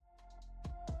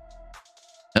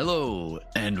Hello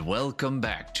and welcome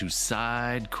back to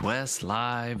SideQuests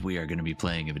Live. We are going to be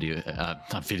playing a video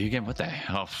game. What the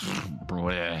hell?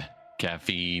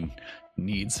 Caffeine.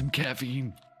 Need some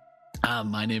caffeine.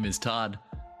 My name is Todd.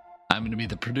 I'm going to be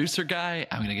the producer guy.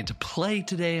 I'm going to get to play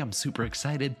today. I'm super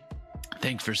excited.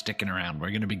 Thanks for sticking around.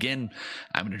 We're going to begin.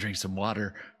 I'm going to drink some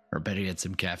water, or better yet,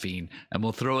 some caffeine, and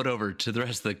we'll throw it over to the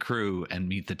rest of the crew and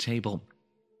meet the table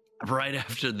right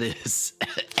after this.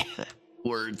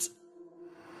 Words.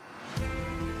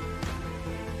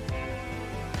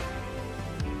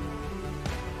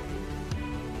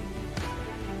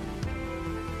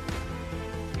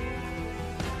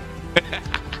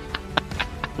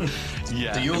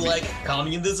 Yeah. Do you like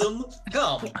communism?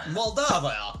 Come,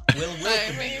 Moldova will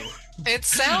welcome you. It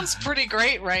sounds pretty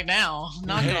great right now.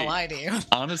 Not gonna lie to you.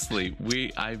 Honestly,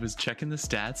 I was checking the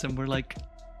stats and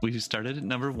we started at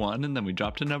number 1 and then we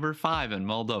dropped to number 5 in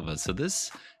Moldova. So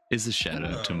this is a shout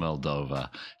out to Moldova.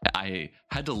 I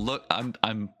had to look.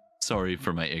 I'm sorry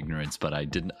for my ignorance, but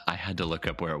I had to look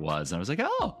up where it was, and I was like,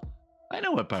 oh, I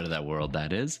know what part of that world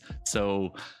that is.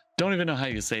 So don't even know how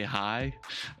you say hi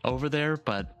over there,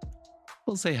 but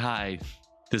we'll say hi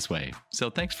this way. So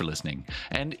thanks for listening.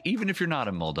 And even if you're not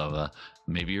in Moldova,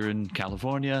 maybe you're in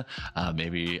California,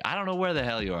 maybe I don't know where the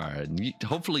hell you are.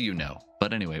 Hopefully you know.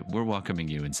 But anyway, we're welcoming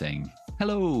you and saying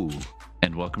hello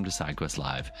and welcome to SideQuests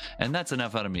Live. And that's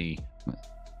enough out of me.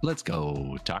 Let's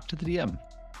go talk to the DM.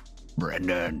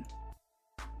 Brendan.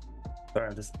 Sorry,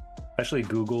 I just actually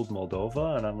Googled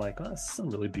Moldova and I'm like, oh, this is some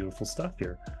really beautiful stuff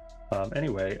here.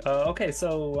 Okay,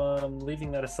 so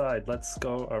leaving that aside, let's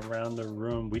go around the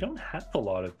room. We don't have a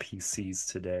lot of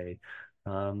PCs today.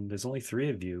 There's only 3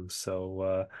 of you.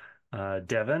 So,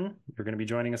 Devin, you're going to be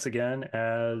joining us again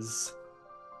as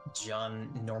John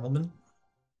Normalman,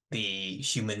 the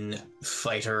human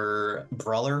fighter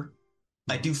brawler.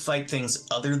 I do fight things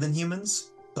other than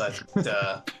humans, but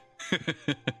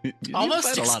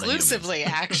almost exclusively,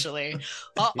 actually.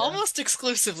 Yeah. Almost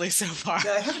exclusively so far.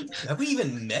 Yeah, have we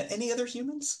even met any other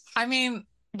humans? I mean,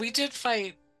 we did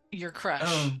fight your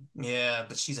crush. Yeah,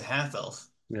 but she's a half-elf.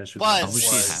 yeah, she Was. Oh, was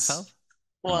she a half elf?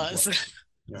 Was.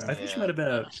 Yeah, I think she might have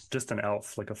been just an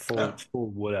elf, like a full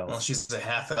wood elf. Well, she's a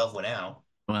half-elf now.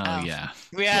 Well, Oh. yeah.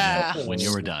 Yeah. When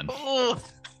you were done. Oh,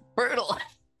 brutal.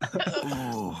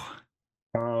 Ooh.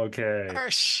 Okay.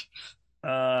 Harsh.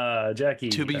 Jackie.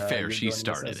 To be fair, you're she joining us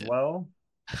started as it. well.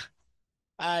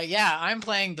 Yeah, I'm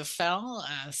playing the Fel,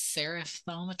 Seraph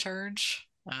Thaumaturge.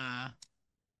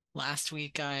 Last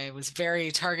week I was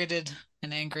very targeted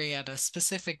and angry at a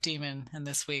specific demon, and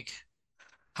this week,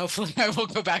 hopefully I will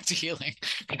go back to healing,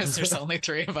 because there's only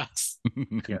 3 of us.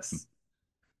 Yes.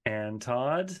 And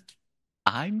Todd.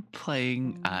 I'm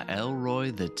playing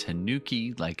Elroy the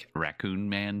Tanuki, like raccoon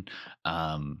man,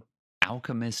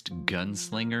 alchemist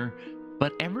gunslinger,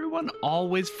 but everyone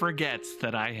always forgets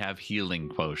that I have healing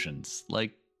potions.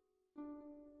 Like,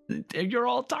 you're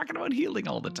all talking about healing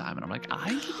all the time, and I'm like,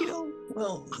 I heal?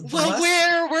 Well,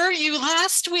 Where were you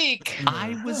last week?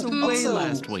 I was away Also,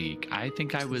 last week. I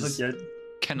think I was, Yeah,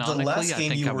 canonically, last I game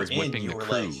think you I was were in, whipping you the were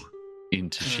crew like-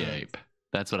 into shape.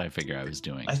 That's what I figure I was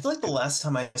doing. I feel like the last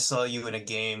time I saw you in a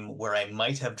game where I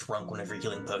might have drunk one of your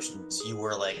healing potions, you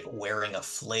were like wearing a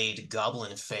flayed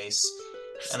goblin face,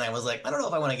 and I was like, I don't know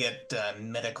if I want to get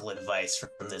medical advice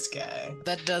from this guy.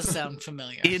 That does sound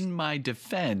familiar. In my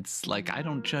defense, like, I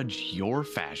don't judge your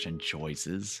fashion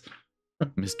choices,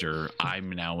 Mr.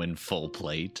 I'm now in full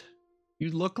plate.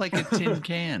 You look like a tin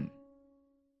can.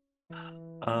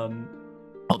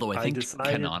 Although I think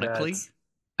decided canonically,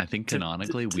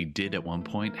 that we did at one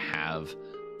point have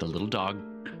the little dog,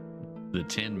 the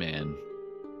Tin Man,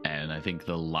 and I think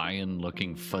the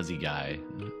lion-looking fuzzy guy.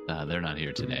 They're not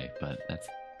here today, but it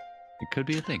could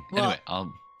be a thing. Well, Anyway,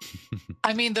 I'll.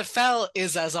 I mean, the Fel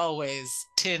is, as always,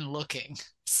 tin looking.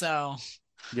 So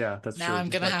yeah, that's now true. I'm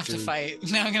gonna have to Actually,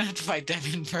 fight. Now I'm gonna have to fight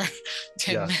Devin for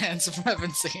Tin Yeah. Man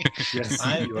supremacy. Yes,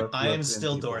 I you am are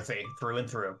still people. Dorothy through and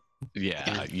through.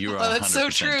 Yeah, you are. Oh, that's so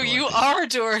 100% true. You Dorothy. are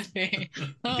Dorothy.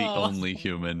 The Oh. only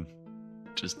human.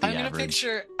 Just the I'm average.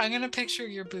 gonna picture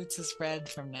your boots as red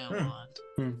from now on.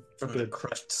 From the Good.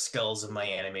 crushed skulls of my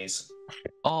enemies.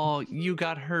 Oh, you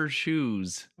got her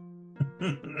shoes.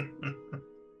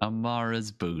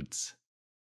 Amara's boots.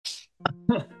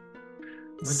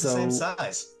 It's the same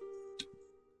size.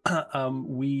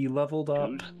 We leveled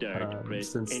up To start, press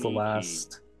since any the key.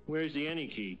 last. Where's the any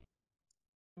key?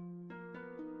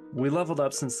 We leveled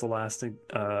up since the last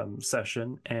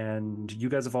session, and you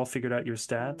guys have all figured out your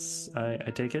stats.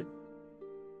 I take it.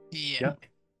 Yeah. Yeah.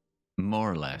 More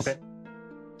or less. Okay.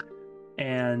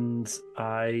 and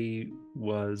I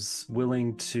was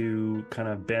willing to kind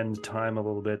of bend time a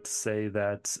little bit to say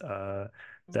that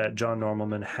that John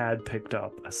Normalman had picked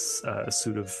up a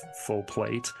suit of full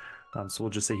plate. So we'll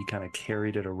just say he kind of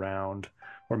carried it around,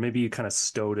 or maybe you kind of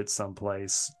stowed it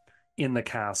someplace in the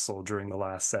castle during the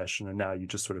last session, and now you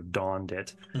just sort of donned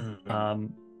it.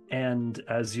 And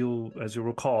as you'll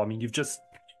recall, I mean, you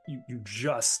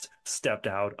just stepped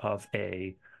out of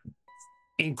a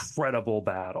incredible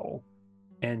battle,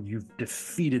 and you've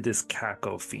defeated this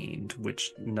Kako Fiend,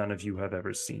 which none of you have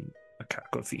ever seen a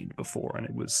Kako Fiend before, and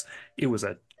it was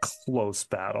a close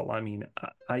battle. I mean,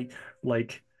 I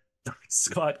like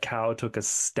Scott Cow took a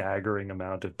staggering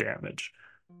amount of damage,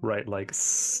 right? Like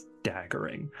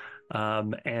staggering,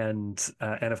 and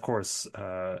of course,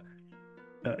 the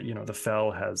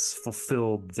Fel has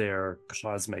fulfilled their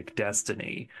cosmic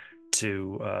destiny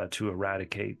to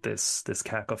eradicate this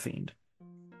Kako Fiend.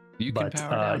 You can But power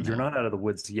down you're now. not out of the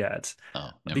woods yet. Oh,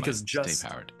 never because mind. Stay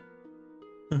powered.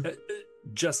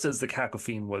 Just as the Kako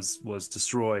Fiend was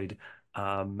destroyed,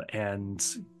 and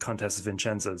Contessa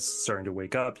Vincenza's starting to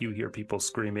wake up, you hear people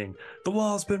screaming, "The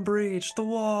wall's been breached! The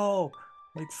wall!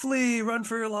 Like, flee! Run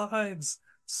for your lives!"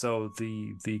 So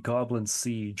the Goblin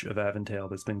siege of Avondale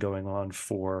that's been going on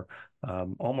for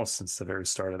almost since the very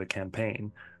start of the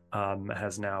campaign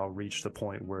has now reached the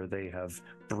point where they have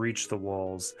breached the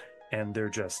walls, and they're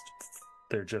just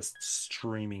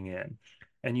streaming in.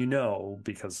 And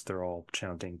because they're all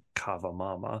chanting Kava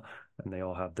Mama, and they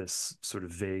all have this sort of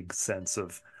vague sense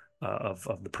of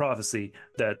the prophecy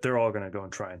that they're all going to go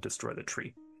and try and destroy the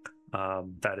tree.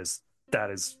 That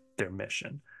is their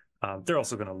mission. They're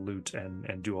also going to loot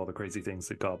and do all the crazy things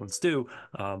that goblins do,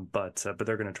 but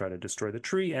they're going to try to destroy the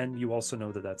tree. And you also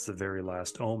know that that's the very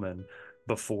last omen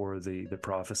before the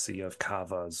prophecy of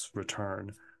Kava's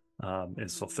return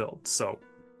is fulfilled. So,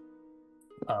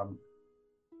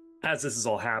 as this is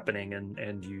all happening,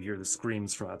 and you hear the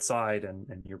screams from outside,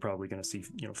 and you're probably going to see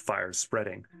fire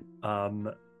spreading,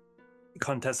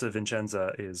 Contessa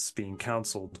Vincenza is being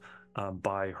counseled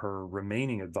by her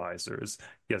remaining advisors,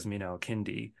 Yasmina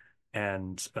Al-Kindi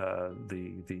and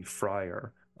the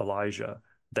friar Elijah,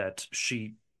 that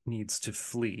she needs to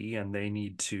flee, and they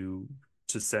need to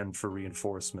send for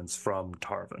reinforcements from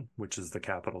Tarvin, which is the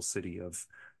capital city of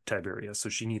Tiberia. So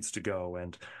she needs to go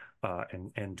and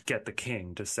get the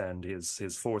king to send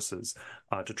his forces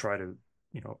to try to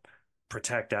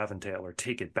protect Avondale, or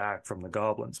take it back from the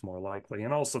goblins, more likely.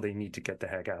 And also they need to get the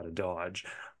heck out of Dodge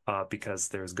because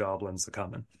there's goblins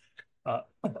coming.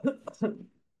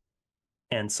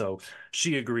 And so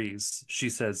she agrees. She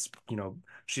says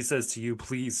to you,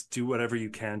 please do whatever you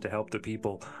can to help the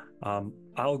people.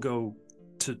 I'll go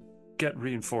to get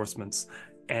reinforcements,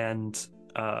 and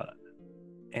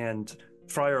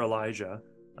Friar Elijah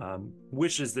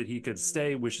wishes that he could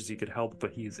stay, wishes he could help,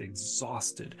 but he's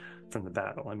exhausted from the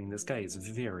battle. I mean, this guy is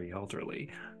very elderly,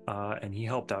 and he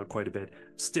helped out quite a bit.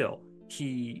 Still,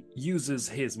 he uses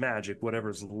his magic,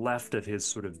 whatever's left of his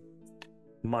sort of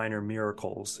minor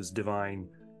miracles, his divine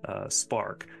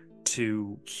spark,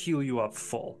 to heal you up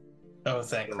full. Oh,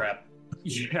 thank crap.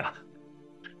 Yeah.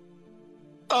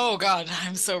 Oh God,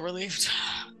 I'm so relieved.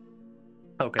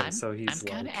 Okay, so he's I'm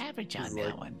kind of average on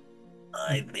that one.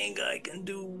 I think I can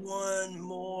do one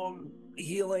more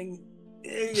healing.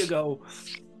 There you go.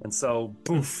 And so,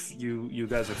 poof, you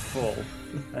guys are full.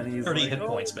 And he's 30 like, hit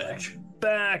points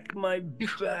back. My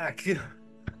back.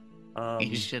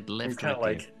 You should lift he's kind of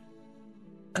with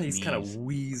like, he's kind of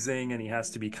wheezing, and he has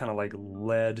to be kind of like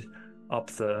led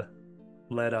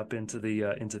up into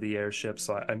the airship.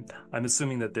 So I'm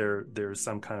assuming that there's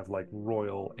some kind of like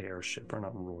royal airship, or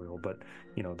not royal, but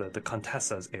the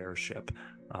Contessa's airship,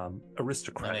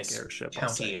 aristocratic airship,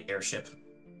 county airship.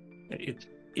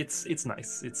 It's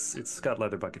nice. It's got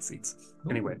leather bucket seats.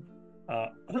 Anyway,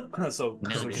 so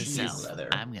Note to she's self, leather.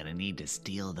 I'm gonna need to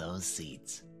steal those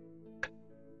seats.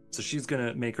 so she's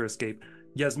gonna make her escape.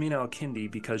 Yasmina Al-Kindi,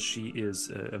 because she is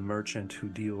a merchant who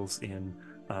deals in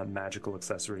magical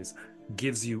accessories,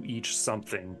 gives you each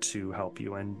something to help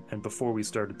you. And before we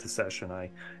started the session,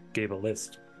 I gave a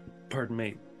list, pardon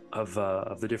me, of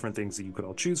the different things that you could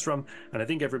all choose from, and I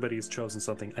think everybody has chosen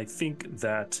something. I think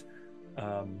that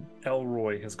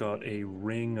Elroy has got a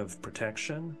ring of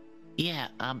protection. Yeah,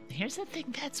 here's the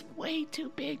thing that's way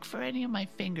too big for any of my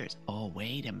fingers. Oh,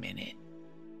 wait a minute.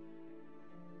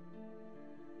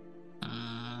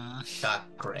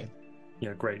 Cock ring.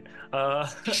 Yeah, great.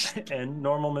 And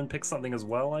Normalman picks something as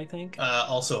well, I think.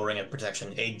 Also a ring of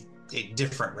protection. A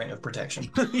different ring of protection.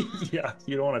 Yeah,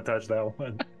 you don't want to touch that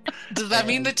one. Does that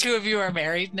mean the two of you are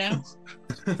married now?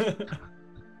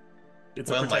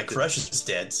 It's Well, my protected- crush is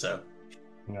dead, so.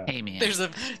 Yeah. Hey, man.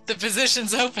 The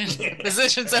position's open.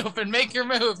 Position's open. Make your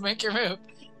move. Make your move.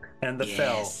 And the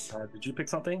Yes. fell. Did you pick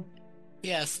something?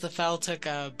 Yes, the Fel took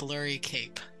a blurry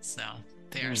cape, so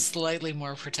they are slightly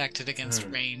more protected against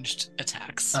ranged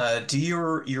attacks. Do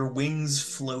your wings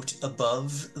float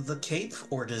above the cape,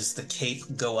 or does the cape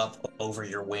go up over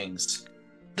your wings?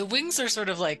 The wings are sort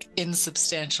of like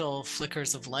insubstantial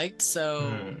flickers of light,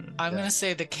 so I'm going to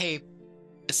say the cape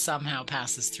somehow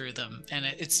passes through them, and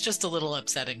it's just a little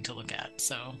upsetting to look at,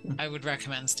 so I would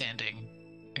recommend standing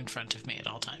in front of me at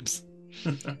all times.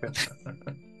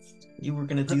 You were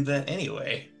going to do that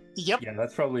anyway. Yep. Yeah,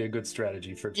 that's probably a good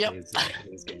strategy for today's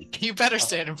game. You better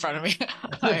stand in front of me.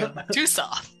 I am too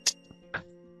soft.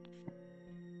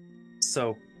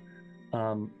 So,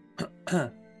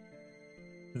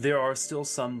 there are still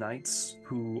some knights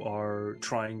who are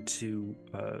trying to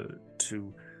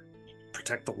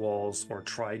protect the walls or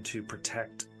try to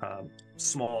protect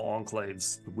small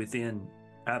enclaves within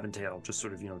Avondale. Just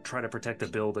sort of, try to protect a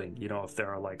building. If there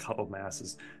are like huddled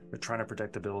masses, they're trying to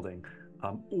protect a building,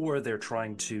 or they're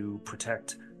trying to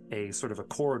protect a sort of a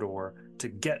corridor to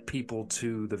get people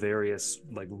to the various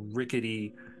like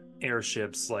rickety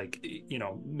airships. Like,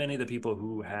 many of the people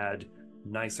who had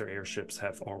nicer airships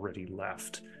have already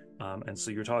left. And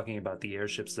so you're talking about the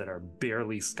airships that are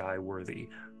barely skyworthy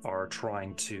are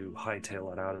trying to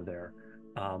hightail it out of there.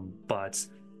 But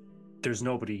there's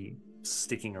nobody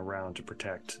sticking around to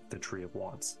protect the Tree of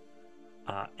Wands.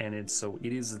 So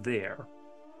it is there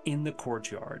in the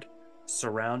courtyard,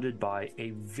 surrounded by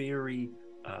a very,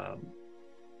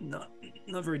 not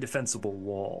very defensible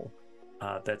wall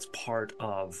that's part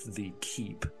of the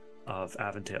keep of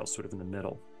Avondale, sort of in the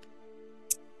middle.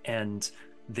 And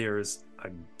there's a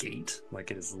gate,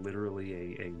 like it is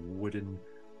literally a wooden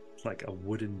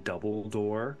double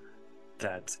door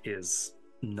that is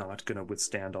not going to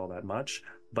withstand all that much,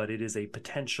 but it is a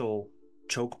potential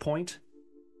choke point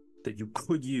that you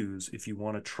could use if you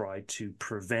want to try to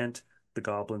prevent the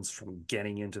goblins from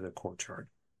getting into the courtyard.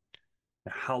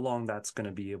 Now, how long that's going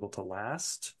to be able to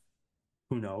last,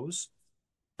 who knows?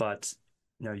 But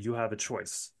now you have a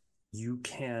choice. You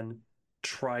can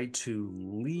try to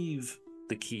leave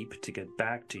the keep to get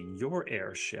back to your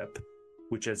airship,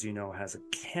 which, as you know, has a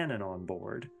cannon on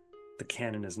board. The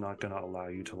cannon is not going to allow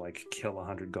you to like kill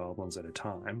 100 goblins at a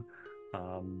time.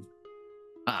 Then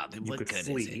You what could good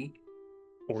flee, is it?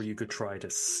 or you could try to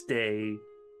stay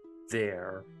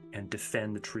there and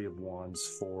defend the Tree of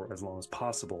Wands for as long as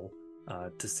possible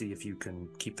to see if you can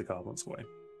keep the goblins away.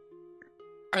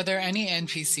 Are there any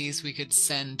NPCs we could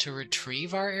send to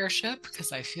retrieve our airship?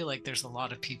 Because I feel like there's a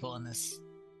lot of people in this,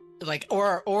 like,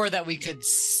 or that we could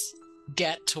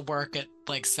get to work at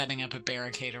like setting up a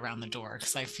barricade around the door.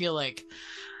 Because I feel like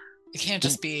it can't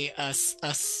just be us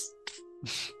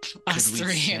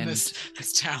three in this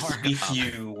tower. We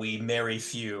few, we marry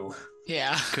few.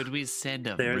 Yeah. Could we send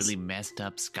a There's- really messed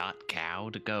up Scott Cow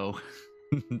to go?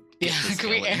 Yeah, the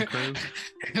skeleton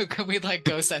crew? could we like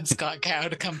go send Scott Cow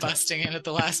to come busting in at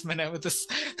the last minute with this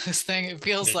thing? It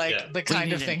feels like Yeah. the kind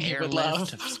We of need thing an he would airlift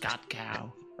love. of Scott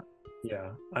Cow.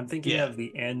 Yeah, I'm thinking Yeah. of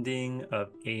the ending of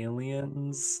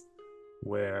Aliens,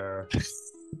 where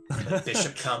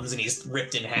Bishop comes and he's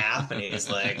ripped in half, and he's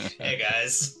like, "Hey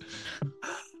guys."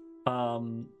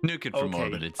 Nuke it from Okay.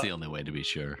 orbit. It's the only way to be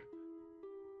sure.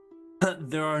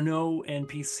 There are no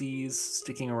NPCs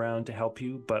sticking around to help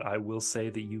you, but I will say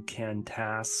that you can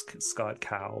task Scott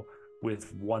Cow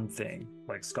with one thing.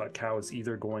 Like, Scott Cow is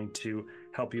either going to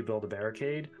help you build a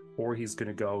barricade, or he's going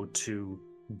to go to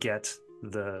get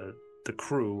the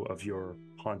crew of your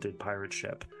haunted pirate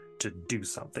ship to do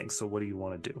something. So what do you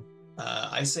want to do?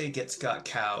 I say get Scott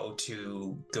Cow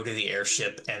to go to the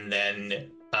airship and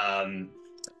then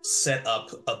set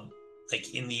up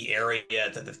like in the area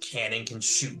that the cannon can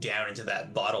shoot down into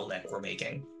that bottleneck we're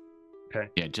making.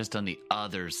 Yeah, just on the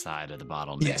other side of the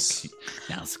bottleneck. Yes.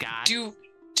 Now, Scott. Do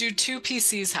two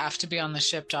PCs have to be on the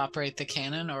ship to operate the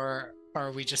cannon, or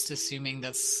are we just assuming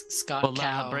that Scott Well,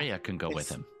 Cow? La Brea can go with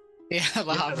him. Yeah,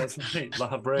 La Yeah, Habra. that's right,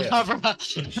 La Brea.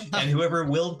 And whoever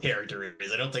Will character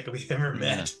is, I don't think we've ever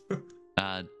met.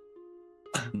 I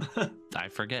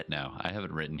forget now. I have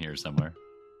it written here somewhere.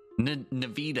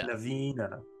 Navita.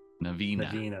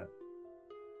 Navina.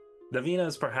 Navina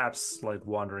is perhaps like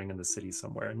wandering in the city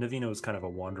somewhere. Navina was kind of a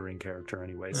wandering character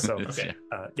anyway. So Okay.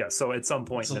 so at some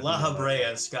point, So Navina La might- Brea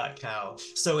and Scott Cow.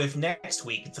 So if next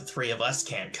week the three of us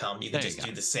can't come, you can There you just go.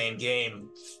 do the same game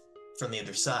from the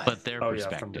other side. But their Oh,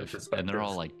 yeah, from their perspective. And they're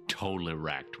all perspective. like totally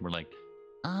wrecked. We're like,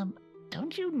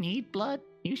 Don't you need blood?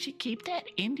 You should keep that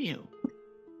in you.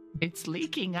 It's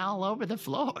leaking all over the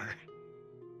floor.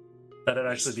 That'd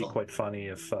actually be Useful. quite funny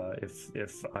if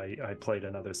I played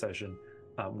another session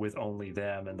with only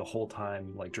them, and the whole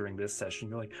time, like during this session,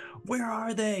 you're like, "Where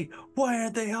are they? Why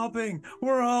aren't they helping?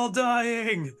 We're all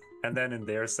dying!" And then in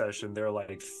their session, they're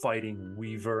like fighting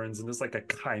wyverns, and there's like a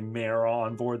chimera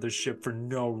on board the ship for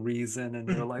no reason, and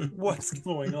you're like, "What's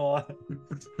going on?"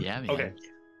 Yeah, man. Okay.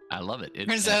 I love it.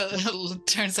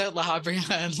 Turns out La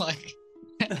Habria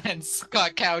and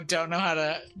Scott Cow don't know how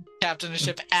to captain a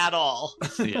ship at all.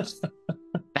 Yeah.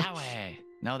 That way.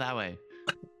 No, that way.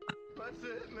 That's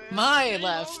it, man. My Game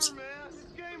left. Over, man.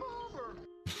 It's game over.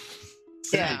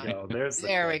 Yeah. There you go. There's the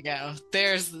There quote. we go.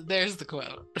 There's the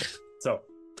quote. So,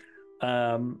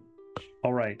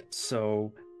 all right.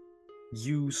 So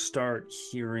you start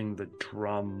hearing the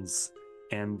drums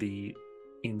and the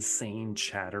insane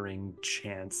chattering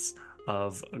chants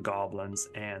of goblins,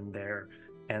 and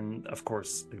of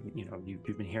course, you know,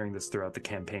 you've been hearing this throughout the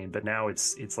campaign, but now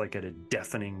it's like at a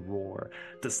deafening roar.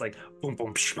 This like boom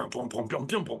boom psh, boom boom boom boom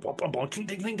boom boom boom boom boom cling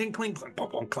cling cling cling cling boom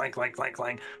boom clang clang clang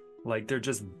clang. Like they're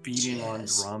just beating on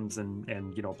Yes. drums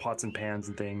and you know, pots and pans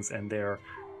and things, and they're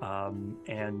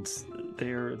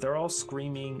all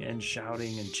screaming and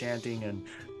shouting and chanting, and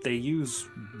they use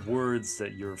words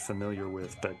that you're familiar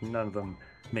with, but none of them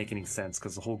make any sense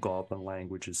because the whole goblin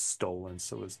language is stolen.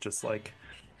 So it's just like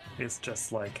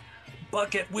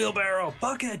bucket, wheelbarrow,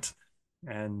 bucket,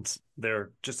 and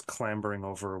they're just clambering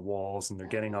over walls, and they're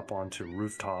getting up onto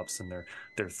rooftops, and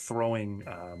they're throwing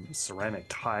ceramic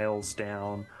tiles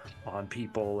down on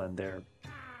people, and they're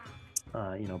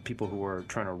you know, people who are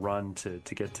trying to run to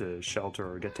get to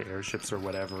shelter or get to airships or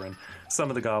whatever. And some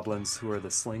of the goblins who are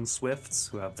the sling swifts,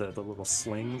 who have the little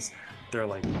slings, they're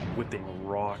like whipping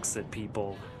rocks at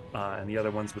people. And the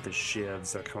other ones with the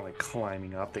shivs are kind of like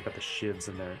climbing up. They got the shivs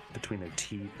between their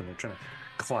teeth, and they're trying to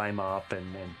climb up and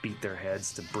beat their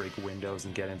heads to break windows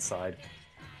and get inside.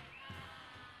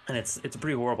 And it's a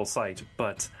pretty horrible sight.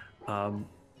 But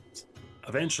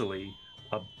eventually,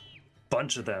 a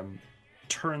bunch of them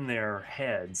turn their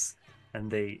heads,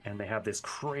 and they have this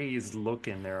crazed look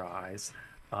in their eyes,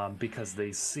 because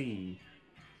they see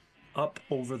up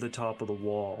over the top of the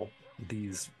wall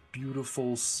these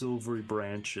beautiful silvery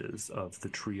branches of the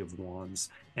Tree of Wands,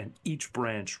 and each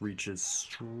branch reaches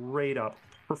straight up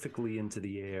perfectly into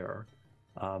the air,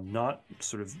 not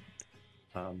sort of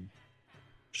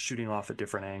shooting off at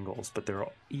different angles, but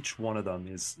each one of them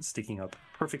is sticking up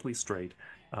perfectly straight,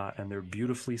 and they're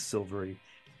beautifully silvery.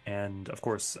 And of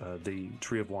course, the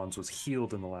Tree of Wands was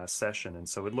healed in the last session, and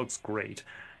so it looks great.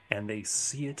 And they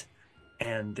see it,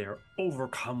 and they're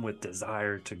overcome with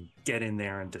desire to get in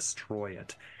there and destroy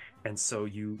it. And so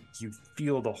you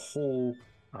feel the whole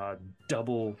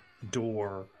double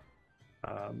door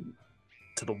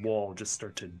to the wall just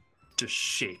start to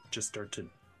shake, just start to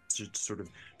sort of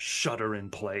shudder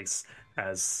in place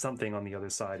as something on the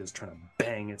other side is trying to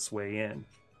bang its way in.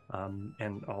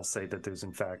 And I'll say that there's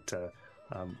in fact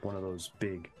one of those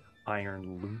big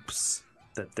iron loops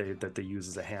that they use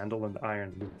as a handle, and the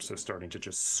iron loops are starting to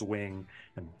just swing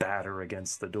and batter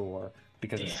against the door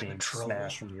because it's being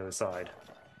smashed from the other side.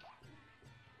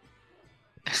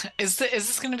 Is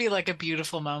this going to be like a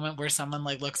beautiful moment where someone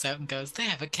like looks out and goes, "They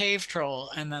have a cave troll,"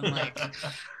 and then like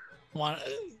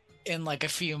in like a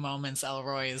few moments,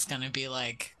 Elroy is going to be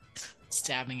like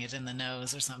stabbing it in the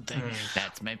nose or something.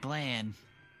 That's my plan.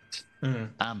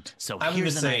 So I'm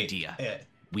here's gonna an say, idea.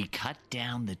 We cut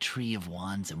down the Tree of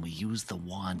Wands and we use the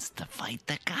wands to fight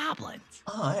the goblins.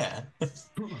 Oh yeah.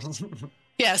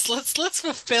 Yes, let's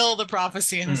fulfill the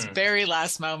prophecy in this very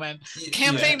last moment.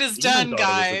 Campaign is done, Ethan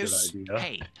thought it was a guys. good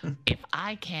idea. Hey, if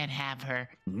I can't have her,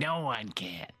 no one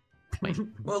can. Wait,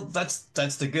 Well, that's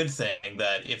the good thing,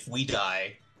 that if we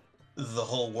die, the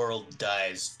whole world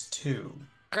dies too.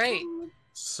 Great.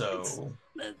 So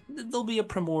There'll be a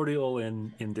primordial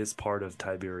in this part of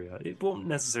Tiberia. It won't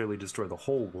necessarily destroy the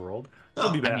whole world.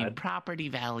 It'll be bad. I mean, property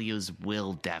values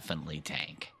will definitely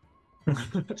tank.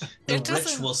 the It rich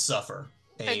doesn't- will suffer.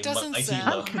 it doesn't mighty sound-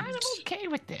 I'm load. kind of okay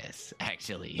with this,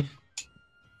 actually.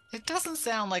 It doesn't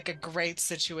sound like a great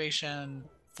situation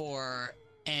for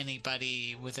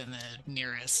anybody within the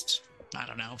nearest, I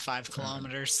don't know, 5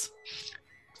 kilometers.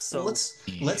 So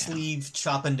let's leave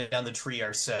chopping down the tree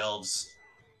ourselves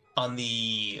on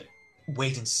the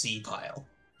wait and see pile.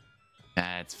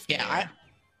 That's fair. Yeah,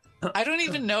 I don't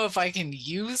even know if I can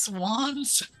use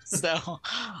wands, so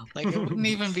like it wouldn't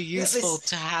even be useful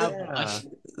to have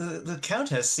one. The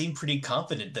Countess seemed pretty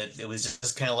confident that it was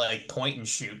just kind of like point and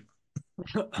shoot.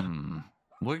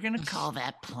 We're gonna call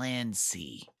that Plan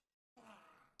C.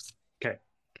 Okay.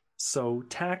 So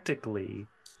tactically,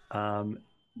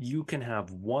 you can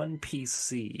have one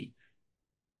PC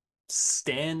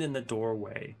stand in the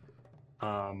doorway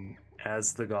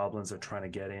as the goblins are trying to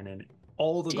get in, and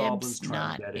all the goblins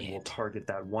trying to get in will target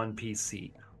that one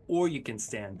PC. Or you can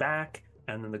stand back,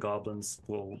 and then the goblins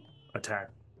will attack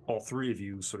all three of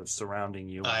you, sort of surrounding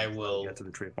you. I will get to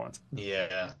the tree at once.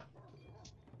 Yeah.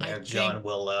 I John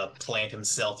will plant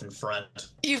himself in front.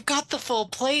 You've got the full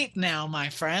plate now, my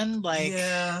friend. Like,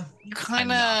 yeah, you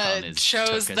kind of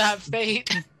chose that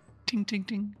fate. Ting, ting,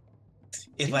 ting.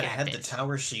 If I'd had the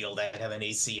tower shield, I'd have an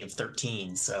AC of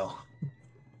 13, so...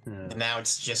 And now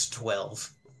it's just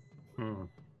 12. Is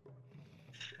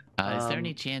there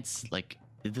any chance, like,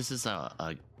 this is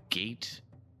a gate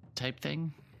type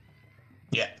thing?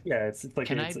 Yeah. Yeah, it's like...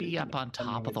 Can I be up on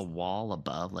top of the wall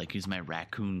above? Like, use my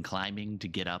raccoon climbing to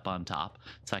get up on top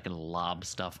so I can lob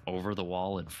stuff over the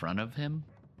wall in front of him?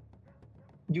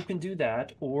 You can do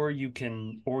that, or you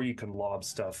can lob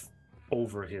stuff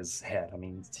over his head. I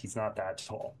mean, he's not that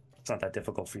tall. It's not that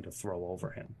difficult for you to throw over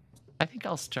him. I think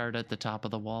I'll start at the top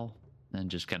of the wall and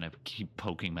just kind of keep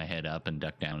poking my head up and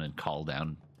duck down and call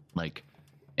down, like,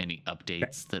 any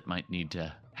updates that might need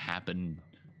to happen.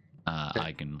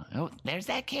 I can... Oh, there's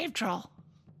that cave troll.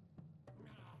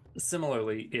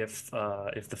 Similarly, if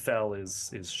the Fel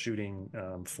is shooting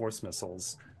force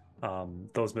missiles,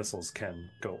 those missiles can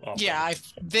go up. Yeah,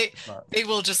 they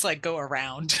will just like go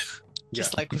around,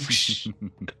 just like. Whoosh.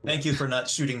 Thank you for not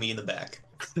shooting me in the back.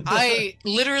 I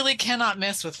literally cannot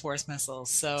miss with force missiles,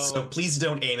 so please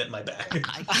don't aim at my back.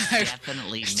 I can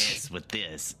definitely miss with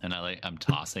this, and I'm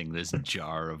tossing this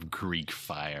jar of Greek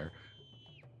fire.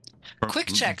 Quick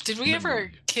check. Did we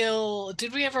ever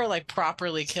like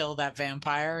properly kill that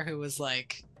vampire who was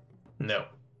like... No.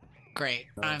 Great.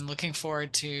 I'm looking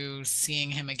forward to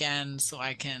seeing him again so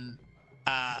I can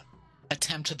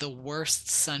attempt the worst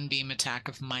sunbeam attack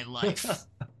of my life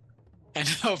and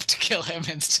hope to kill him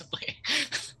instantly.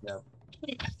 Yeah.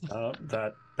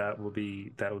 That will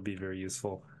be very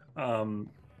useful. Hey,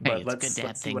 but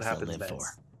let's see what happens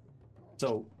next.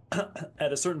 So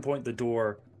at a certain point the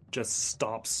door just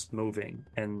stops moving,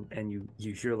 and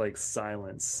you hear like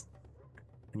silence,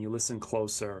 and you listen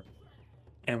closer,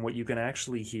 and what you can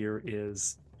actually hear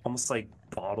is almost like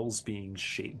bottles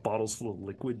full of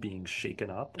liquid being shaken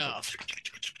up. Oh.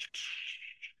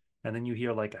 And then you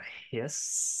hear like a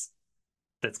hiss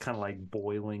that's kind of like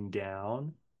boiling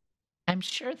down. I'm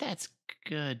sure that's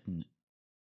good.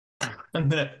 I'm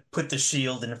gonna put the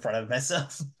shield in front of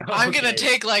myself. I'm gonna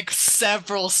take like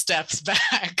several steps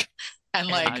back and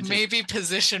like maybe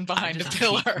position behind a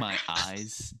pillar. Keep my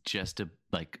eyes just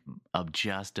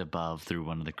above through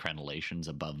one of the crenellations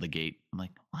above the gate. I'm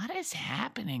like, What is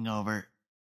happening over?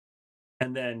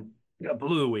 And then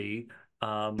Bluey,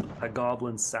 a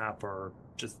goblin sapper,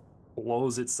 just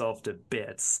blows itself to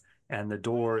bits, and the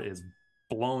door is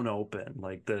blown open.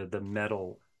 Like the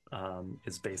metal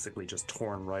is basically just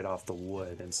torn right off the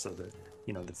wood, and so the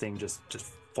thing just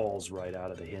falls right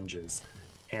out of the hinges.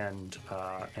 And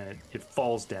it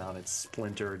falls down, it's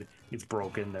splintered, it's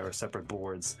broken, there are separate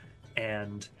boards,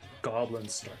 and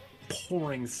goblins start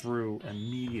pouring through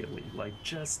immediately, like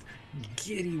just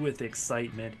giddy with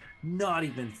excitement, not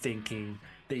even thinking.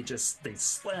 They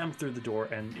slam through the door,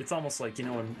 and it's almost like,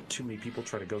 when too many people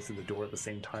try to go through the door at the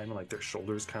same time, and like their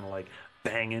shoulders kind of like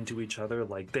bang into each other,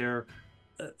 like they're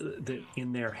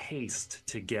in their haste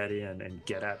to get in and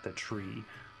get at the tree.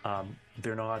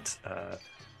 They're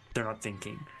not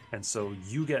thinking, and so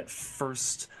you get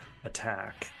first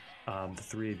attack, the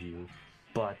three of you,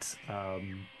 but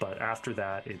after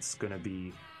that it's going to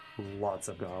be lots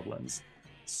of goblins.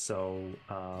 So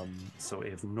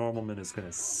if Normalman is going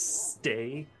to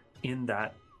stay in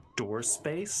that door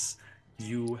space,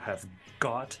 you have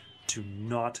got to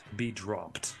not be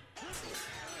dropped.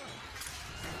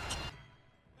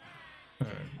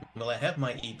 Well, I have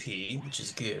my EP, which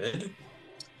is good.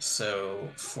 So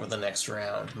for the next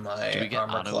round, my do we get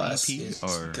armor auto class EP, is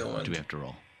or going. do we have to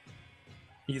roll?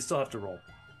 You still have to roll.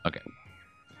 Okay.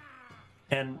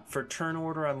 And for turn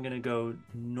order, I'm going to go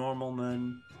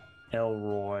Normalman,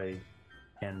 Elroy,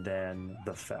 and then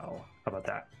the Fel. How about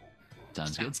that?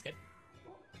 Sounds good.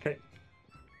 Okay.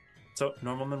 So,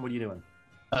 Normalman, what are you doing?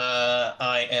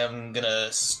 I am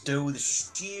gonna stow the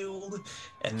shield,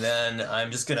 and then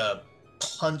I'm just gonna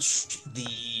punch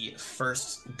the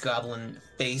first goblin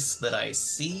face that I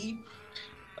see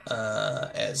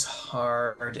as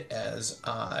hard as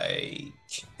I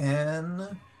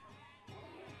can.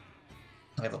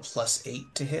 I have a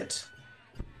 +8 to hit.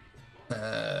 So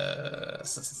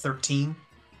that's a 13.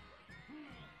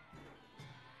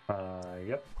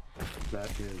 Yep.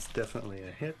 That is definitely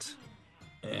a hit.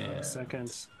 And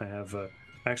Second, I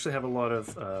actually have a lot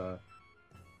of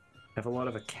have a lot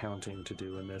of accounting to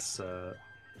do in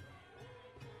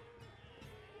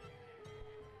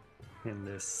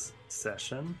this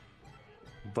session,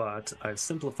 but I've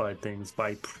simplified things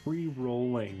by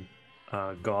pre-rolling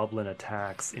goblin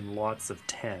attacks in lots of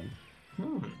 10.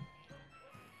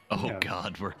 Oh Yeah.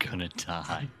 God, we're gonna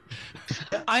die.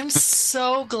 I'm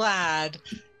so glad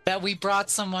that we brought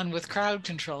someone with crowd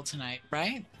control tonight,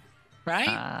 right? Right?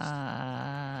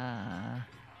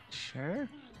 Sure.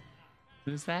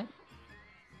 Who's that?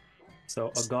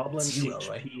 So a goblin's It's you, HP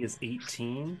right? is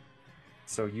 18.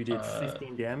 So you did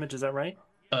 15 damage, is that right?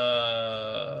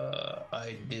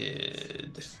 I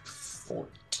did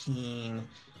 14,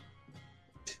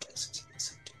 15, 16,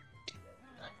 17,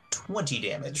 20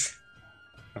 damage.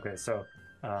 Okay, so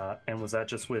and was that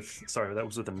just with that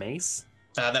was with a mace?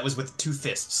 That was with 2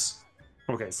 fists.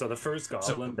 Okay, so the first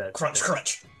goblin So,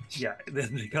 crunch. yeah,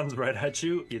 then it comes right at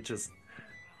you, it just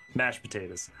mashed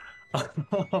potatoes.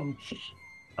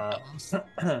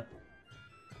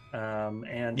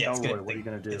 And Yeah, Elroy, what are you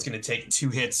gonna do? It's gonna take 2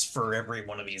 hits for every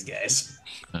one of these guys.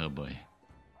 Oh boy.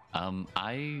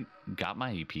 I got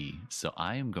my EP, so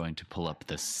I am going to pull up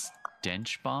the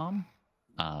stench bomb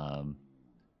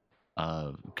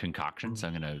concoction. So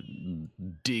I'm gonna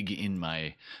dig in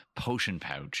my potion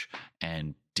pouch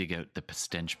and dig out the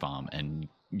stench bomb and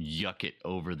yuck it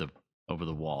over the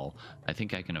wall. I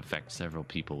think I can affect several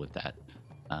people with that.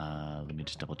 Let me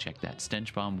just double check that.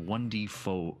 Stench bomb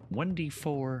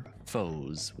 1d4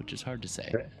 foes, which is hard to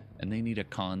say. Okay. And they need a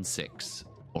con 6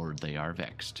 or they are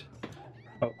vexed.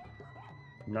 Oh,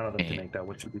 none of them can make that.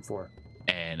 What should be 4?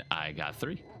 And I got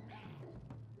 3.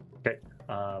 Okay.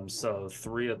 So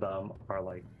 3 of them are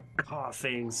like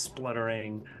coughing,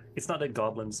 spluttering. It's not that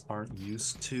goblins aren't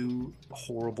used to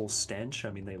horrible stench. I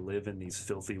mean, they live in these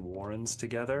filthy warrens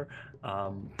together.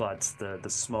 But the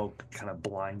smoke kind of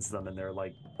blinds them, and they're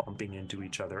like bumping into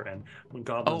each other. And when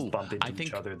goblins bump into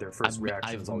each other, their first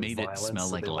reaction is always violence. I've made it smell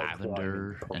so like they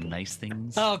lavender poke and nice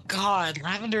things. Oh God,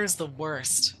 lavender is the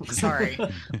worst. Sorry.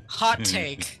 Hot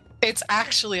take. It's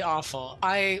actually awful.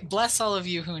 I bless all of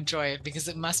you who enjoy it because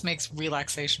it must make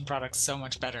relaxation products so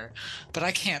much better, but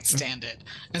I can't stand it.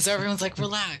 And so everyone's like,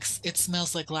 relax, it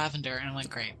smells like lavender. And I'm like,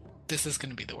 great, this is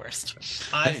going to be the worst.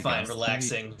 I find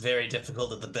relaxing very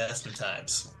difficult at the best of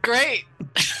times. Great.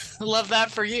 Love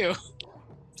that for you.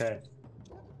 Okay.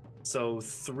 So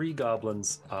 3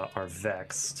 goblins are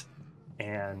vexed,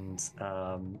 and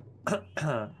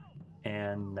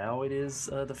and now it is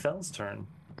the Fell's turn.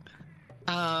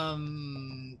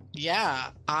 Yeah,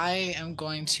 I am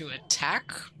going to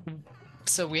attack.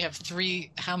 So we have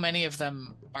 3. How many of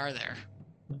them are there?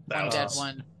 One dead,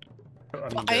 one.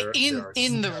 I mean, there are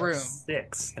in the room.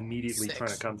 6 immediately 6.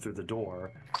 trying to come through the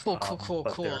door. Cool.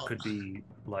 But there could be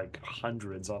like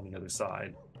hundreds on the other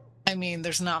side. I mean,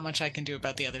 there's not much I can do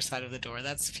about the other side of the door.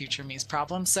 That's future me's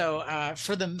problem. So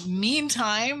for the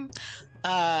meantime,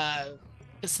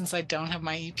 since I don't have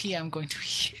my EP, I'm going to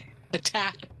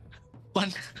attack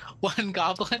one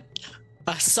goblin.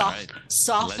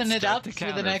 Soften it up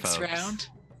for the next round.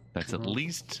 That's at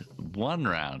least one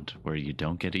round where you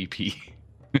don't get EP.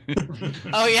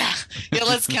 Oh yeah,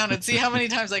 let's count it. See how many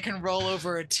times I can roll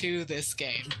over a 2 this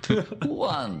game.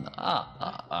 1.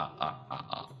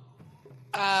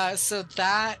 So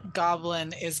that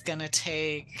goblin is gonna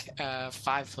take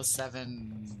 5 plus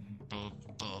 7.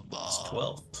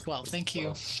 12. 12. Thank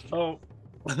you. Oh,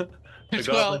 the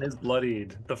goblin is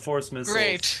bloodied. The force missiles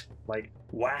Great. like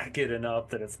whack it enough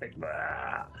that it's like,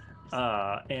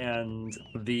 and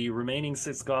the remaining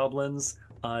 6 goblins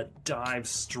dive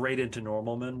straight into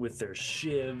Normalman with their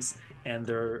shivs, and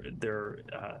they're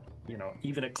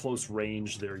even at close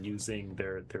range they're using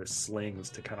their slings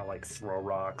to kind of like throw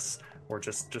rocks or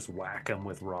just whack them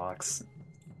with rocks.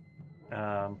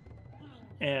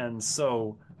 And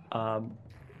so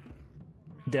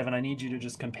Devin, I need you to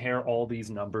just compare all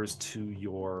these numbers to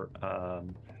your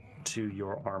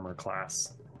armor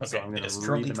class. Okay, So I'm going it is to read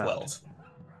currently them 12.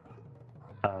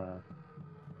 out.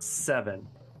 7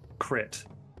 crit,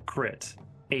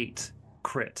 8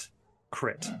 crit.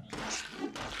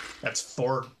 That's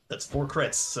 4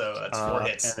 crits, so that's 4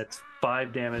 hits. And it's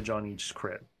 5 damage on each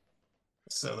crit.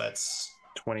 So that's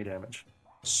 20 damage.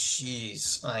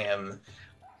 Jeez, I am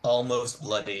almost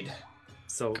bloodied.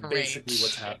 So Great. basically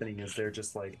what's happening is they're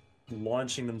just like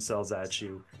launching themselves at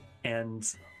you, and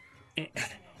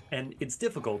it's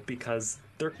difficult because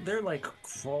they're like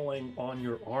crawling on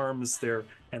your arms they're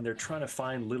trying to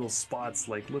find little spots,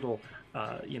 like little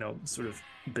sort of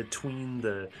between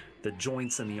the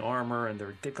joints in the armor, and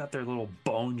they've got their little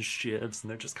bone shivs, and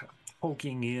they're just kind of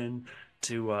poking in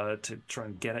to try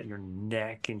and get at your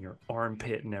neck and your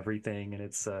armpit and everything, and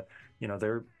it's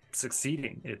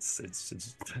succeeding. It's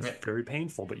very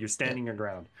painful, but you're standing your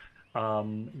ground.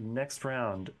 Next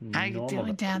round. How you normal.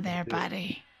 doing down there,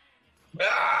 buddy?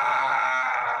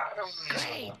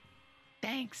 Great.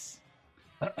 Thanks.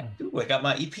 Ooh, I got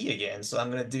my EP again, so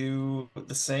I'm gonna do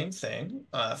the same thing.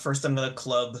 First, I'm gonna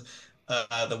club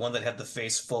the one that had the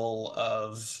face full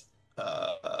of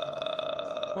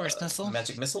Force missile.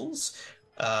 magic missiles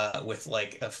with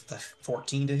like a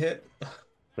 14 to hit Go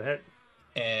ahead.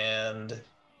 and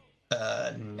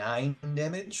 9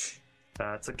 damage.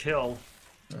 That's a kill.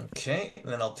 Okay,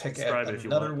 and then I'll pick Describe out it if you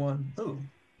another want. one. Ooh.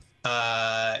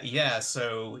 Yeah,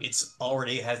 so it's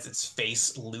already has its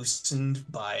face loosened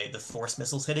by the force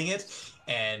missiles hitting it,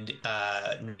 and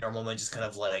Normalman just kind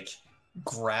of like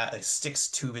sticks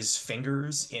two of his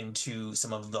fingers into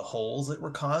some of the holes that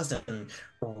were caused and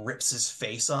rips his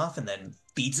face off and then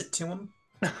feeds it to him.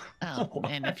 Oh,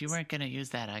 and if you weren't gonna use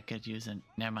that, I could use it.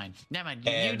 Never mind. Never mind.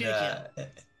 You And do you.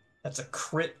 that's a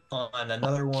crit on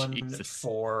another one Jesus.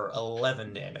 for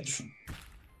 11 damage.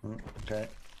 Okay.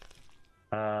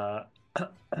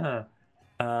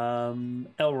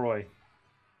 Elroy.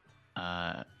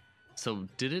 So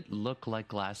did it look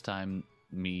like last time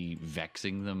me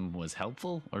vexing them was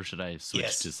helpful, or should I switch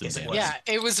Yes, to some yes, it damage? was.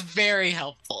 Yeah, it was very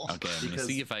helpful. Okay, I'm gonna Because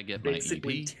see if I get my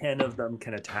Basically, EP. 10 of them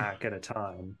can attack at a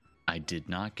time. I did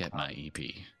not get my EP,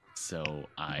 so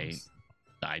I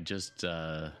just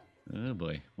oh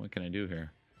boy, what can I do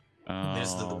here?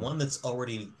 There's the one that's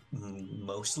already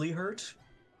mostly hurt.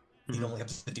 Mhm. You only have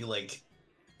to do like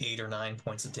 8 or 9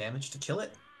 points of damage to kill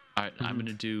it. All right, I'm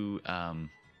gonna do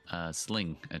a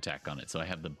sling attack on it. So I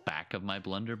have the back of my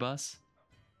blunderbuss,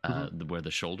 where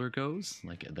the shoulder goes,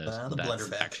 like the that's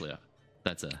blunderback. actually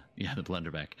the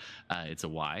blunderback. It's a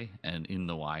Y, and in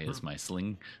the Y is my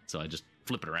sling. So I just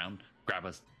flip it around, grab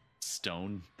a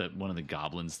stone that one of the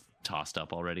goblins tossed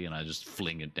up already, and I just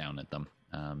fling it down at them.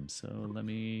 So let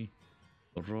me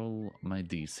roll my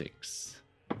d6.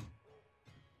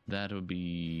 That would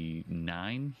be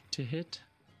 9 to hit.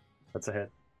 That's a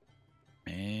hit.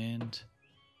 And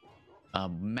a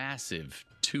massive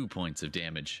 2 points of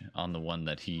damage on the one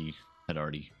that he had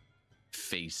already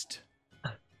faced.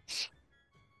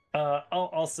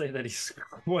 I'll say that he's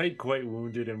quite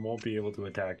wounded and won't be able to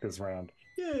attack this round.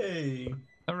 Yay!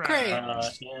 Great.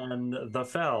 And the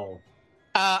fell.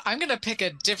 I'm gonna pick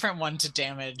a different one to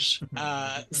damage,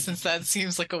 since that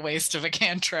seems like a waste of a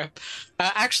cantrip.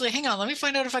 Actually, hang on, let me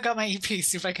find out if I got my EP,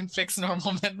 see if I can fix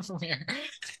normal men from here.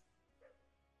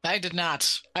 I did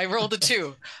not. I rolled a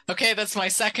 2. Okay, that's my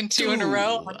second 2 in a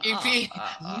row on EP.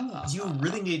 You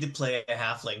really need to play a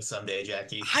halfling someday,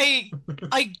 Jackie. I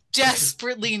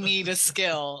desperately need a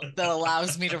skill that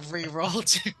allows me to re-roll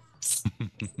 2s. You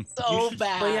So should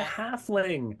play a bad.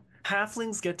 halfling.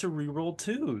 Halflings get to reroll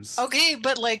 2s. Okay,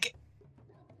 but like,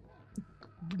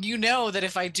 you know that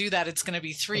if I do that, it's going to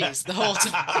be 3s the whole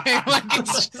time. Like,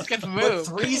 it's just going to But move.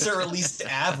 3s are at least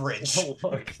average. Oh,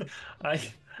 look,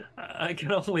 I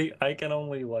can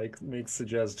only like make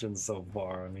suggestions so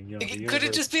far. I mean, you know, the Could it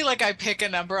universe- just be like I pick a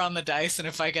number on the dice, and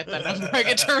if I get that number, I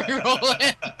get to reroll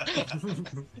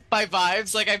it by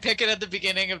vibes? Like I pick it at the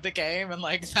beginning of the game, and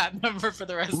like that number for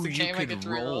the rest of Ooh, the you game, I could get to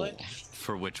roll reroll it.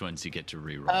 for which ones you get to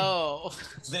reroll. Oh,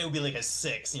 Then it would be like a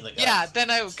 6. And you're like, yeah. oh. Then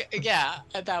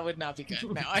that would not be good.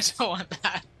 No, I don't want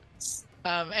that.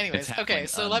 Anyways, It's okay. halfling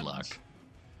So unluck.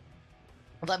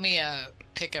 let me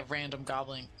pick a random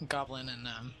goblin, and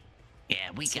Yeah,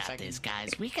 we See if I got this, can-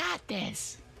 guys. We got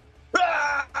this.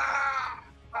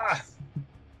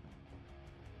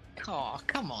 oh,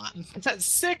 come on. That's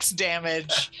 6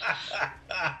 damage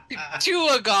to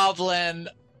a goblin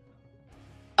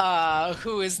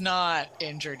who is not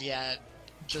injured yet.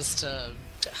 Just a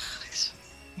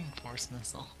force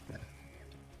missile.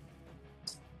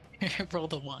 Roll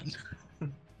the 1.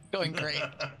 Going great.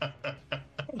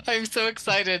 I'm so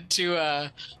excited to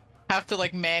have to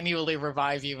like manually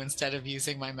revive you instead of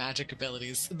using my magic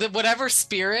abilities. Whatever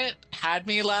spirit had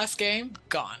me last game,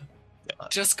 gone.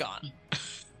 Just gone.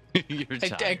 You're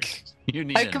tired. You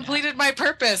need I a nap. completed my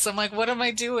purpose. I'm like, what am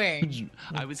I doing?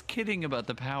 I was kidding about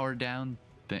the power down.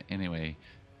 Anyway,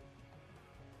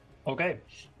 Okay.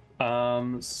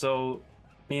 So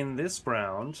in this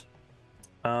round,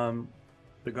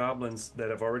 the goblins that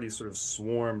have already sort of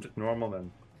swarmed Normalman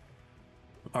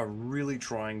are really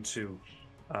trying to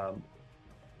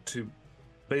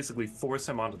basically force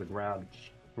him onto the ground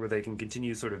where they can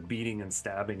continue sort of beating and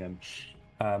stabbing him.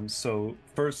 So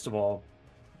first of all,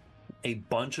 a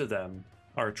bunch of them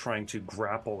are trying to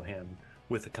grapple him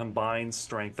with a combined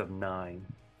strength of 9.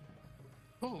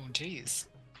 Oh, jeez.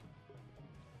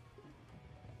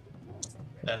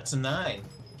 That's a 9.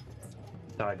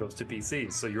 Die goes to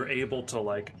PC. So you're able to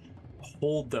like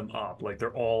hold them up. Like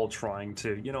they're all trying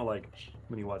to, like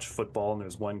when you watch football and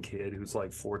there's one kid who's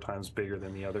like 4 times bigger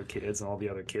than the other kids, and all the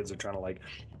other kids are trying to like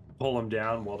pull him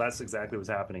down. Well, that's exactly what's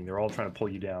happening. They're all trying to pull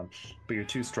you down, but you're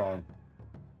too strong.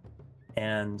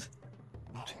 And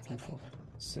 1, 2, 3, 4,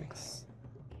 6,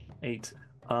 8.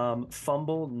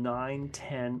 Fumble 9,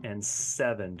 10, and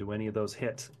 7. Do any of those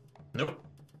hit? Nope.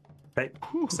 Okay.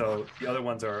 So the other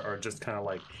ones are just kind of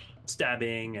like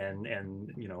stabbing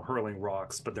and hurling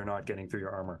rocks, but they're not getting through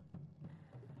your armor.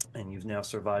 And you've now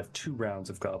survived 2 rounds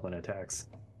of goblin attacks.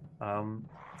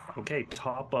 Okay,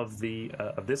 top of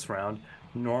this round,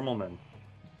 Normalman.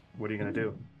 What are you gonna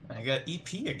do? I got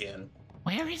EP again.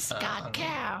 Where is God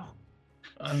Cow?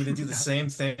 I'm going to do the same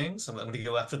thing. So I'm going to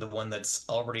go after the one that's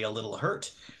already a little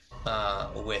hurt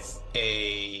with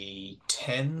a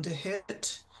 10 to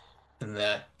hit. And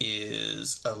that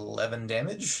is 11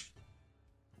 damage.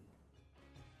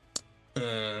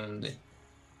 And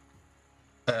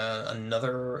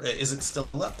another... Is it still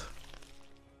up?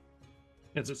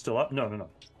 Is it still up? No.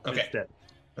 Okay. It's dead.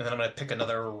 And then I'm going to pick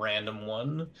another random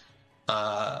one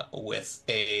with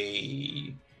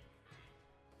a...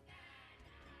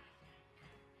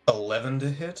 11 to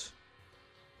hit.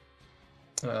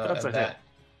 That's a hit.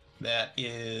 That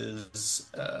is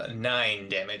 9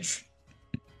 damage.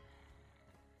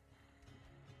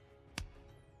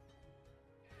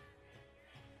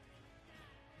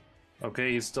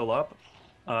 Okay, he's still up.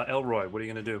 Elroy, what are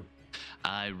you gonna do?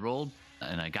 I rolled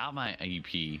and I got my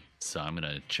AP, so I'm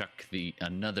gonna chuck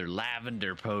another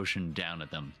lavender potion down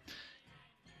at them,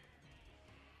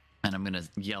 and I'm gonna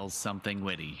yell something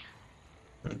witty.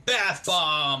 Bath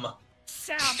bomb!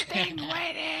 Something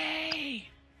witty!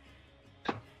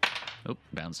 Oh,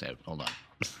 bounced out. Hold on.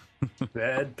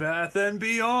 Bed Bath and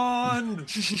Beyond.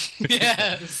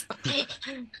 Yes.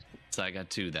 So I got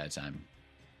 2 that time.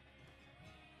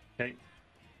 Okay.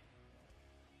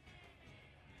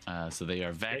 So they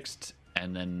are vexed,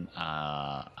 and then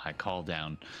I call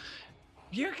down,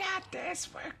 You got this,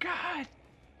 we're good.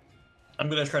 I'm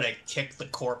gonna try to kick the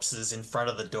corpses in front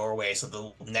of the doorway so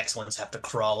the next ones have to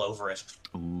crawl over it.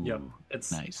 ooh, Yep,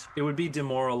 it's nice. It would be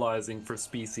demoralizing for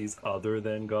species other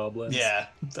than goblins. Yeah,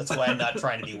 that's why I'm not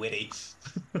trying to be witty.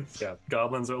 Yeah,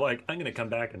 goblins are like, I'm gonna come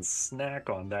back and snack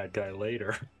on that guy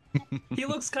later. He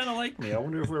looks kind of like me. I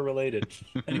wonder if we're related.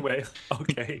 Anyway,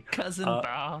 okay. Cousin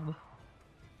Bob.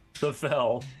 The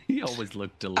Fell. He always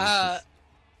looked delicious.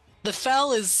 The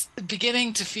fell is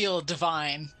beginning to feel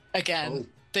divine again.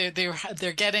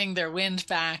 They're getting their wind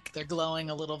back. They're glowing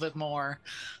a little bit more,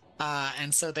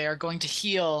 and so they are going to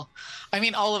heal. I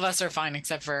mean, all of us are fine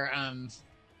except for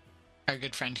our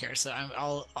good friend here. So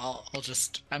I'll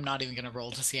just I'm not even going to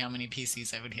roll to see how many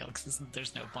PCs I would heal because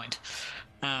there's no point.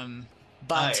 But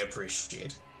I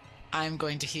appreciate. I'm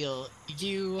going to heal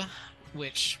you,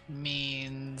 which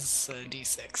means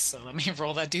D6. So let me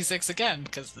roll that D6 again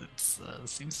because it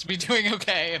seems to be doing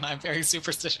okay, and I'm very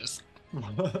superstitious.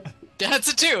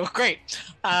 That's a 2. Great.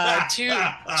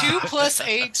 2 plus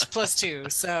 8 plus 2,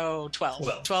 so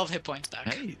 12. 12 hit points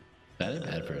back. Hey, that ain't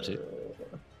bad for a 2.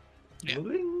 Yeah.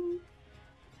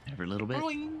 Every little bit.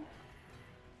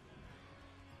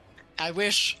 I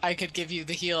wish I could give you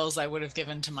the heals I would have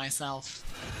given to myself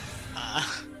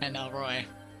and Elroy,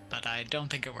 but I don't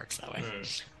think it works that way.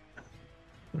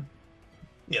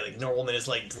 Yeah, like Normalman is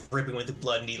like dripping with the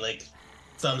blood, and he like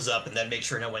thumbs up, and then make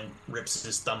sure no one rips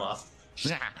his thumb off.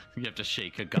 You have to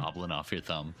shake a goblin off your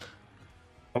thumb.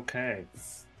 Okay.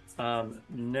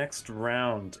 Next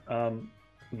round.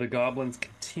 The goblins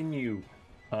continue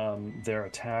their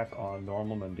attack on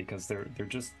Normalman because they're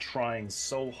just trying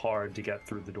so hard to get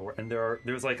through the door, and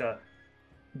there's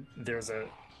a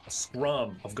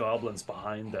scrum of goblins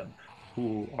behind them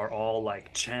who are all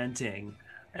like chanting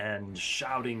and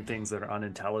shouting things that are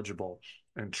unintelligible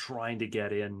and trying to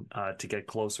get in to get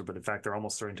closer, but in fact they're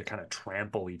almost starting to kind of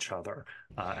trample each other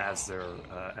as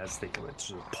they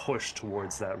push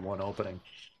towards that one opening.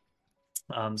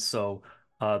 So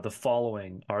the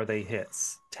following are they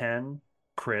hits: 10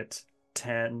 crit,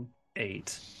 10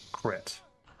 8 crit.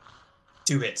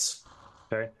 2 hits.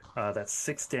 Okay, that's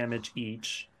 6 damage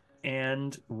each,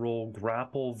 and roll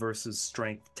grapple versus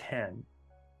strength 10.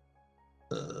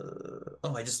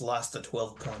 I just lost the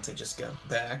 12 points I just got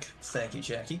back. Thank you,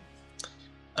 Jackie.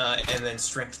 And then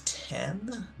strength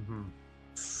 10.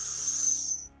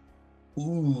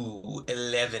 Ooh,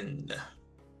 11.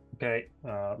 Okay,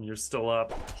 you're still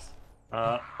up.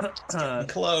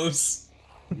 Close.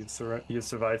 You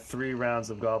survived 3 rounds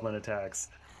of goblin attacks.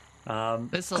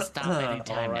 This'll stop any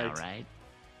time now, right?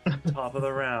 Top of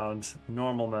the round,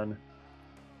 Normalman.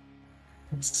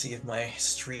 Let's see if my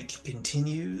streak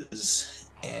continues.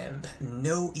 and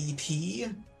no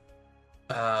EP.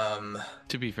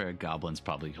 To be fair, Goblin's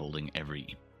probably holding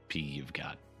every EP you've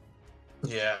got.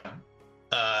 Yeah.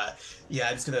 Yeah,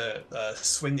 I'm just gonna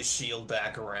swing the shield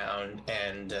back around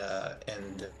and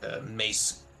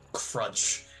mace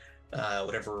crunch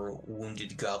whatever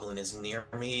wounded goblin is near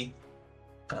me.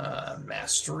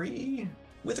 Mastery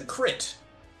with a crit.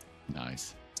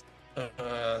 Nice.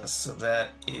 So that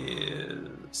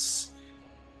is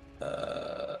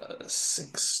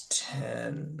 6,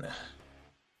 10,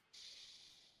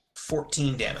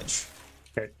 14 damage.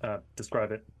 Okay,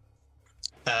 describe it.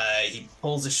 He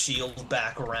pulls his shield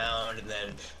back around and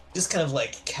then just kind of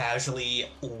like casually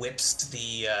whips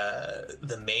the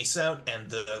mace out, and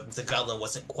the goblin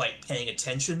wasn't quite paying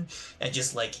attention and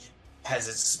just like has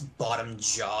its bottom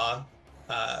jaw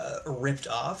ripped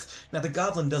off. Now the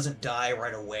goblin doesn't die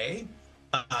right away,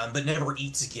 but never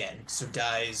eats again, so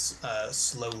dies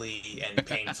slowly and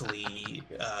painfully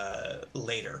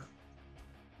later.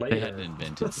 They hadn't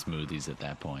invented smoothies at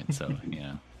that point, so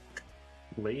yeah.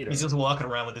 Later. He's just walking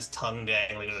around with his tongue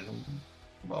dangling.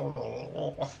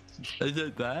 Is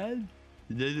it bad?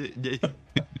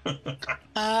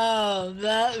 Oh,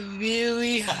 that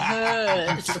really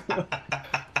hurts.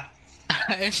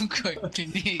 I'm going to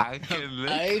need I can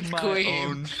ice lick my cream.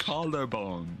 own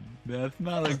collarbone. That's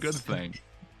not a good thing.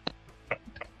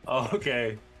 Oh,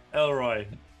 okay, Elroy.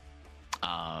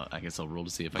 I guess I'll roll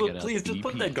to see if I get a Please just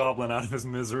put BP. that goblin out of his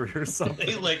misery or something.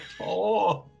 He's like,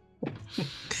 oh.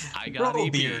 I got Roll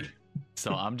EP. beard.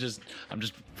 So I'm just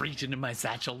reaching in my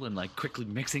satchel and like quickly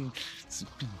mixing,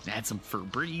 add some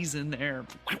Febreze in there,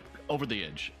 over the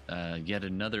edge. Yet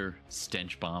another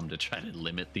stench bomb to try to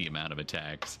limit the amount of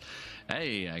attacks.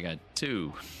 Hey, I got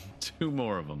two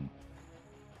more of them.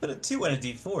 But a 2 on a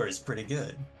D4 is pretty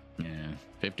good. Yeah,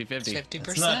 50-50. 50%.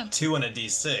 It's not 2 on a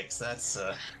D6. That's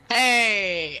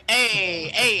Hey!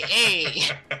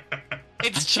 It's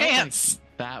I felt chance!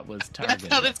 like that was That's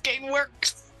targeted. how this game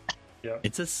works. Yeah.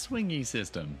 It's a swingy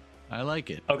system. I like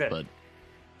it. Okay. But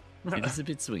it is a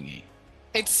bit swingy.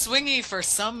 It's swingy for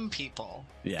some people.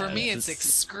 Yeah, For me, it's it's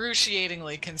just-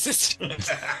 excruciatingly consistent.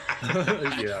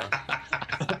 Yeah.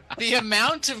 The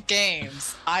amount of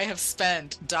games I have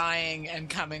spent dying and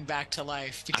coming back to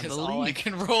life because all I believe-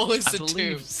 can roll is I a 2.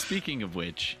 believe, speaking of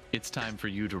which, it's time for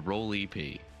you to roll E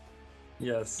EP.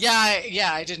 Yes.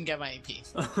 Yeah, I didn't get my EP.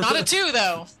 Not a 2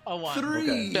 though, a 1.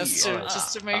 Okay. Just Alright.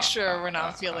 to make sure we're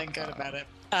not feeling good about it.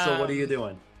 So what are you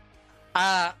doing?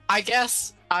 I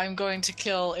guess I'm going to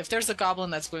kill. If there's a goblin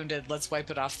that's wounded, let's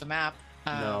wipe it off the map.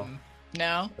 No.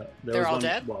 No? There They're was all one-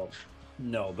 dead? Well,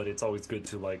 no, but it's always good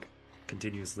to like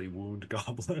continuously wound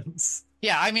goblins.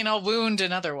 Yeah, I mean, I'll wound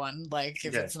another one. Like,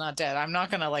 if Okay. it's not dead, I'm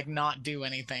not gonna like not do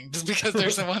anything just because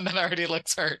there's the one that already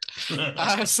looks hurt.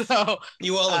 So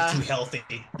you all look too healthy.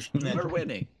 We're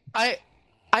winning.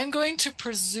 I'm going to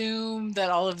presume that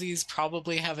all of these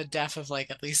probably have a def of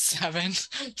like at least 7.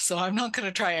 So I'm not going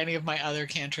to try any of my other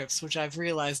cantrips, which I've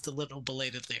realized a little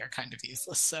belatedly are kind of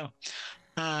useless. So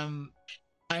I'm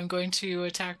going to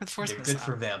attack with force They're missile. good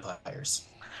for vampires.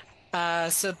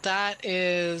 So that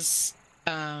is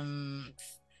 11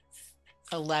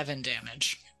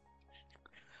 damage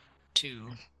to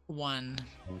one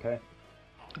Okay.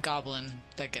 goblin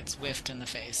that gets whiffed in the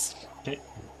face. Okay.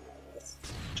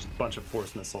 Just a bunch of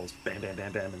force missiles, bam, bam,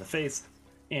 bam, bam in the face,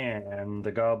 and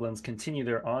the goblins continue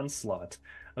their onslaught.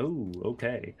 Oh,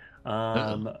 okay.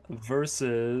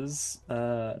 Versus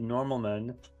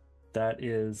Normalman, that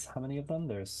is how many of them?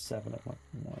 There's 7 of them.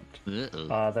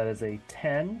 Uh-oh. That is a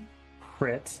 10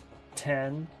 crit,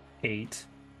 10, 8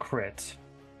 crit,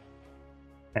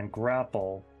 and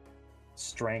grapple,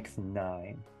 strength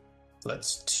 9.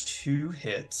 That's 2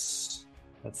 hits.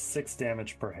 That's 6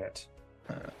 damage per hit.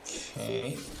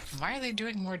 Okay. Why are they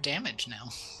doing more damage now?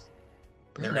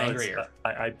 They're No, it's- angrier.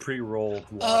 I pre-rolled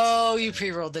lots. Oh, you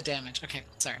pre-rolled the damage. Okay,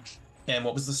 sorry. And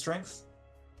what was the strength?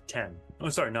 10. Oh,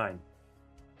 sorry, 9.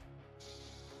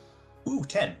 Ooh,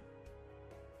 10.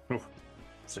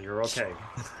 So you're okay.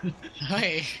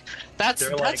 Hey, that's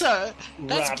They're, that's like, a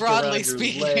that's Wrapped broadly around your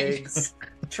speaking. legs,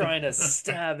 trying to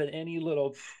stab at any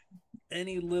little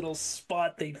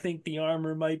spot they think the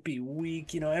armor might be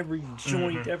weak. You know, every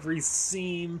joint, every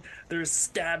seam. They're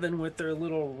stabbing with their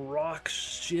little rock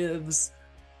shivs.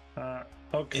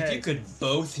 Okay. If you could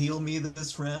both heal me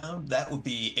this round, that would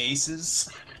be aces.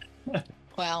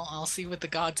 Well, I'll see what the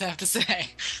gods have to say.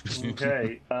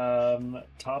 Okay.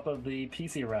 Top of the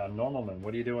PC round, Normalman.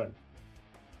 What are you doing?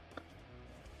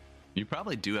 You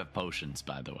probably do have potions,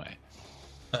 by the way.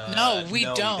 No, we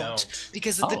no, don't.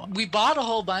 Because Oh. we bought a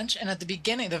whole bunch, and at the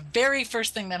beginning, the very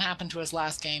first thing that happened to us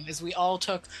last game is we all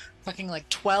took fucking like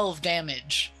 12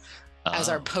 damage as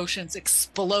our Oh. potions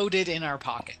exploded in our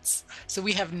pockets. So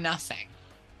we have nothing.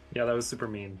 Yeah, that was super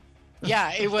mean.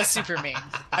 Yeah, it was super mean.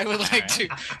 I would like All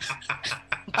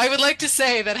I would like to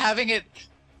say that having it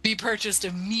be purchased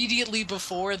immediately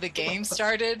before the game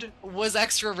started was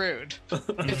extra rude.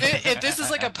 If this is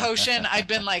like a potion I'd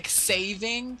been like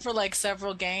saving for like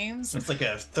several games, It's like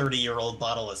a 30-year-old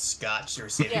bottle of scotch you're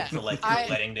saving Yeah, for like your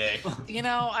wedding day. you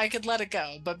know, I could let it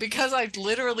go. But because I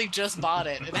literally just bought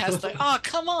it, it has like, oh,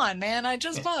 come on, man, I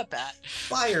just bought that.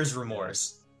 Buyer's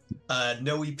remorse.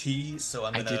 No EP, so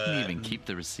I'm I gonna. didn't even keep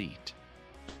the receipt.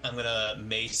 I'm gonna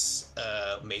mace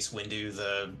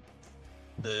Windu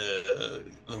the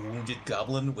wounded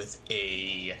goblin with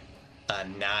a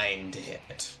 9 to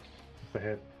hit, The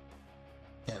hit.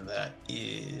 and that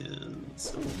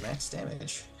is max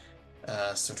damage.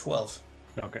 So 12.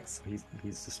 Okay, so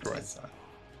he's destroyed. That's, Do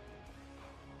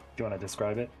you want to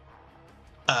describe it?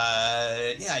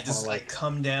 yeah, I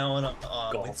come down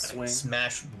golf with swing.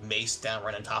 smash mace down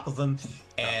right on top of him,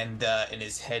 and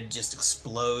his head just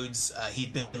explodes.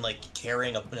 He'd been like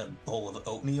carrying a bowl of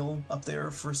oatmeal up there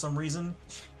for some reason,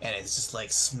 and it's just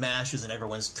like smashes, and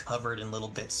everyone's covered in little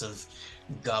bits of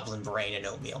goblin brain and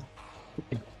oatmeal.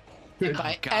 And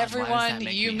by God, why does everyone, that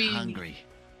make you me mean hungry?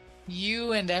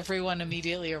 you and everyone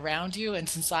immediately around you. And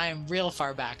since I am real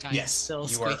far back, I'm Yes, still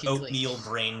you are squeaky clean. oatmeal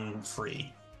brain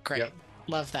free. Great. Yep.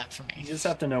 Love that for You me. just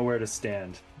have to know where to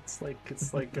stand. It's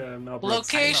like Mel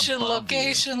Brooks. Location, I'm above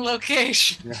location,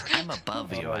 location. I'm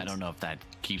above you. I Alright. don't know if that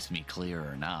keeps me clear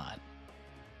or not.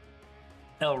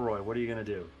 Elroy, what are you gonna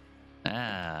do?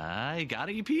 I got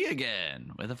EP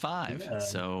again with a 5. Yeah.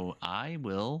 So I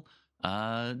will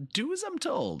do as I'm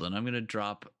told, and I'm gonna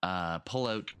pull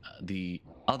out the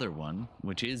other one,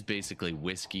 which is basically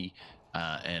whiskey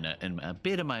and a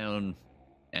bit of my own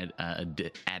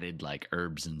added like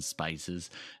herbs and spices,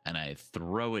 and I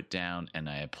throw it down and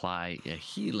I apply a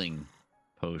healing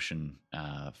potion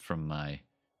from my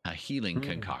healing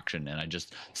concoction, and I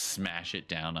just smash it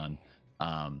down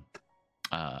on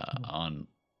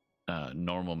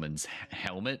Normalman's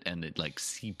helmet, and it like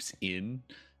seeps in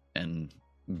and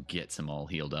gets him all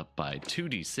healed up by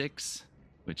 2d6,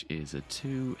 which is a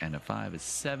 2, and a 5 is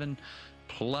 7,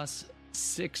 plus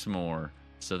 6 more,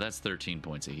 so that's 13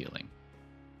 points of healing.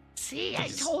 See, I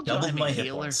Just told you doubled I'm my a hit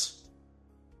healer. points.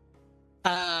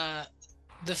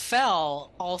 The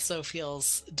Fell also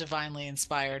feels divinely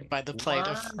inspired by the plight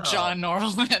Wow. of John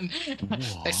Norman.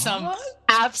 By some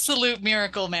absolute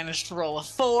miracle, managed to roll a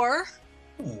 4.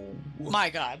 Ooh. My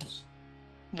God.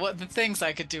 What the things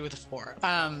I could do with a 4.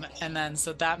 And then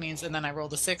so that means, and then I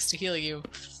rolled a 6 to heal you.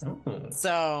 Ooh.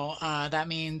 So that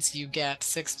means you get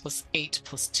 6 plus 8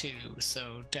 plus 2.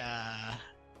 So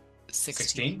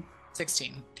 16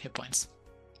 hit points.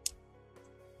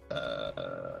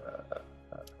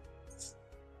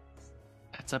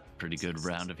 That's a pretty good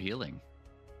round of healing.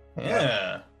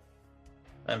 Yeah.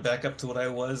 I'm back up to what I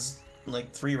was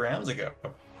like 3 rounds ago.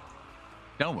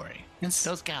 Don't worry. And,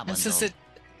 Those and goblins since will it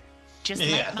just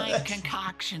Yeah. let my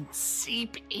concoction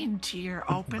seep into your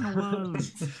open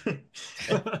wounds. And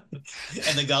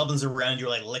the goblins around you are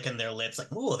like licking their lips,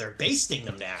 like, "Ooh, they're basting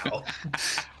them now."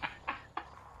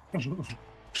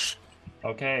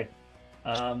 Okay.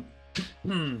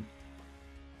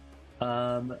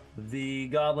 The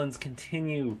goblins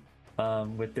continue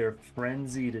with their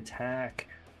frenzied attack.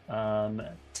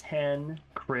 10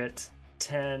 crit,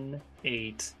 10,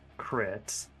 8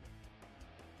 crit.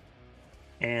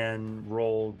 And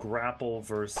roll grapple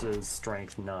versus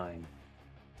strength 9.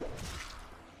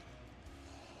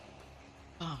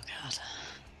 oh God.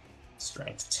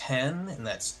 Strength 10, and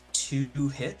that's 2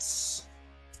 hits.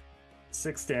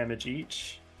 6 damage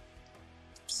each.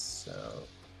 So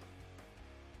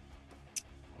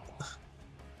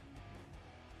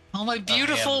Oh my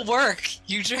beautiful work,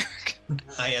 you jerk.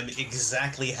 I am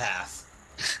exactly half.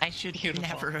 I should Beautiful.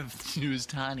 never have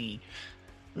used honey.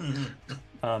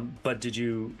 But did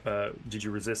you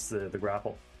resist the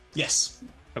grapple? Yes.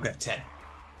 Okay. 10.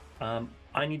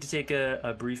 I need to take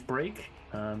a brief break,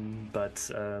 but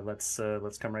let's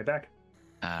come right back.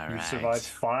 All You right. survived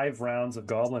 5 rounds of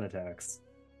goblin attacks.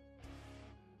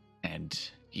 And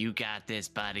you got this,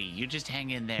 buddy. You just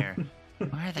hang in there.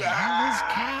 Where the hell is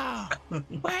Cow?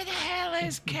 Where the hell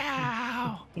is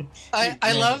Cow? I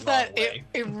ran love the wrong that way.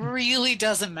 it really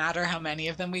doesn't matter how many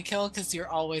of them we kill because you're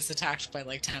always attacked by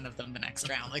like 10 of them the next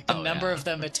round. Like the Oh, number yeah. of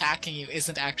them attacking you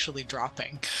isn't actually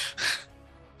dropping.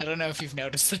 I don't know if you've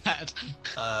noticed that.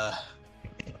 I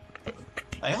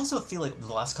also feel like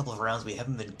the last couple of rounds we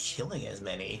haven't been killing as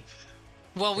many.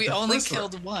 Well, we The only first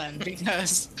round. killed one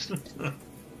because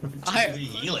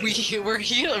Healing.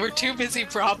 we're too busy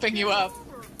propping you up.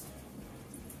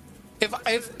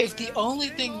 If the only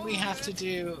thing we have to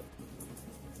do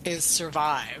is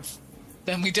survive,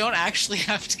 then we don't actually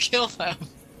have to kill them.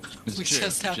 We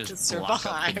just have to survive. Block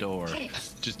up the door.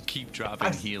 Just keep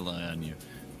dropping heal on you.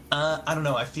 I don't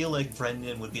know. I feel like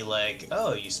Brendan would be like,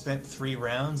 "Oh, you spent 3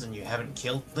 rounds and you haven't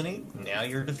killed any. Now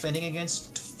you're defending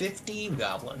against 15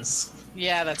 goblins."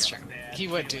 Yeah, that's true. He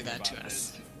would do that to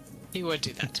us. He would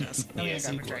do that to us. Let me Yes,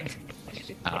 grab he a drink.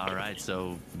 All right,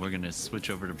 so we're gonna switch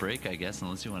over to break, I guess,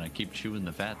 unless you want to keep chewing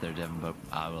the fat there, Devin. But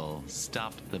I will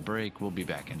stop the break. We'll be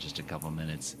back in just a couple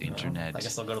minutes. Internet. I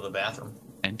guess I'll go to the bathroom.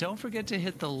 And don't forget to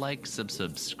hit the like,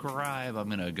 subscribe. I'm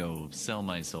gonna go sell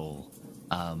my soul.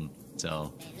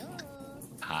 So,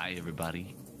 hi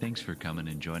everybody. Thanks for coming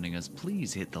and joining us.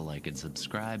 Please hit the like and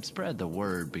subscribe. Spread the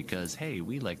word because hey,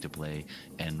 we like to play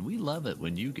and we love it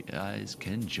when you guys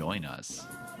can join us.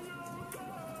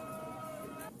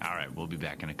 All right, we'll be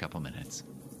back in a couple minutes.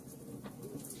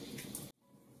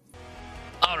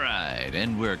 All right,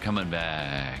 and we're coming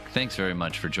back. Thanks very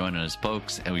much for joining us,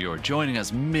 folks. And you are joining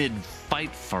us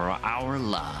mid-fight for our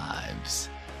lives.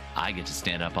 I get to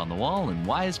stand up on the wall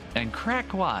and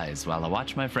crack wise while I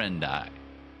watch my friend die.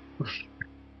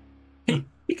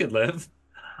 He could live.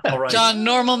 All right. John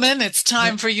Normalman, it's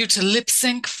time for you to lip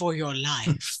sync for your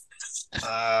life.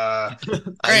 I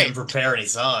didn't prepare any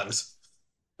songs.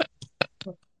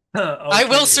 I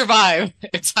will survive.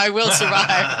 It's I will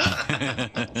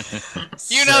survive.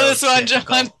 You know this one,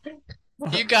 John.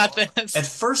 You got this. At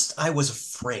first, I was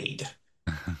afraid.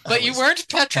 But you weren't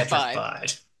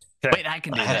petrified. Wait, I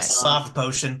can do I had a that. soft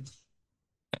potion.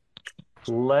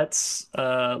 Let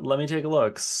me take a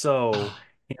look. So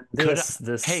in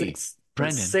the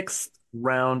sixth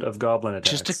round of goblin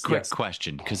attacks. Just a quick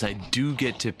question, because I do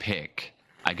get to pick.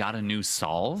 I got a new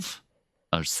salve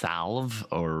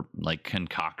or like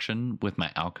concoction with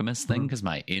my alchemist thing because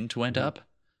my int went up.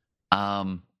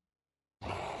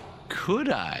 Could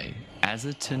I, as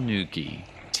a tanuki,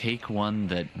 take one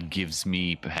that gives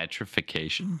me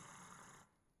petrification?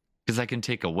 Because I can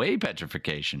take away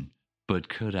petrification, but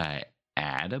could I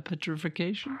add a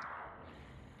petrification?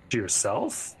 To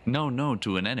yourself? No,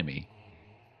 to an enemy.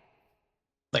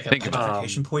 Like a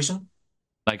petrification poison?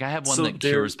 Like I have one that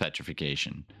cures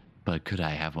petrification, but could I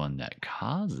have one that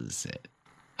causes it?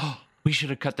 Oh, we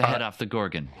should have cut the head off the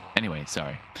Gorgon. Anyway,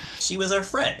 sorry. She was our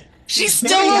friend. She's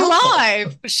still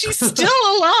alive. She's still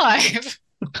alive.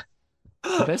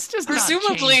 This does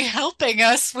presumably helping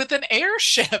us with an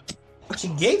airship. She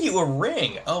gave you a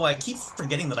ring. Oh, I keep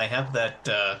forgetting that I have that.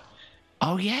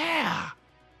 Oh yeah.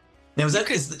 Now is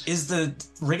the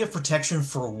ring of protection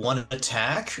for one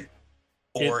attack,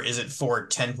 or is it for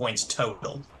 10 points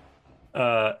total?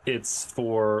 It's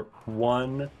for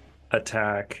one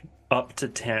attack up to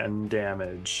 10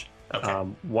 damage. Okay.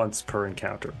 Once per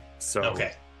encounter. So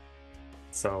okay.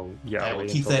 So yeah, I will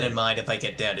keep that in mind if I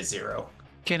get down to 0.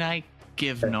 Can I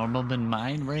give Normalman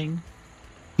mine ring?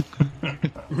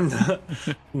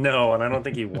 No, and I don't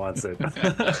think he wants it.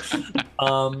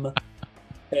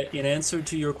 In answer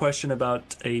to your question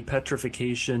about a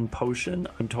petrification potion,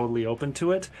 I'm totally open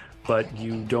to it, but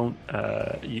you don't.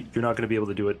 You're not going to be able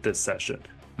to do it this session.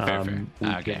 Fair. We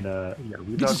Okay.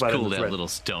 we It's talk about cool it. to have little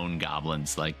stone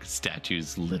goblins like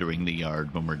statues littering the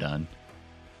yard when we're done.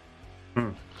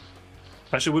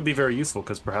 Actually, it would be very useful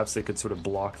because perhaps they could sort of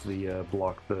block the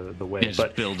way. Yeah, just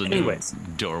but build a new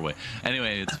doorway.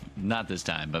 Anyway, it's not this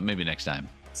time, but maybe next time.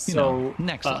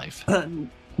 Next life.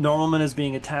 Normalman is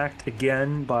being attacked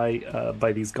again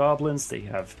by these goblins. They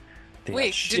have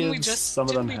Wait, shivs. didn't we just Some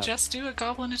of them just do a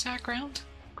goblin attack round?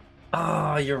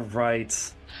 Ah, you're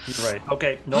right. You're right.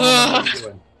 Okay, Normalman, what are you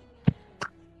doing?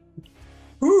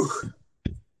 Whew.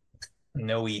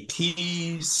 No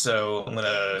EP, so I'm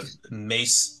gonna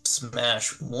mace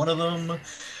smash one of them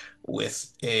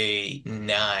with a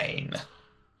 9.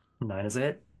 9 is a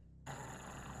hit.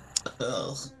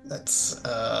 Ugh, that's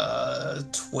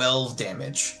 12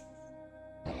 damage.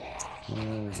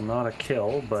 It's not a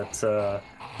kill, but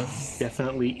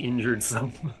definitely injured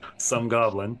some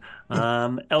goblin.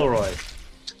 Elroy.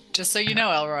 Just so you know,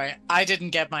 Elroy, I didn't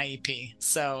get my EP,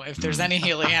 so if there's any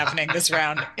healing happening this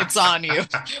round, it's on you.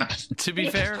 To be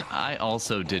fair, I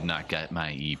also did not get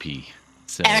my EP.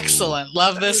 So Excellent.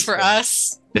 Love this for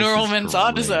us. This is Normalman's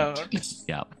on his great. own.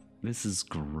 Yeah, this is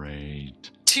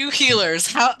great. 2 healers.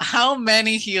 How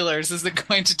many healers is it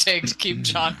going to take to keep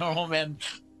John Normalman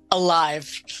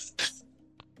alive?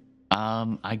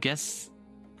 I guess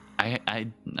I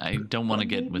don't want to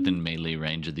get within melee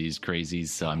range of these crazies,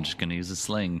 so I'm just gonna use a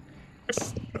sling.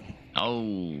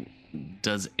 Oh,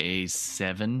 does a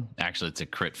 7? Actually, it's a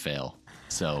crit fail,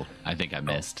 so I think I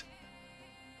missed.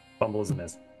 Fumble is a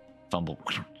miss. Fumble.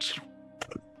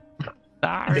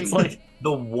 Sorry. It's like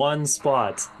the one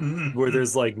spot Mhm. where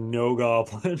there's like no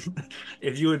goblin.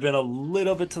 If you had been a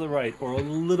little bit to the right or a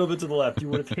little bit to the left, you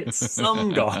would have hit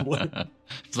some goblin.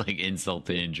 It's like insult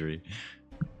to injury.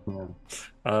 Yeah.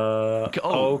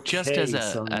 Just as okay,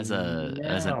 a so as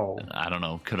a now- I don't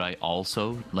know, could I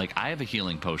also like I have a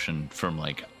healing potion from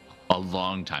like a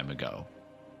long time ago.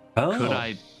 Oh. Could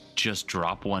I just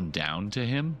drop one down to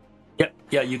him?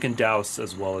 Yeah, you can douse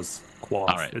as well as quaff.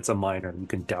 All right. It's a minor. You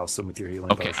can douse them with your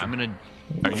healing Okay, potion.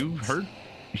 Are you hurt?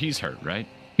 He's hurt, right?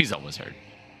 He's always hurt.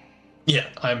 Yeah,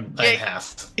 I'm Yeah.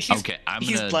 half. Okay, I'm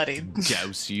he's gonna bloodied.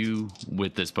 douse you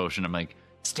with this potion. I'm like,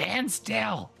 stand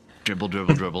still. Dribble,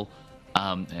 dribble, dribble. And Oh,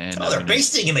 I'm they're gonna-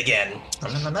 basting him again.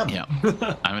 Yeah,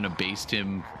 I'm gonna baste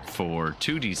him for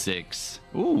 2d6.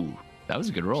 Ooh, that was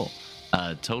a good roll.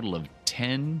 Total of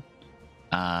 10.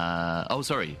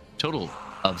 Total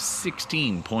of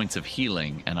 16 points of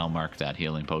healing, and I'll mark that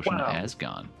healing potion Wow. as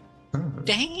gone.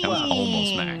 Dang. That was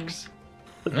almost max.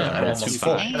 Yeah, That's I'm almost too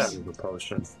full. far. Get out of the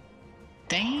potion.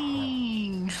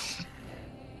 Dang.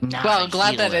 Not Well, a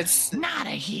glad that healer. it's- not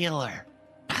a healer.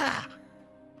 Ha!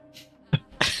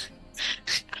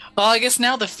 Well, I guess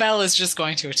now the fell is just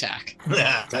going to attack.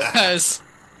 Because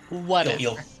whatever.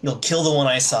 You'll kill the one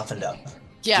I softened up.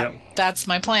 Yeah, Yep. that's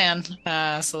my plan.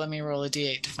 So let me roll a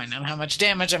d8 to find out how much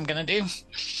damage I'm gonna do.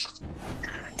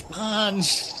 Come on.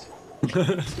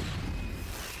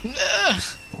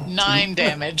 9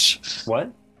 damage.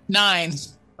 What? 9.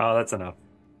 Oh, that's enough.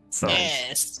 So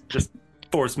Yes. just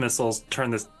force missiles, turn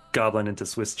this goblin into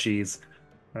Swiss cheese.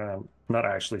 Not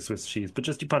actually Swiss cheese, but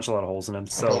just you punch a lot of holes in him.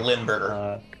 So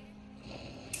Limburger.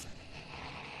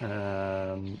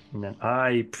 and then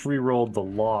I pre-rolled the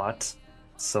lot,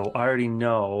 so I already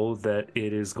know that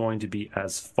it is going to be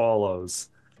as follows: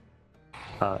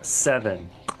 7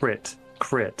 crit,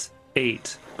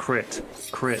 8 crit,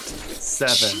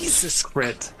 7 Jesus.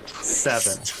 crit,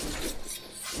 7,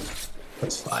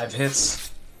 That's 5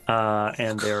 hits.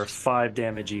 and they're 5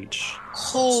 damage each.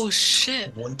 Oh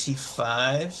shit.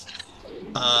 25.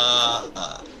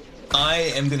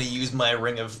 I am gonna use my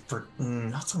ring of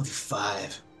not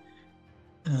 25.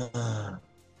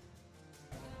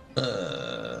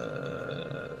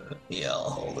 Yeah, I'll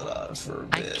hold it on for a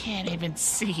I bit. can't even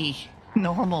see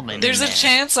normal man. There's a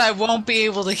chance I won't be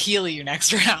able to heal you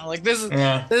next round. Like this is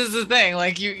Yeah. the thing.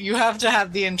 Like you have to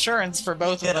have the insurance for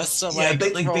both of us to like,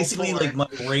 roll basically, forward.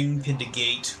 like my ring can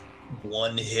negate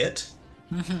 1 hit.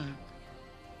 Mhm.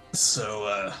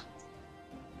 So,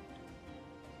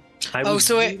 I Oh, would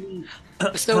so it- really-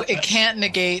 So it can't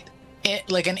negate it,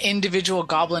 like an individual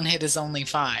goblin hit is only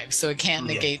 5, so it can't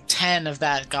Yeah. negate 10 of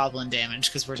that goblin damage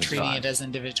because we're Just treating 5. it as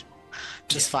individual.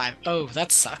 Just 5. Oh,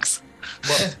 that sucks.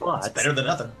 it's but better than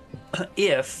nothing.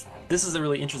 if this is a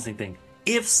really interesting thing,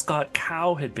 if Scott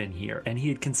Cow had been here and he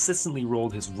had consistently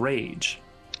rolled his rage,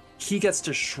 he gets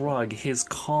to shrug his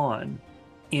con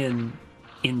in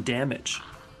damage,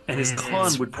 and his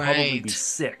con would probably be right.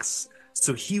 6,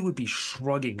 so he would be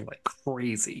shrugging like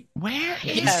crazy. Where Yeah, is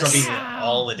he's Yes. struggling Cow?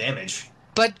 all the damage.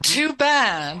 But too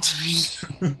bad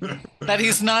that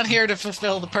he's not here to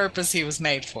fulfill the purpose he was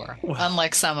made for, Well.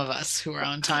 unlike some of us who are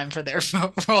on time for their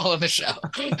role in the show.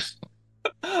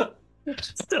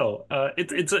 Still,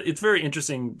 it's very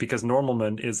interesting because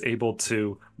Normalman is able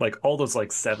to, like, all those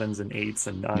like 7s and 8s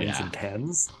and 9s Yeah. and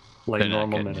 10s. Like They're not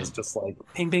Normalman getting is it. just like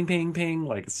ping, ping, ping, ping.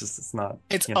 Like it's not.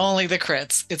 It's you know. only the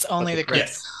crits. It's only the crits.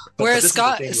 Yes. But Whereas this is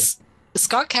the thing with-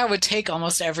 Scott Cow would take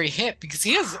almost every hit because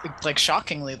he has like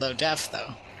shockingly low def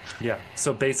though. Yeah.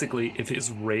 So basically, if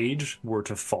his rage were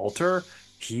to falter,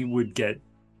 he would get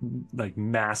like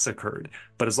massacred.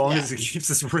 But as long Yeah. as he keeps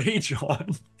his rage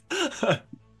on,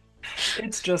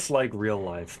 it's just like real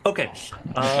life. Okay.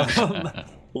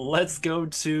 Let's go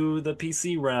to the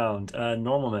PC round.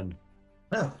 Normalman.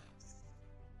 Oh.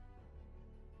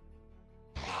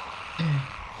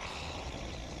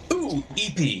 Ooh,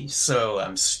 EP. So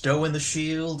I'm stowing the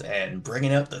shield and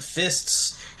bringing out the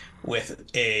fists with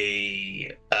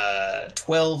a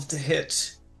 12 to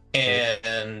hit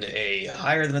and a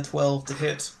higher than a 12 to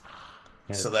hit.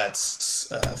 So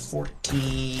that's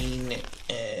 14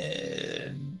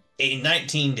 and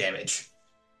 19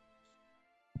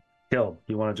 Kill.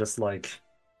 You want to just like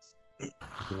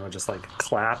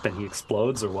clap and he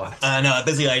explodes or what? No,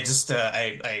 basically I just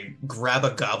I grab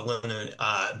a goblin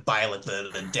by like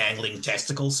the dangling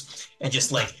testicles and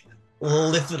just like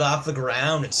lift it off the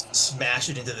ground and smash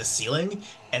it into the ceiling,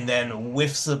 and then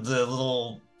whiffs of the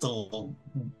little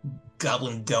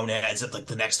goblin gonads at like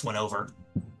the next one over.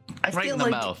 Right in the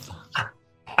mouth.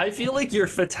 I feel like your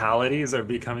fatalities are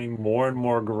becoming more and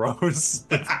more gross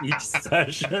with each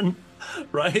session.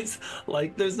 Right?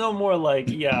 Like, there's no more like,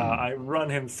 yeah, I run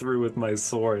him through with my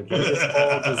sword. Like, it's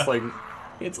all just like,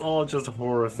 it's all just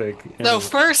horrific. So Anyway.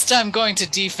 first I'm going to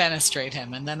defenestrate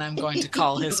him, and then I'm going to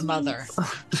call his mother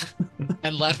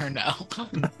and let her know.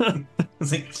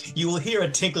 It's like, you will hear a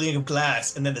tinkling of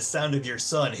glass and then the sound of your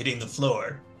son hitting the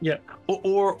floor. Yeah,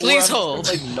 or Please I'm hold.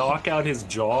 gonna, like, knock out his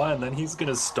jaw, and then he's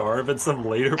gonna starve at some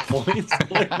later point.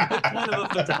 Like, what kind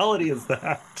of a fatality is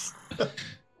that?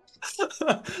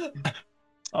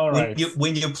 All right.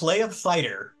 When you play a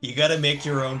fighter, you gotta make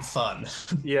your own fun.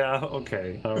 Yeah.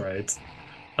 Okay. All right.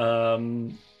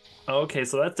 Okay,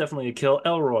 so that's definitely a kill.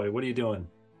 Elroy, what are you doing?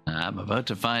 I'm about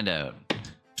to find out.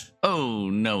 Oh,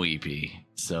 no EP.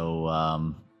 So,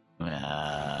 I'm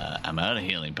out of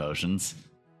healing potions.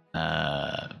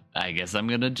 I guess I'm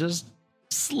gonna just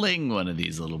sling one of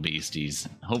these little beasties.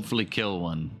 Hopefully kill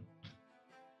one.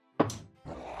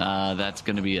 That's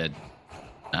gonna be a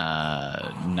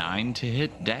 9 to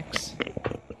hit dex.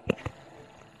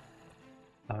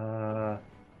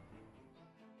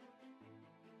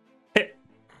 Hit.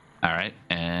 All right,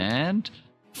 and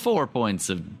 4 points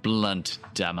of blunt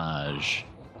damage.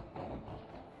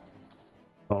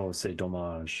 Oh, c'est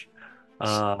dommage.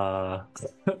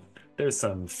 There's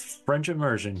some French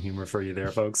immersion humor for you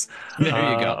there, folks. There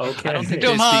you go. Okay. I don't think they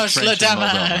speak Dommage le French in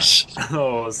Moldova. damage.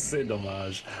 Oh, c'est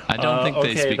dommage. I don't think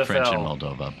they okay, speak the French in fell.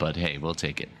 Moldova, but hey, we'll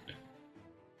take it.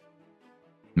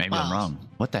 Maybe I'm Wow. wrong.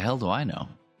 What the hell do I know?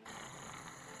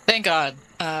 Thank God,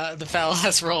 the fell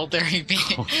has rolled their EP.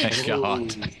 Oh my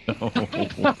god.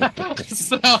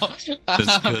 So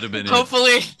This could have been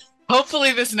it.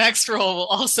 hopefully this next roll will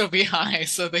also be high,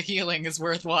 so the healing is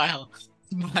worthwhile.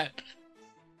 But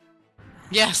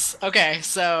yes, okay,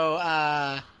 so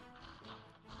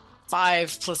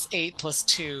 5 plus 8 plus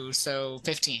 2, so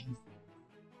 15.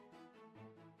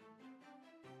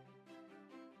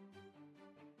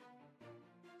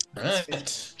 All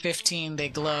right. 15, they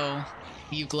glow.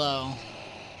 You glow.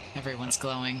 Everyone's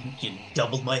glowing. You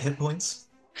doubled my hit points.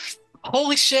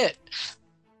 Holy shit!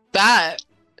 That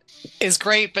is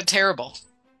great, but terrible.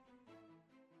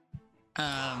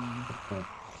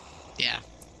 Yeah.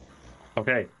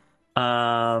 Okay.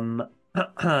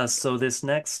 So this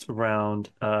next round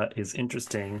is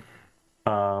interesting.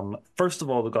 First of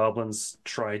all, the goblins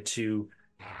try to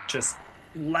just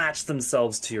latch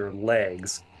themselves to your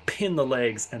legs, pin the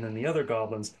legs, and then the other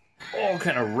goblins all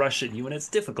kind of rush at you, and it's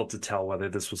difficult to tell whether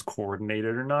this was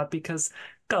coordinated or not because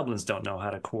goblins don't know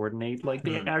how to coordinate. Like,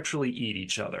 they actually eat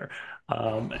each other.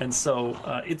 And so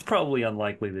it's probably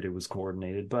unlikely that it was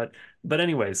coordinated. But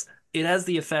anyways, it has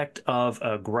the effect of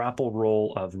a grapple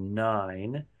roll of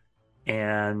 9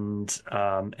 and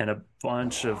a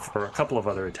bunch of, or a couple of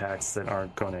other attacks that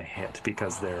aren't going to hit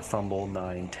because they're fumble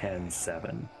 9, 10,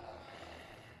 7.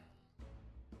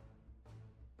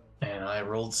 And I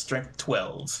rolled strength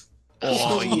 12.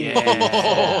 Oh, yeah.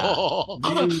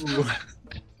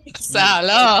 You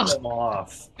Salah! them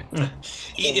off.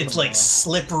 It's like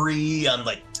slippery. I'm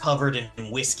like covered in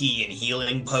whiskey and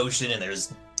healing potion, and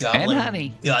there's goblin And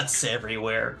honey. guts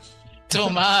everywhere.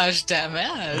 Dommage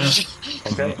damage.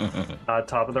 Okay.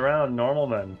 Top of the round, normal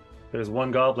men. There's one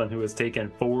goblin who has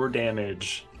taken 4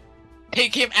 damage.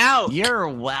 Take him out. You're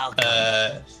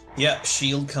welcome. Yeah,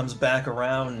 shield comes back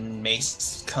around, and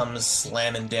mace comes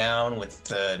slamming down with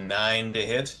 9 to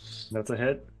hit, That's a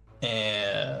hit.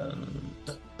 and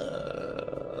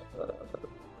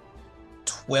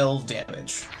 12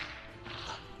 damage.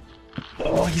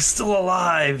 Oh, he's still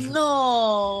alive.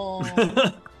 No.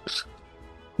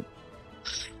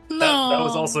 That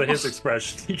was also his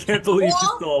expression. He can't believe he's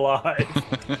still alive.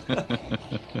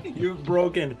 You've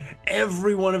broken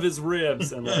every one of his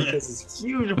ribs, and like there's this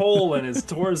huge hole in his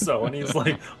torso, and he's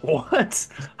like, "What?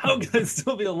 How can I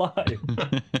still be alive?" And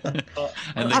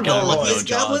I'm the goblin luckiest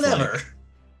John's goblin like, ever.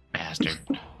 Bastard.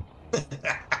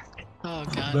 Oh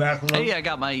god. Hey, I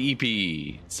got my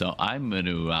EP. So I'm going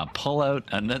to pull out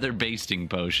another basting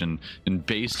potion and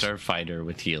baste our fighter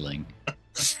with healing.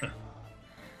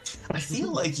 I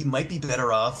feel like you might be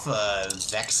better off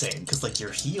vexing, because like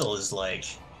your heal is like.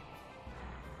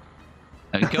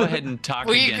 Go ahead and talk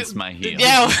Well, you against could- my heal.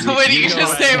 Yeah, what are you go gonna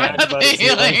ahead say and about talk the about his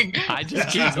healing. healing? I just Yeah,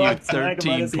 gave you talk about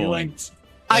 13 his healing. points.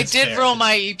 I That's did fair. roll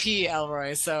my EP,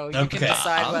 Elroy, so you Okay. can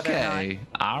decide whether or Okay.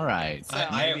 All right.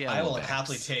 Maybe I will vex.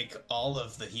 happily take all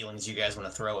of the healings you guys want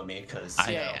to throw at me, because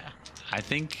not. Yeah. I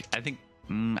think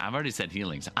I've already said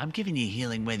healings. I'm giving you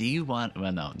healing whether you want.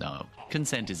 Well, no.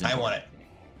 Consent is I important. want it.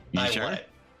 You I sure? want it.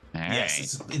 All Yes, right.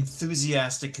 it's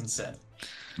enthusiastic consent.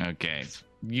 Okay.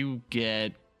 You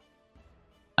get.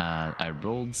 I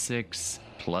rolled 6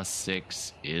 plus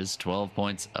 6 is 12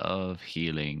 points of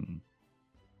healing.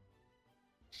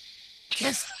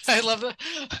 Just I love that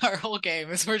our whole game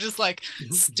is we're just like,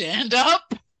 stand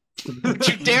up. Don't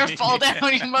you dare fall down,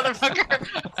 you motherfucker.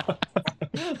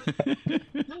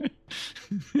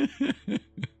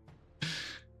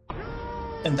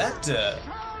 And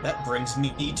that brings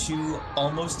me to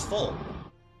almost full.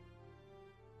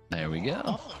 There we go.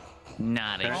 Oh,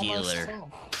 not a almost healer.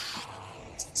 full.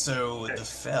 So the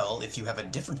fell, if you have a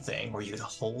different thing where you could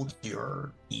hold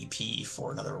your EP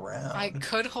for another round. I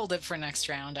could hold it for next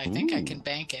round. I think I Ooh. can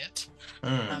bank it.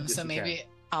 Mm. Yes, So you maybe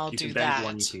I'll You do can bank that.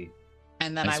 one EP.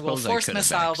 And then I I will suppose I force could have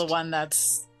missile the banked. one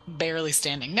that's barely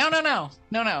standing. No.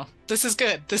 This is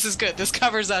good. This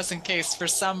covers us in case for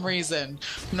some reason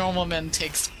Normalman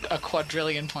takes a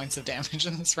quadrillion points of damage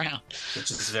in this round. Which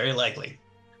is very likely.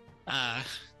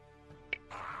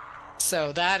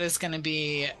 So that is going to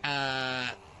be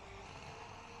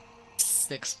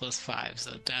 6 plus 5,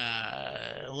 so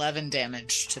 11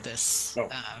 damage to this Oh.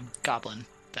 goblin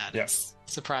that Yeah. is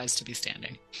surprised to be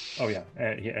standing. Oh yeah,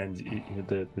 and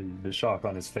the shock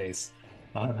on his face.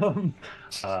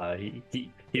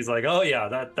 He's like, oh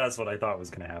yeah, that's what I thought was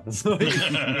gonna happen. So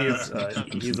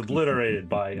he's obliterated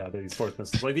by these force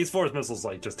missiles. Like these force missiles,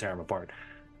 like just tear him apart.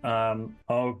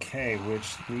 Okay,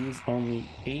 which leaves only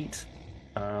 8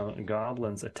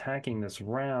 goblins attacking this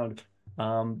round.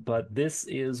 But this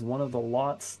is one of the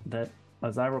lots that,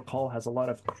 as I recall, has a lot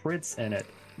of crits in it.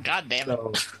 God damn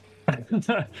it.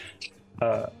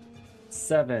 So,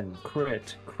 7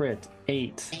 crit,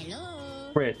 8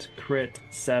 crit,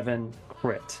 7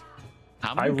 crit.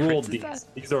 How I many ruled crits is these. that?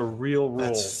 These are real That's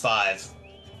rolls, 5.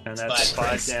 and that's 5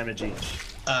 5 crits. damage each.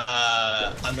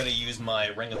 I'm going to use my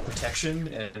Ring of Protection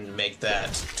and make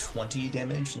that 20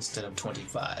 damage instead of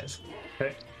 25.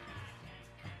 Okay.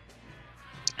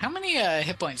 How many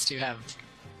hit points do you have?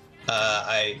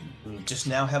 I just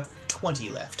now have 20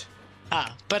 left.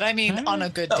 But I mean on a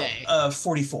good day.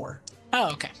 44.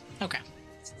 Oh, okay. Okay.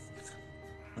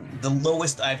 The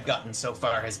lowest I've gotten so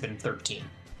far has been 13.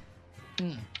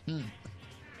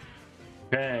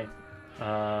 Okay.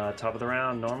 Top of the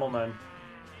round, Normalman.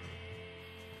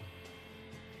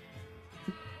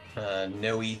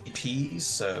 No EP,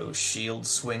 so shield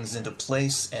swings into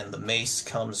place and the mace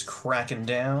comes cracking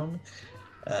down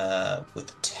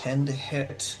with 10 to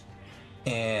hit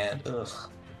and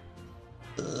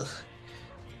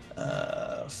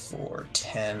for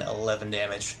 10, 11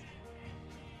 damage.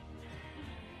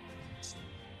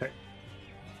 Okay.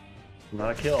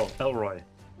 Not a kill, Elroy.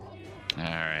 All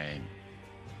right.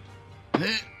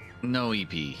 No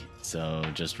EP, so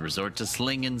just resort to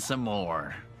slinging some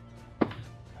more.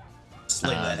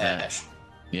 Sling that that- hash.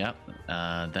 Yep,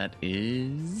 that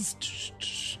is.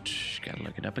 Gotta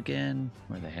look it up again.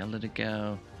 Where the hell did it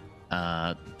go?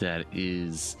 That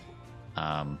is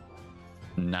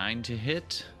 9 to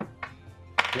hit.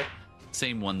 Yep.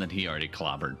 Same one that he already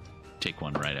clobbered. Take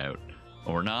one right out.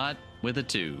 Or not with a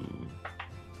 2.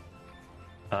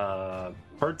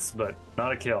 Hurts, but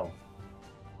not a kill.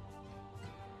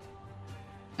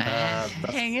 That's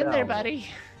Hang in there, down. buddy.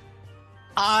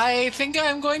 I think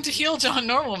I'm going to heal John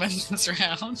Normalman this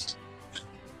round.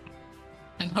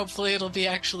 And hopefully it'll be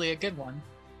actually a good one.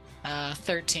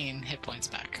 13 hit points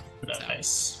back. So,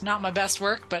 Nice. not my best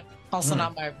work, but also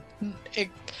not my...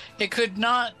 It could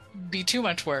not be too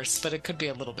much worse, but it could be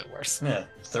a little bit worse. Yeah,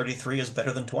 33 is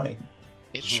better than 20.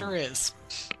 It sure is.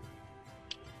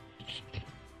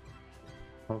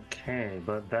 Okay,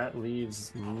 but that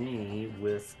leaves me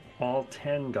with all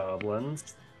 10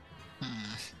 goblins.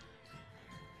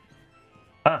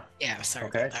 Yeah, sorry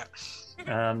Okay. about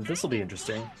that. This will be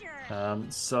interesting.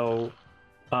 The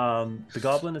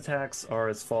goblin attacks are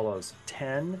as follows: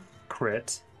 10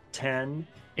 crit, 10,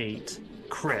 8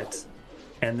 crit,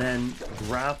 and then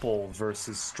grapple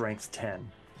versus strength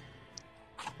 10.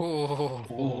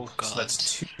 Oh, God. So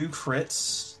that's 2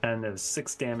 crits, And there's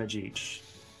 6 damage each.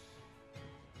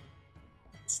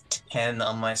 10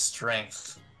 on my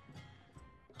strength.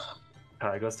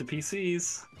 Tie goes to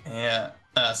PCs. Yeah,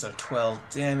 so 12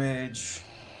 damage.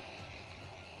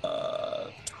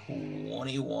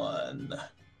 21.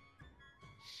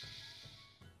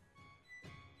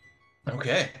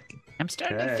 Okay. I'm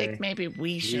starting to Okay. think maybe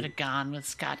we should have gone with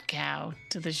Scott Cow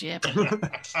to the ship.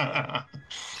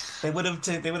 They would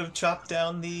have chopped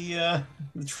down the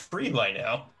tree by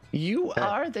now. You Okay.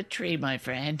 are the tree, my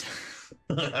friend.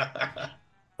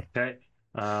 Okay.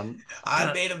 I'm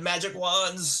made of magic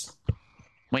wands.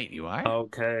 Wait, you are?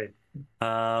 Okay.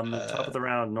 Top of the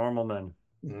round, Normalman.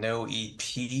 No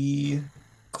EP.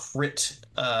 Crit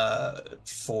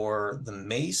for the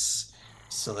mace.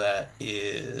 So that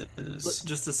is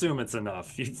Just assume it's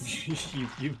enough.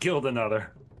 You've killed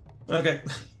another. okay.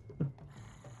 Do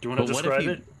you want to But what if describe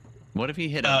you- it? What if he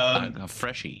hit a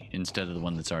freshie instead of the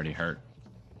one that's already hurt?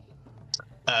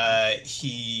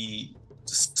 He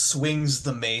swings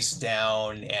the mace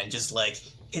down and just like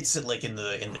hits it like in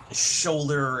the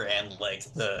shoulder, and like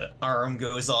the arm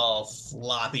goes all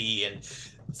floppy, and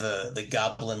the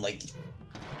goblin like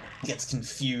gets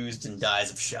confused and dies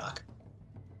of shock.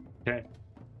 Okay.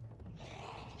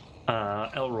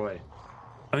 Elroy.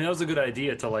 I mean, that was a good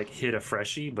idea to like hit a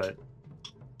freshie, but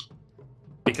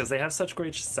because they have such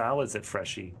great salads at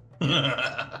Freshie.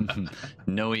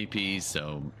 No EP,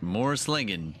 so more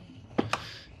slinging.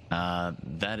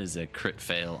 That is a crit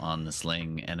fail on the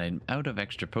sling, and I'm out of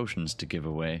extra potions to give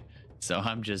away. So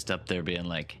I'm just up there being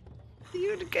like,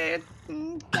 you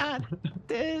got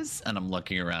this. And I'm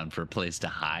looking around for a place to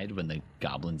hide when the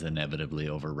goblins inevitably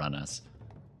overrun us.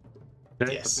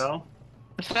 Okay, Yes. Patel?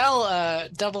 Fell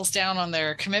doubles down on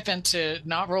their commitment to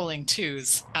not rolling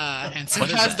twos, and so What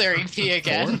is has that? their EP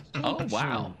again. Oh,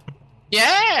 wow.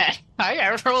 Yeah,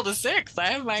 I rolled a 6. I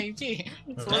have my EP.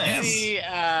 So let's Nice. see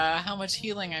how much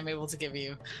healing I'm able to give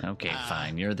you. Okay,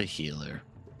 fine. You're the healer.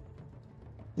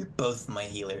 You're both my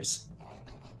healers.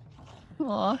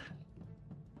 Aw,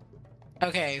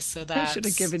 Okay, so I that's should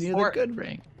have given you the good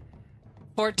ring.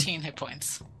 14 hit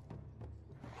points.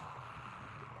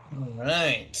 All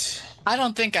right. I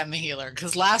don't think I'm the healer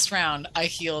because last round I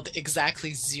healed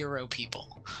exactly 0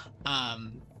 people.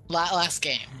 Last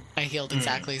game I healed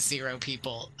exactly 0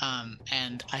 people,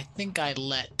 and I think I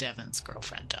let Devin's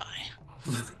girlfriend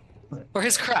die, or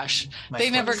his crush. My They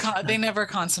never crush. they never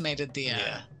consummated the.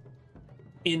 Yeah.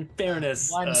 In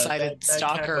fairness, One-sided that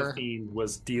stalker. cacophene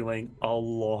was dealing a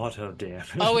lot of damage.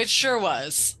 Oh, it sure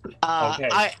was. Okay.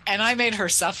 I made her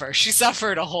suffer. She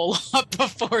suffered a whole lot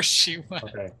before she went.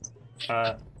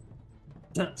 Okay.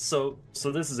 So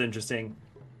this is interesting.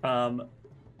 In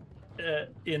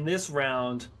this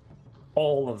round,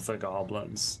 all of the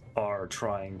goblins are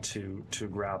trying to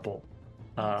grapple,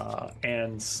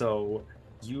 and so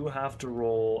you have to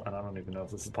roll. And I don't even know if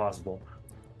this is possible.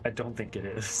 I don't think it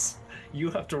is. You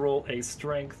have to roll a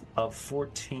strength of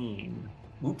 14.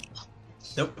 Oop.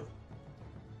 Nope.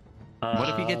 What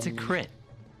if he gets a Um, crit?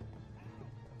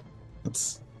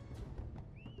 Oops.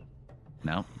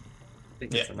 No. I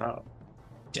think it's Yeah. enough.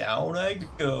 Down I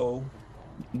go.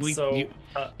 So,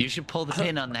 You should pull the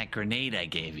pin on that grenade I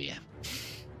gave you.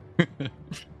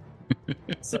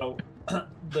 So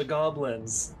the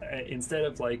goblins, instead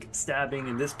of like stabbing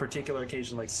in this particular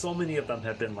occasion, like so many of them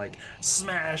have been like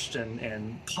smashed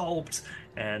and pulped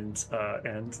and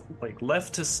like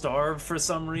left to starve for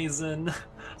some reason,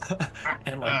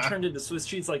 and like turned into Swiss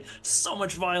cheese. Like so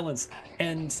much violence,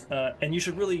 and you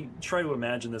should really try to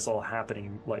imagine this all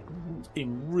happening like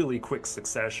in really quick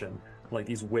succession. Like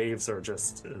these waves are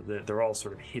just, they're all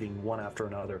sort of hitting one after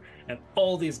another. And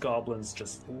all these goblins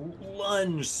just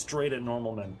lunge straight at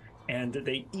Normalman. And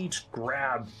they each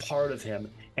grab part of him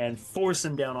and force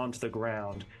him down onto the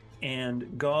ground.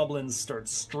 And goblins start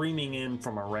streaming in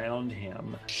from around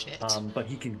him. Shit. But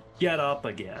he can get up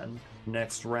again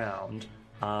next round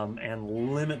and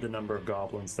limit the number of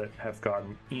goblins that have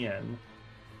gotten in.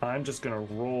 I'm just going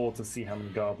to roll to see how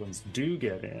many goblins do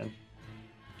get in.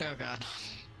 Oh god.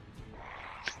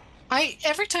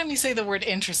 Every time you say the word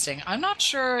interesting, I'm not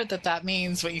sure that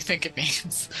means what you think it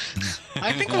means.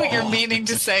 I think what you're meaning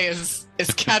to say is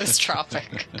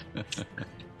catastrophic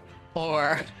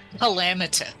or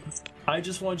calamitous. I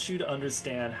just want you to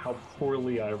understand how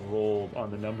poorly I rolled on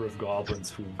the number of goblins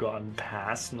who've gotten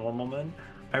past Normalman.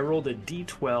 I rolled a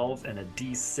d12 and a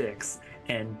d6,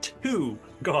 and 2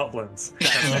 goblins. The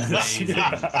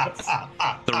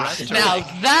rest are Now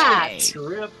like, that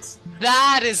Tripped.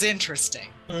 that is interesting.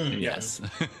 yes.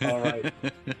 All right.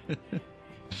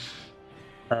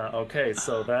 Okay,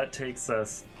 so that takes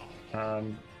us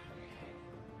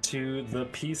to the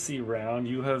PC round.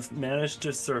 You have managed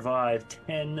to survive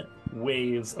 10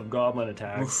 waves of goblin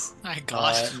attacks. My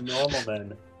god.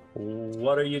 Normalman,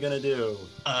 what are you gonna do?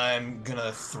 I'm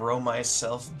gonna throw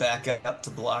myself back up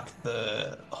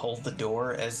to hold the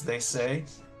door, as they say.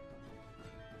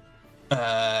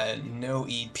 No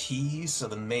EP, so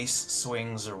the mace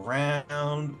swings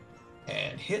around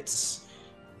and hits.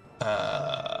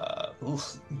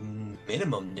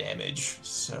 Minimum damage,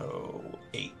 so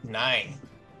 8, 9.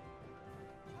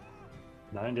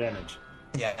 9 damage.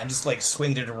 Yeah, I'm just like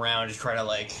swinging it around, just trying to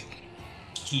like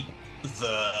keep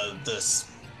the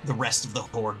rest of the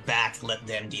horde back, let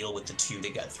them deal with the 2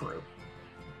 that got through.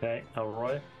 Okay,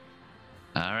 Elroy.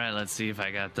 All right, let's see if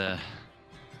I got the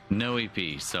no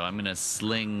EP. So I'm going to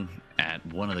sling at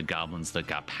one of the goblins that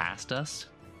got past us.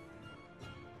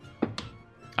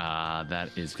 That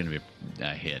is going to be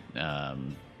a hit.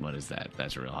 What is that?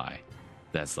 That's real high.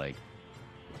 That's like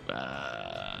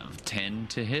 10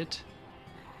 to hit.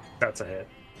 That's a hit.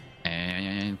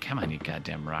 And come on, you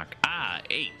goddamn rock.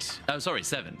 8. Oh, sorry,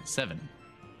 7. 7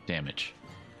 damage.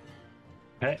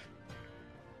 Okay.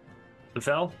 The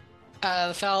fell?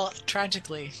 The fell,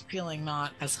 tragically, feeling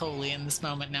not as holy in this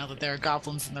moment now that there are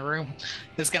goblins in the room,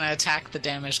 is going to attack the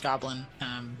damaged goblin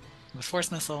with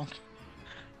Force Missile.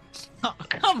 Oh,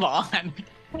 come on!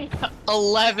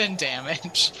 11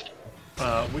 damage.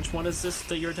 Which one is this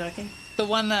that you're attacking? The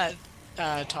one that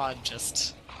Todd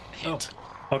just hit.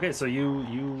 Oh. Okay, so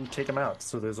you take him out.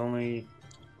 So there's only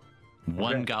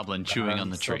One goblin chewing on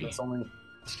the tree.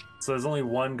 So there's only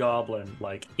one goblin,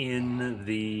 like, in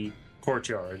the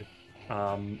courtyard.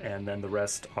 And then the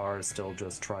rest are still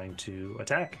just trying to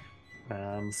attack.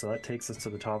 So that takes us to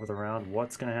the top of the round.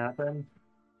 What's going to happen?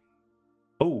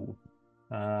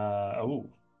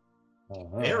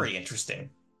 Very interesting.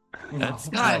 That's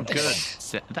God. not good.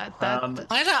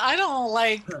 I don't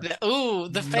like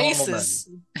the faces.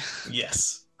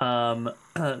 Yes.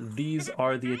 These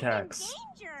are the attacks.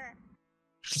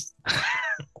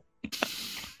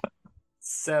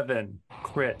 7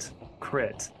 crit,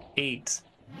 8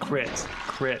 crit,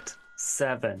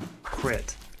 7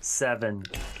 crit, 7,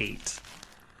 8.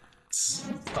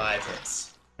 5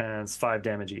 hits. And it's 5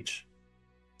 damage each.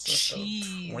 So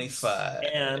Jeez. 25.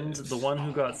 And the one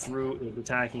who got through is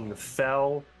attacking the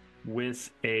fell with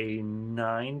a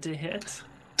 9 to hit.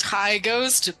 Tie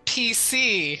goes to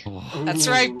PC. That's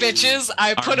right, bitches.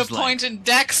 I put a Arm's point in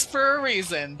Dex for a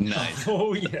reason. Nice.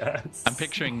 Oh yes. I'm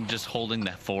picturing just holding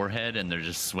that forehead and they're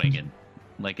just swinging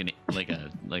like a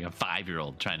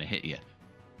 5-year-old trying to hit you.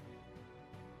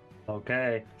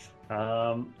 Okay.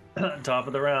 Top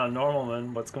of the round,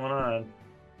 Normalman, what's going on?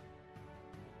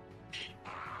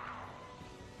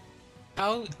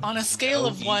 How, on a scale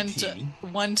of one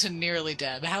LVP. to nearly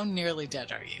dead, how nearly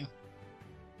dead are you?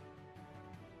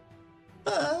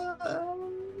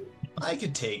 I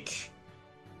could take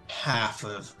half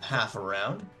a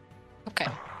round. Okay.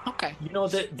 You know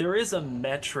that there is a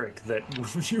metric that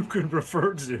you could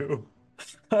refer to.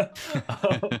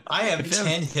 I have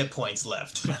 10 hit points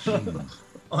left.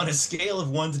 On a scale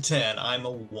of 1 to 10, I'm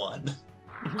a 1.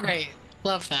 Great.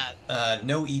 Love that.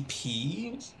 No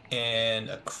EP and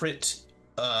a crit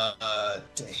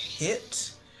to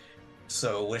hit.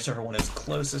 So whichever one is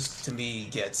closest to me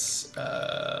gets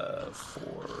 4,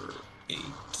 8,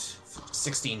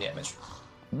 16 damage.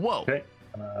 Whoa. Okay.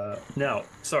 Now,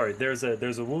 sorry, there's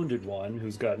a wounded one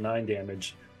who's got 9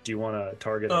 damage. Do you want to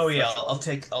target? Oh a yeah,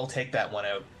 fresh- I'll take that one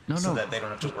out No, so no. that they don't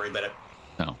have to worry about it.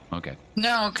 Oh, okay.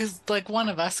 No, because like one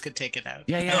of us could take it out.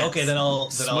 Yeah. Oh, okay, then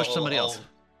I'll Smush somebody else.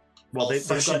 Well, I'll they've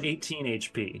got freshen- 18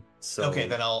 HP. So Okay,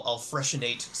 then I'll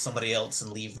freshenate somebody else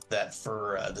and leave that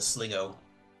for the Slingo.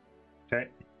 Okay.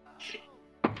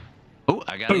 Oh,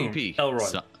 I got Boom. an EP. Elroy.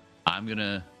 So I'm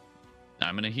gonna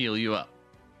heal you up.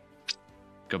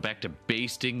 Go back to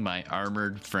basting my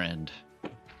armored friend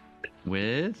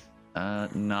with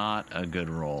not a good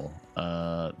roll.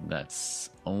 That's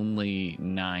only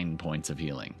 9 points of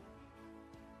healing.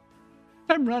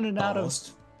 I'm running out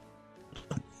Almost.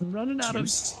 of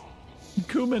Juice.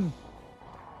 cumin.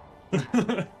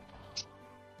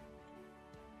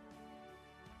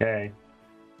 Okay.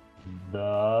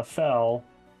 The fell.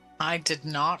 I did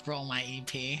not roll my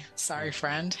EP. Sorry,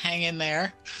 friend. Hang in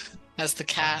there, as the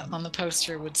cat on the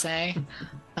poster would say.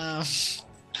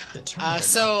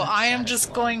 So I am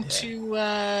just going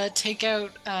to take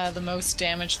out the most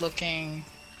damaged-looking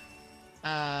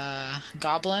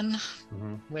goblin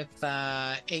Mhm. with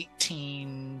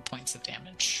 18 points of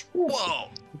damage. Whoa.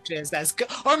 Which is as good.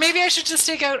 Or maybe I should just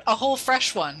take out a whole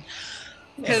fresh one.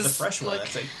 Yeah, the 'Cause, fresh one. like, I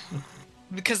think.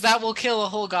 because that will kill a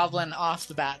whole goblin off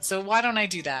the bat. So why don't I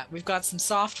do that? We've got some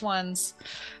soft ones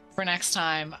for next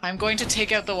time. I'm going to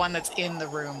take out the one that's in the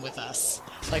room with us.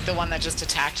 Like the one that just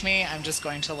attacked me. I'm just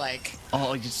going to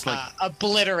Oh, just like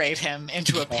obliterate him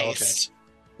into a okay. paste.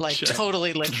 Like Sure.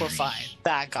 totally liquefy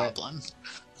that goblin.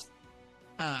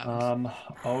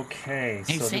 Okay. Hey,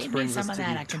 So this save me brings us some of to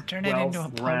that. the I can turn it into a 12th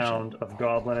potion. round of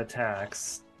goblin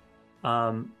attacks.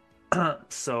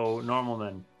 So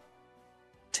Normalman,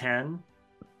 10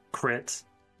 crit,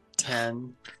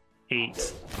 10,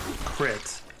 8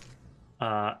 crit,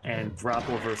 and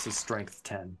grapple versus strength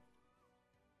 10.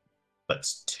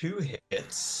 That's 2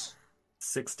 hits.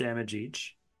 6 damage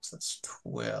each. So that's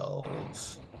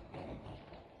 12.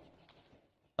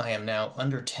 I am now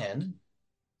under 10.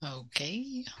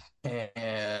 Okay.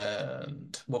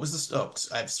 And what was this? Oh,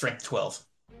 I have strength 12.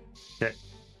 Okay.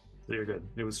 So you're good.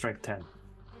 It was strength 10.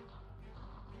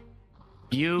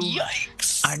 You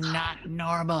Yikes. are not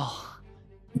normal.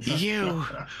 You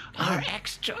are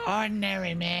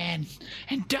extraordinary, man.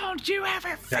 And don't you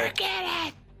ever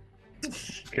forget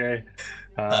it. Okay.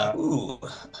 Ooh,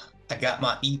 I got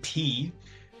my EP,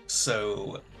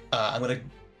 so I'm gonna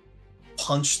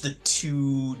punch the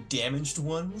 2 damaged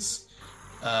ones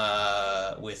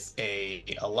with a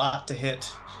lot to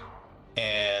hit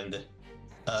and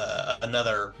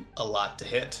another a lot to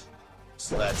hit.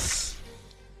 So that's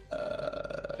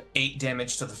 8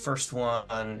 damage to the first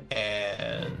one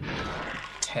and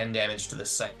 10 damage to the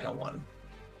second one.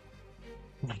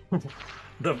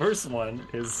 The first one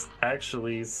is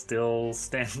actually still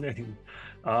standing,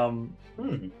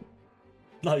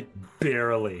 like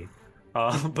barely,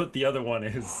 but the other one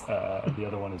is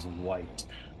white.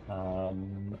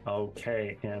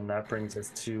 Okay, and that brings us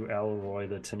to Elroy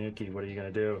the Tanuki. What are you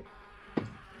gonna do?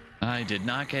 I did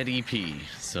not get EP,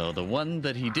 so the one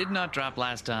that he did not drop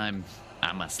last time,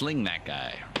 I'ma sling that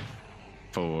guy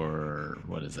for,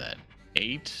 what is that,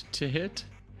 8 to hit?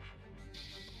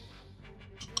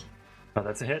 Oh,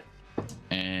 that's a hit.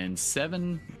 And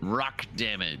 7 rock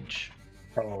damage.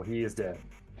 Oh, he is dead.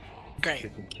 Great.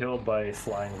 He's been killed by a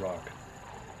flying rock.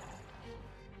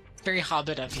 Very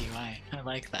Hobbit of you. I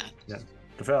like that. Yeah.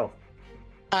 The fell.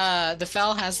 The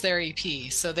Fel has their EP,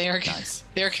 so they are Nice.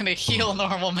 they're gonna heal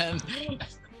normal men.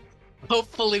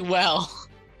 Hopefully well.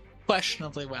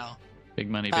 Questionably well. Big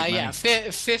money, big money. Yeah,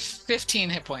 15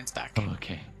 hit points back. Oh,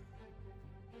 okay.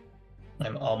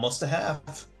 I'm almost a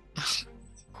half.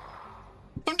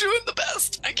 I'm doing the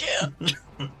best I can.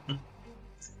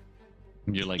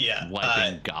 You're like Yeah,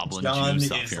 wiping goblin John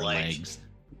juice off is your like- legs.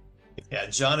 Yeah,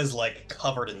 John is like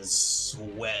covered in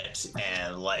sweat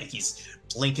and like he's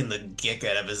blinking the gick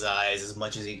out of his eyes as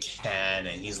much as he can,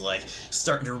 and he's like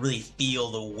starting to really feel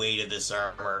the weight of this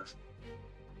armor.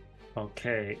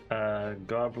 Okay,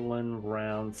 Goblin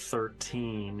round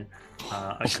 13.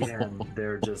 Again,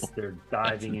 they're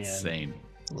diving in. Insane.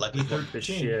 Lucky The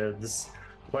 13. shivs,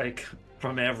 like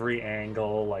from every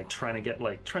angle, like trying to get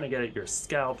at your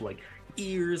scalp, like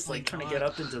ears, like trying to get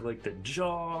up into like the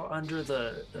jaw, under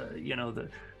the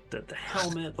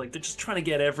helmet, like they're just trying to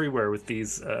get everywhere with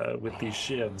these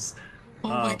shivs. Oh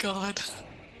my god.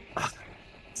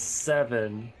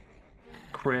 7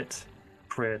 crit,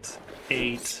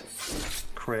 8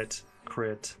 crit,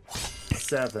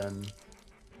 7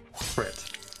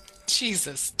 crit.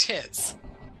 Jesus tits.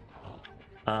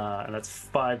 And that's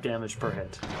 5 damage per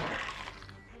hit.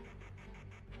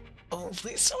 Oh,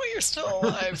 please tell me you're still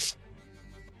alive.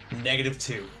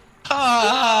 -2.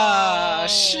 Ah,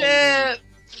 shit.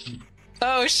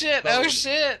 Oh shit. Oh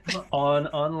shit. On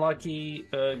unlucky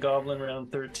Goblin round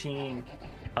 13,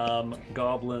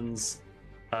 goblins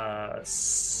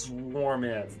swarm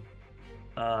in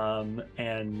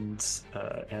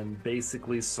and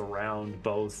basically surround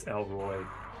both Elroy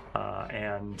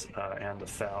and the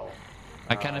Fel.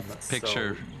 I kind of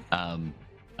picture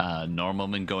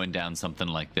Normalman going down something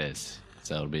like this.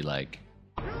 So it'll be like,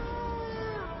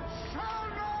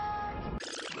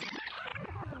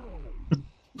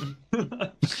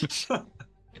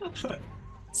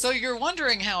 So you're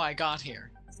wondering how I got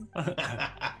here.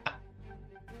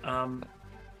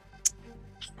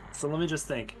 So let me just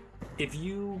think. If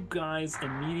you guys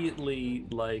immediately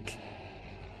like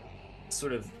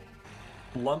sort of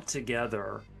lump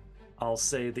together, I'll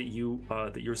say that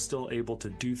you're still able to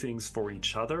do things for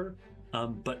each other.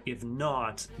 But if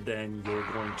not, then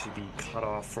you're going to be cut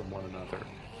off from one another.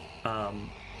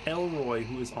 Elroy,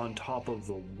 who is on top of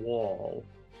the wall,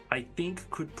 I think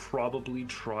could probably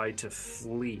try to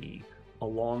flee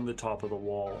along the top of the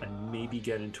wall and maybe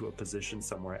get into a position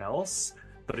somewhere else.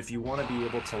 But if you want to be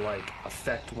able to like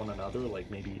affect one another, like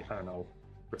maybe, I don't know,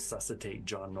 resuscitate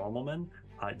John Normalman,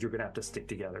 you're gonna have to stick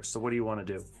together. So what do you want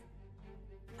to do?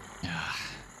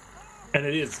 And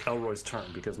it is Elroy's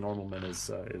turn because Normalman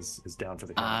is down for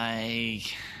the count. I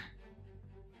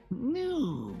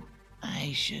knew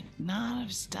I should not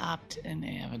have stopped an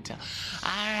avatar.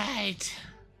 Alright.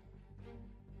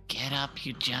 Get up,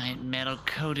 you giant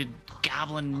metal-coated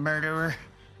goblin murderer.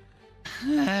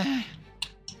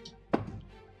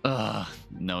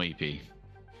 no EP.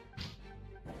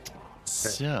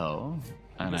 So, You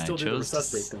and can I still do the chose.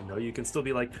 resuscitate thing though. You can still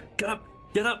be like, get up.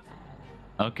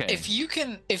 Okay. If you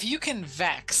can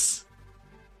vex,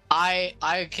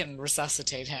 I can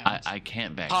resuscitate him. I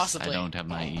can't vex. Possibly. I don't have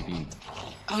my EP.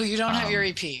 Oh, you don't have your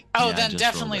EP. Oh, yeah, I then just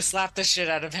definitely rolled it. slap the shit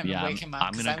out of him Yeah, and wake him up.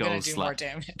 I'm 'Cause gonna go do more slap.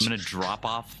 damage. I'm gonna drop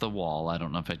off the wall. I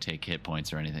don't know if I take hit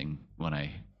points or anything when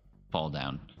I fall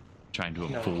down. Trying to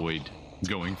avoid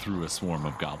going through a swarm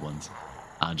of goblins.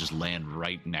 I'll just land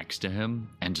right next to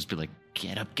him and just be like,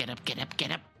 "Get up, get up, get up,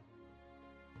 get up."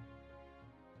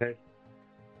 Okay.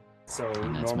 So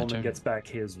And that's my Normalman turn. gets back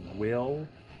his will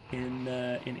in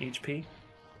HP.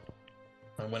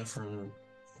 I went from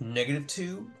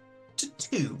 -2 to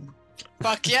 2.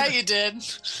 Fuck yeah, you did.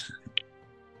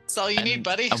 That's all you need,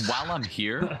 buddy. And while I'm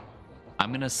here,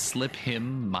 I'm gonna slip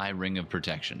him my ring of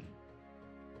protection.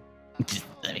 Just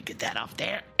let me get that off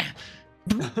there.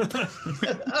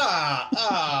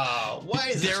 Why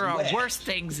is There this are wet? worse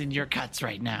things in your cuts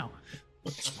right now.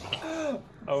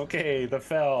 Okay, the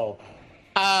fell.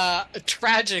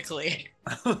 Tragically,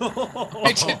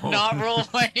 I did not roll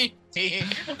my EP.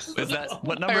 Is that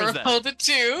what number is I that? rolled a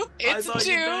 2. I It's a thought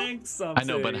 2. you banked something. I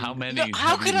know, but how many? No, how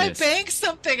have could you I missed? bank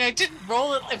something? I didn't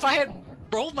roll it. If I had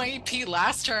rolled my EP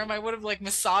last term, I would have like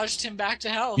massaged him back to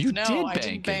health. You no, did I didn't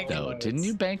bank bank it though, didn't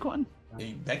you? Bank one?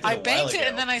 You banked I a while banked it ago.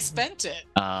 and then I spent it.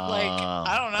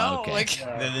 I don't know, Okay. like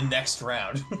Then the next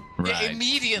round. Right.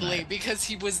 immediately right. because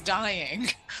he was dying.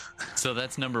 So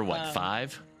that's number what? Um,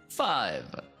 5?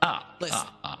 5.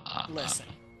 Listen.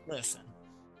 Listen.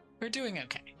 We're doing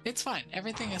okay. It's fine.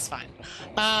 Everything is fine.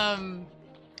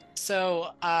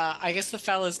 So I guess the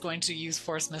fella is going to use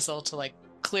force missile to like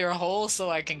clear a hole so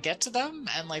I can get to them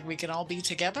and like we can all be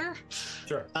together.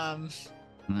 Sure.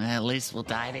 At least we'll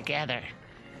die together.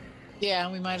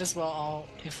 Yeah, we might as well all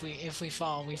if we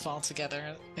fall, we fall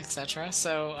together, etc.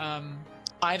 So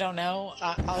I don't know.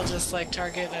 I'll just like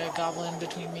target a goblin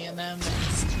between me and them and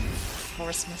just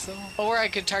force missile. Or I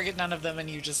could target none of them and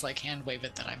you just like hand wave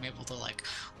it that I'm able to like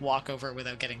walk over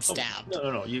without getting stabbed.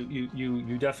 No.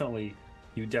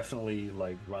 You definitely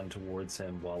like run towards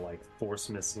him while like force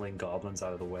missiling goblins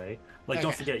out of the way. Like, don't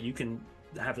Okay. forget, you can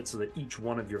have it so that each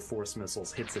one of your force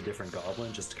missiles hits a different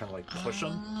goblin, just to kind of like push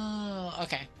them. Oh,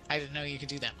 okay. I didn't know you could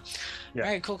do that. Yeah. All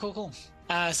right, cool.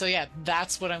 So yeah,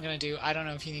 that's what I'm gonna do. I don't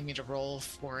know if you need me to roll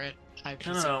for it. I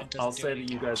presume No. it doesn't I'll do say any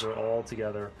that you guys are all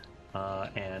together,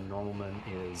 and Normalman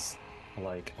is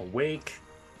like awake,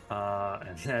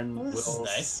 and then Well, this is we'll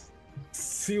nice.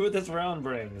 see what this round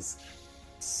brings.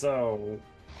 So,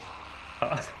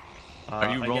 Are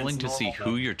you rolling against to see who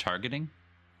Normalman- you're targeting?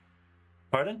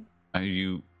 Pardon? Are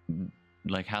you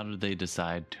like how do they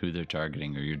decide who they're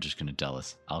targeting, or you're just gonna tell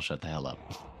us? I'll shut the hell up.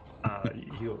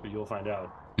 You'll find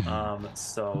out.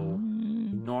 So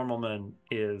Normalman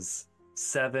is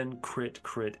 7 crit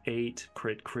 8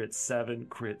 crit 7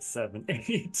 crit 7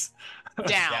 8.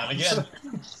 Down. again.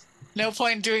 No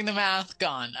point in doing the math.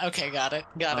 Gone. Okay, got it.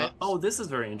 Got it. Oh, this is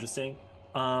very interesting.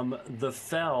 The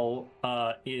fell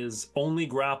is only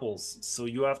grapples, so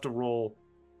you have to roll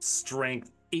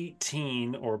strength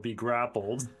 18 or be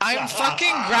grappled. I'm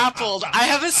fucking grappled. I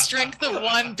have a strength of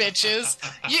 1, bitches.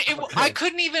 I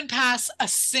couldn't even pass a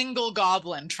single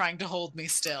goblin trying to hold me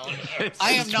still.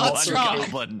 I am not One strong.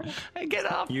 goblin. Hey, get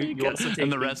off! You Get- also take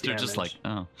and the 8 rest are just like,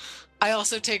 damage. oh. I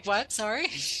also take what? Sorry?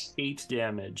 8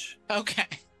 damage. Okay.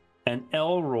 And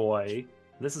Elroy,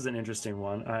 this is an interesting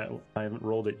one. I haven't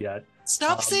rolled it yet.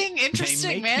 Stop saying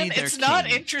interesting, make me man. their It's not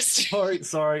king. interesting.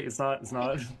 Sorry, it's not.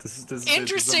 This is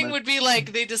Interesting would be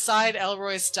like they decide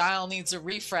Elroy's style needs a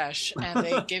refresh and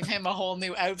they give him a whole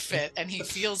new outfit and he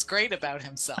feels great about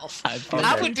himself. I feel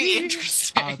That Okay. would be I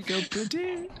interesting. feel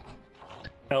pretty.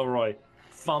 Elroy.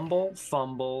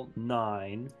 Fumble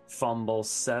 9, fumble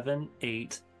 7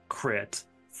 8 crit,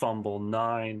 fumble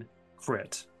 9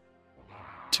 crit.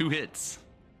 2 hits.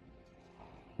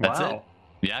 That's wow. it.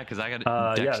 Yeah, because I got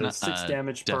Yeah, Dex there's 6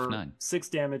 damage Def per 9. 6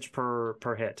 damage per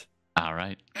hit. All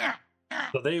right.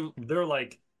 So they're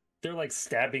like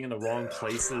stabbing in the wrong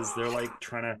places. They're like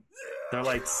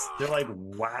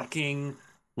whacking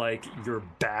like your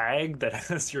bag that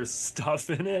has your stuff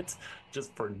in it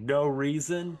just for no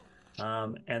reason.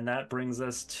 And that brings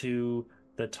us to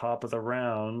the top of the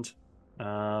round.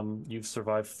 You've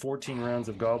survived 14 rounds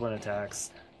of goblin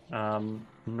attacks.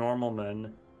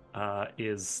 Normalman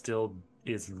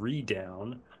is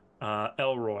re-down.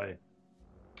 Elroy.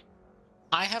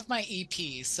 I have my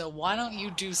EP, so why don't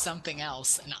you do something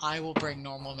else and I will bring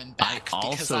Normalman I back because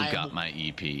also I'm got my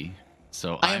EP,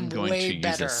 so I I'm am going way to use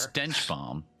better. a stench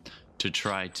bomb to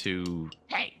try to.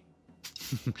 Hey,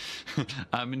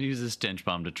 I'm going to use a stench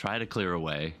bomb to try to clear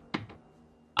away.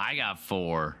 I got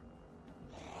 4.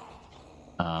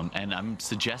 And I'm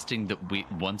suggesting that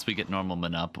once we get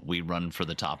Normalman up, we run for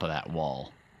the top of that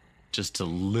wall, just to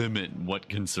limit what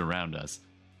can surround us.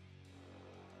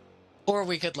 Or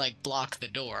we could like block the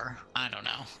door. I don't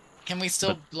know. Can we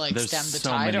still But like there's stem the so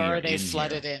tide, many or are in they here.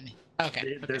 flooded in?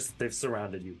 Okay. They've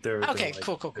surrounded you. They're Okay. like-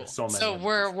 Cool. there's so many So of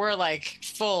them. we're like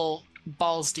full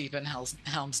balls deep in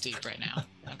Helm's Deep right now.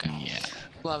 Okay. Yeah.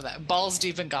 Love that. Balls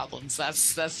deep in goblins.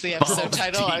 That's the episode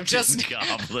title. I've just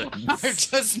goblins. I've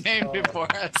just named it for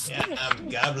us. Yeah, I'm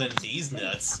gobbling these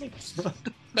nuts.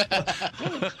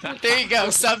 There you go.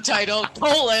 Subtitle: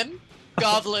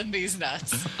 Goblin these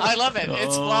nuts. I love it.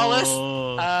 It's flawless.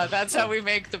 That's how we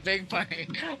make the big party.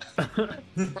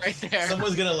 Right there.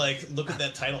 Someone's gonna like look at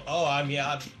that title. Oh, I'm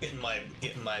getting my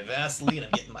Vaseline.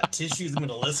 I'm getting my tissues. I'm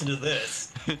gonna listen to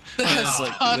this. It's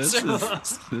like, Sponsor.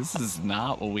 this is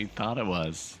not what we thought it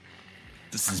was.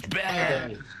 This is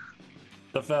bad.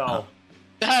 The Fell.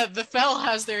 The Fell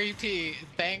has their EP.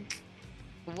 Thank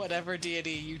whatever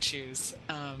deity you choose.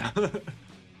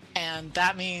 And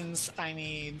that means I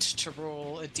need to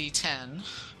roll a d10.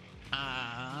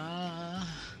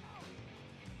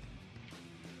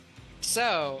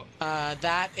 So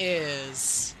that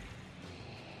is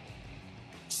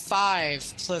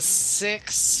 5 plus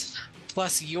 6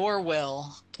 plus your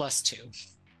will plus 2.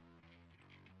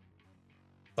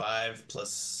 5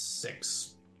 plus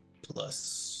 6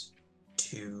 plus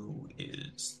 2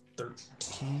 is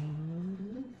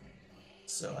 13.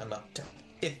 So I'm up to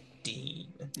 15.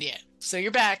 Yeah. So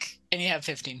you're back and you have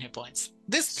 15 hit points.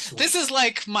 This is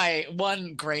like my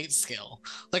one great skill.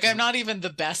 Like I'm not even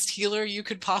the best healer you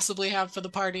could possibly have for the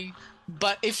party,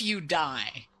 but if you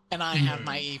die and I have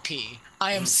my EP,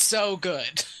 I am so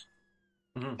good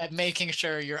at making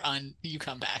sure you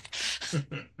come back.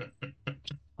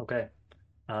 Okay.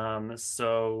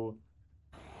 So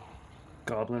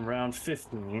Goblin round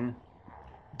 15.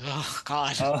 Oh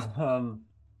God.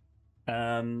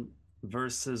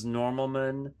 Versus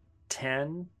Normalman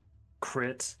 10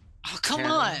 crit. Oh come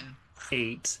 10, on.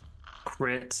 8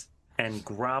 crit, and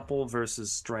grapple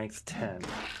versus strength 10.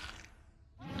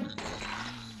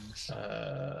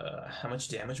 How much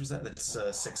damage was that? That's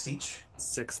 6 each.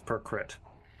 6 per crit.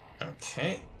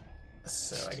 Okay.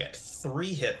 So I got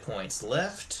 3 hit points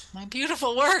left, My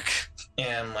beautiful work.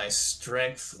 and my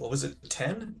strength. What was it?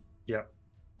 10. Yep.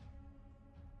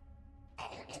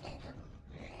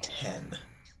 10.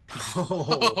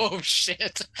 Oh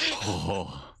shit.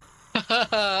 Oh.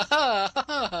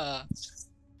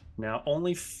 Now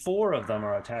only 4 of them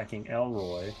are attacking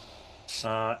Elroy,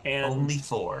 and Only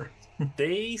 4.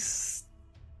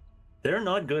 they're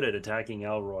not good at attacking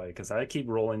Elroy because I keep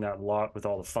rolling that lot with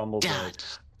all the fumbles. God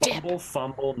Fumble,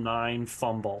 fumble, 9,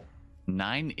 fumble.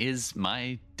 9 is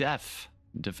my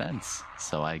defense,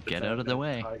 so I get out of the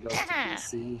way. I go to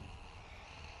DC.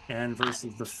 And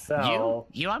versus the Fell.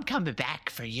 I'm coming back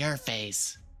for your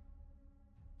face.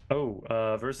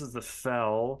 Versus the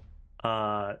Fell,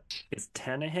 is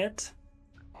 10 a hit?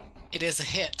 It is a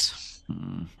hit.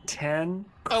 10.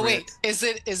 Oh wait,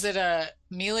 crit. is it a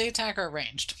melee attack or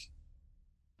ranged?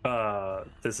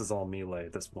 This is all melee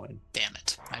at this point. Damn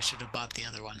it. I should have bought the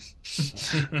other one.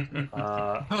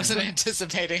 I wasn't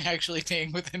anticipating actually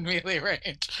being within melee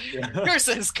range. Yeah.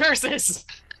 Curses!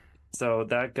 So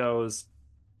that goes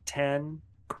 10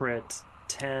 crit,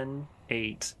 10,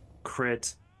 8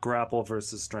 crit, grapple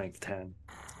versus strength 10.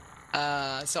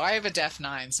 So I have a def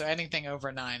 9, so anything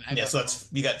over 9. Yeah, so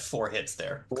you got 4 hits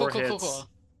there. 4 Cool. hits,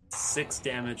 6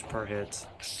 damage per hit,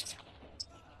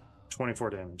 24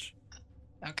 damage.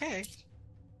 Okay.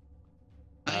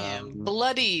 I am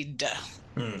bloodied.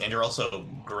 And you're also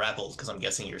grappled, because I'm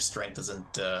guessing your strength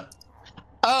isn't...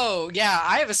 Oh, yeah,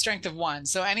 I have a strength of 1,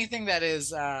 so anything that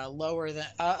is lower than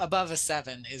above a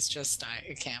 7 is just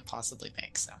I can't possibly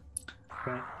make, so.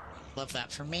 Okay. Love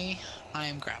that for me. I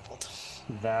am grappled.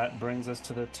 That brings us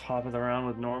to the top of the round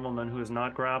with Normalman, who is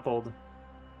not grappled.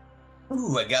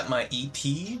 Ooh, I got my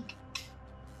EP.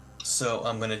 So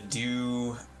I'm going to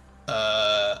do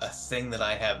a thing that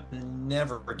I have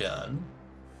never done.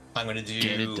 I'm going to do...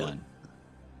 Get it done.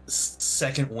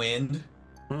 Second Wind.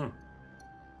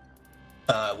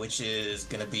 Which is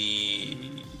going to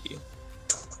be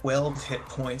 12 hit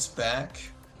points back.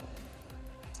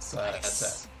 So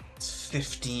that's at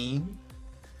 15.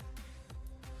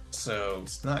 So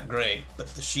it's not great, but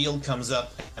the shield comes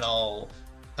up and I'll...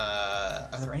 are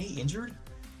there any injured?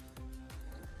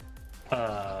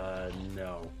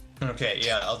 No. Okay,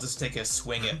 yeah, I'll just take a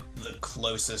swing at the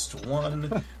closest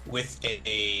one with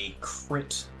a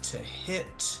crit to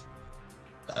hit.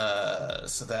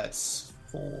 So that's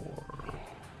 4,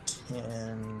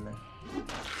 10,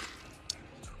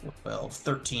 12,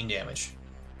 13 damage.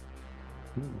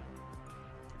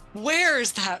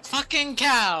 Where's that fucking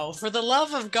cow? For the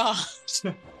love of God.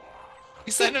 You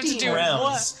sent him to do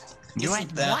what? You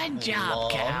had one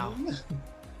job, cow.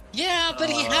 Yeah, but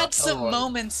he had some Elroy.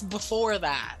 moments before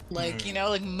that. Like, you know,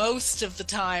 like most of the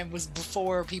time was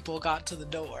before people got to the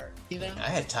door, you know? I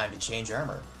had time to change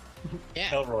armor.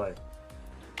 Yeah. Elroy.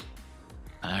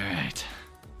 All right.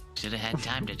 Should have had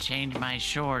time to change my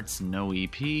shorts. No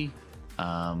EP.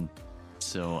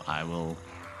 So I will.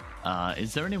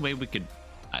 Is there any way we could?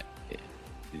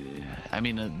 I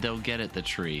mean, they'll get at the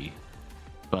tree,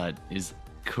 but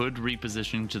could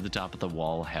repositioning to the top of the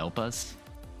wall help us?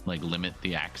 Like limit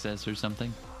the access or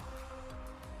something?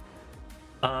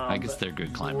 I guess they're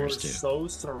good climbers too. We're so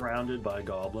surrounded by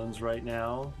goblins right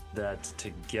now that to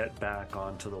get back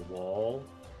onto the wall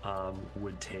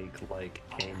would take like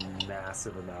a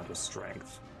massive amount of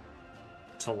strength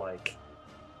to like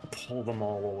pull them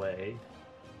all away.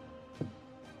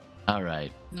 All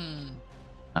right.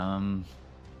 I'm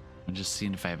just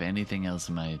seeing if I have anything else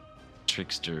in my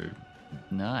trickster.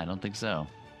 No, I don't think so.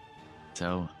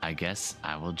 So I guess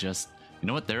I will just. You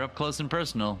know what? They're up close and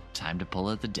personal. Time to pull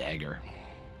out the dagger.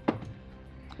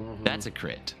 That's a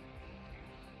crit.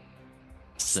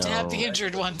 Stab the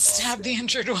injured one. Stab the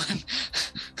injured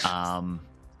one.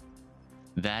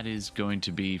 That is going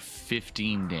to be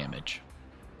 15 damage.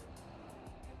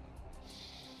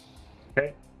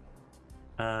 Okay.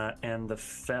 And the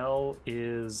fell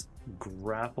is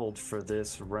grappled for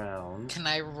this round. Can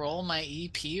I roll my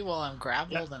EP while I'm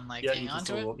grappled and like hang on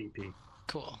to it? Roll EP.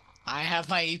 Cool. I have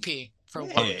my EP for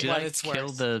Hey. what, Did what I it's kill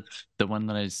worth. the one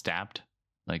that I stabbed?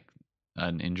 Like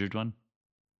an injured one?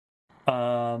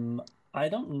 I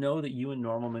don't know that you and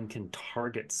Normalman can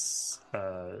target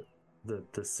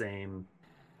the same.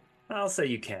 I'll say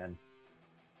you can.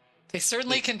 They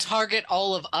certainly can target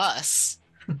all of us.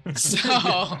 So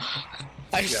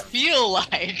I feel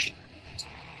like.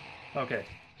 Okay.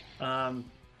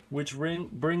 Which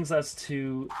brings us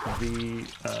to the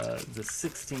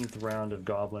 16th round of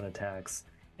goblin attacks,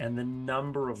 and the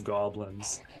number of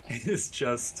goblins is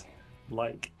just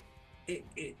like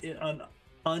an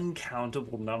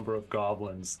uncountable number of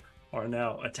goblins are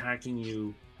now attacking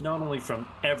you, not only from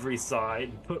every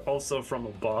side but also from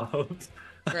above.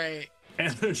 Right.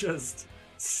 And they're just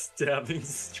stabbing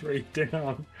straight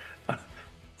down.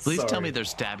 Please tell me they're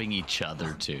stabbing each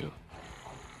other too.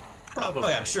 Probably. Oh,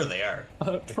 yeah, I'm sure they are.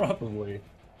 Probably.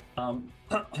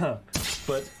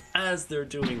 But as they're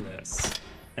doing this,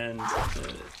 and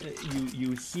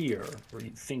you hear, or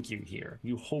you think you hear,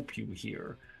 you hope you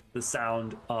hear, the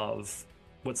sound of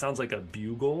what sounds like a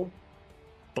bugle,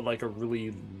 but like a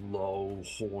really low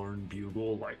horn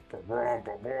bugle, like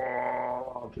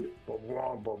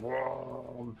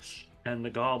and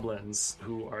the goblins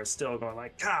who are still going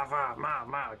like kava ma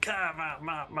ma kava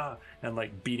ma ma and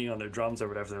like beating on their drums or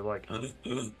whatever, they're like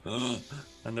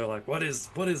and they're like what is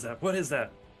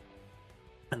that,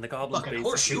 and the goblins Fucking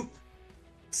horseshoe.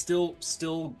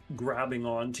 still grabbing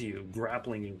onto you,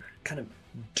 grappling you, kind of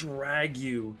drag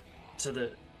you to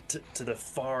the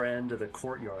far end of the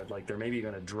courtyard, like they're maybe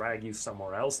going to drag you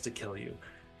somewhere else to kill you.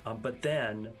 But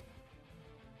then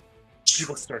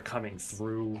people start coming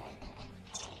through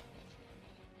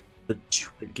the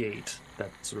gate,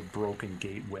 that sort of broken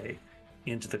gateway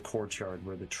into the courtyard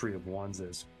where the Tree of Wands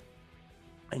is,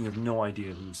 and you have no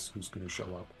idea who's going to show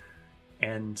up.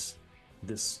 And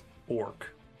this orc,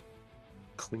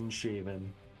 clean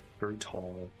shaven, very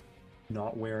tall,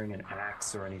 not wearing an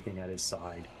axe or anything at his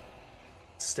side,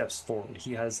 steps forward.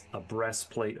 He has a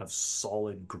breastplate of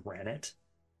solid granite.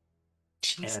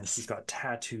 Jesus. And he's got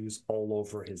tattoos all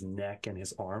over his neck and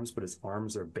his arms, but his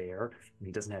arms are bare and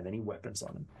he doesn't have any weapons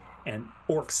on him. And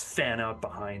orcs fan out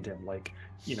behind him, like,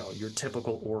 you know, your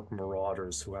typical orc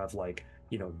marauders who have, like,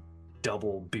 you know,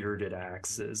 double bearded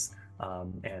axes,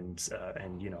 and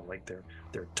you know, like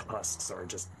their tusks are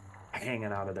just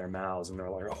hanging out of their mouths, and they're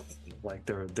like, oh, like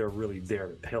they're really there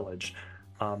to pillage.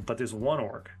 But there's one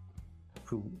orc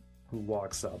who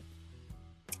walks up.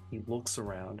 He looks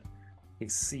around. He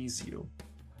sees you,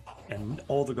 and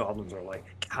all the goblins are like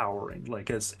cowering, like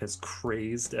as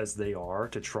crazed as they are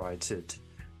to try to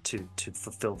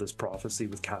fulfill this prophecy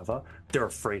with Kava. They're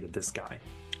afraid of this guy,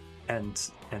 and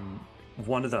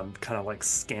one of them kind of like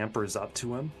scampers up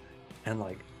to him and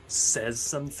like says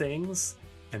some things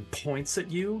and points at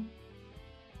you,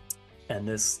 and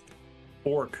this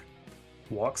orc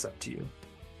walks up to you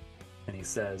and he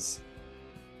says,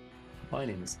 "My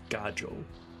name is Gajo.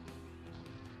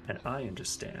 And I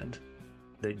understand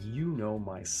that you know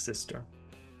my sister.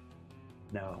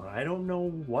 Now, I don't know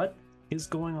what is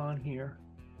going on here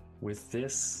with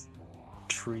this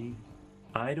tree.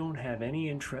 I don't have any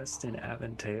interest in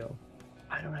Aventale.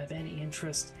 I don't have any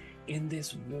interest in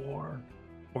this war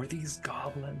or these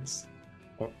goblins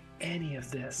or any of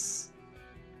this.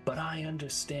 But I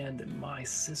understand that my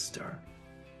sister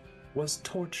was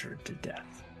tortured to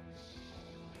death.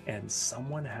 And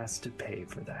someone has to pay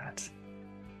for that.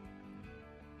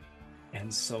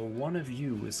 And so one of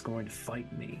you is going to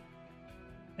fight me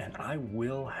and I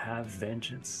will have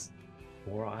vengeance,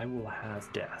 or I will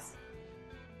have death.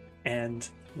 And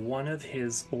one of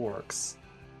his orcs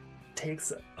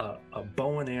takes a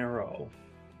bow and arrow,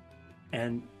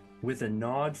 and with a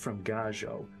nod from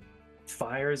Gajo,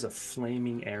 fires a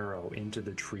flaming arrow into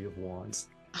the Tree of Wands.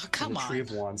 Oh, come and the on. Tree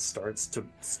of Wands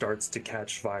starts to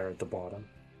catch fire at the bottom.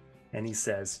 And he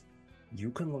says, "You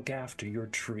can look after your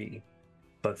tree,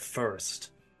 but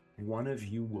first, one of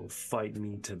you will fight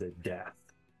me to the death."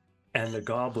 And the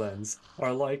goblins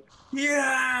are like,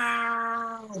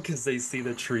 "Yeah!" Because they see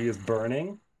the tree is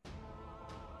burning.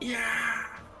 Yeah!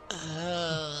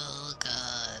 Oh,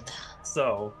 God.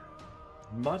 So,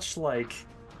 much like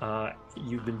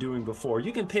you've been doing before,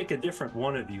 you can pick a different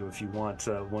one of you if you want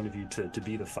one of you to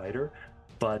be the fighter,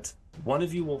 but one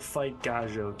of you will fight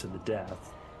Gajo to the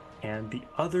death, and the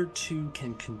other two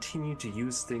can continue to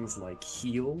use things like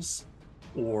heals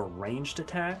or ranged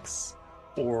attacks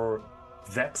or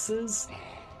vexes,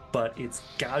 but it's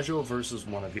Gajo versus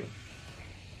one of you.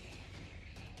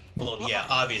 Well, yeah,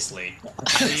 obviously.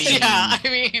 Yeah, I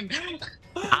mean,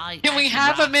 can we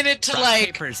have a minute to rock,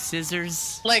 paper,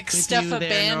 scissors? like with stuff you a there,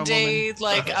 band-aid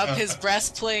like up his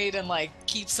breastplate and like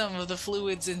keep some of the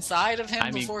fluids inside of him I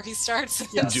mean- before he starts?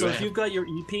 Yeah, Do so it. if you've got your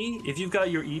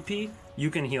EP, you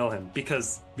can heal him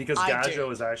because I Gajo do.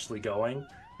 is actually going,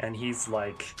 and he's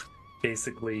like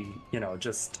basically,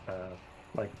 just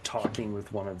like talking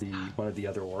with one of the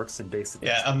other orcs, and basically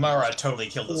Yeah, Amara totally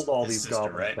killed hold all his these sister,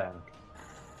 goblins right? back.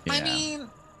 I Yeah. mean,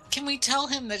 can we tell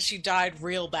him that she died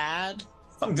real bad?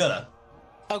 I'm gonna.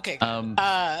 Okay, good. Um,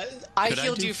 I could I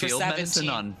healed do you for field 17.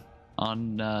 medicine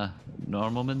on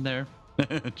Normalman there?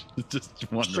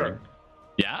 Just wondering. Sure.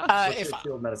 Yeah. What's if your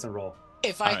field medicine roll?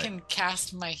 if I Alright. can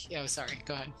cast my sorry,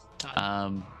 go ahead,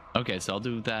 Todd. Okay, so I'll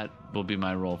do that. Will be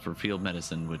my roll for field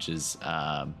medicine, which is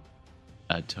a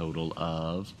total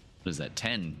of what is that?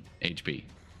 10 HP.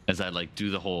 As I like do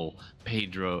the whole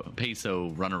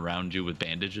peso run around you with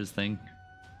bandages thing.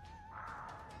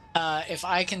 If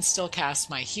I can still cast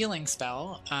my healing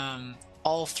spell,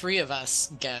 all three of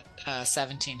us get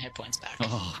 17 hit points back.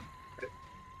 Oh,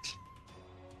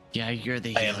 Yeah, you're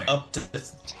the I healer.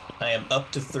 am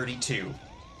up to 32.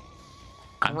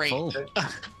 I'm Great. full.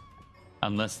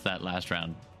 Unless that last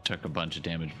round took a bunch of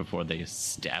damage before they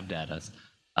stabbed at us.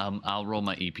 I'll roll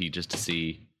my EP just to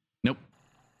see. Nope.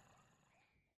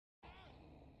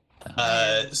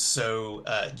 So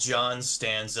John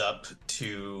stands up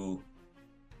to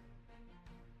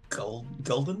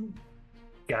Goblin?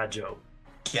 Gajo.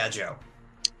 Gajo.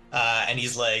 And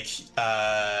he's like,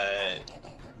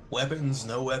 weapons,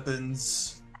 no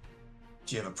weapons?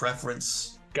 Do you have a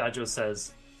preference? Gajo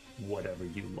says, "Whatever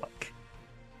you like."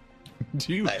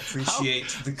 Do you? I appreciate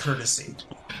the courtesy.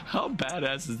 How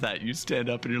badass is that? You stand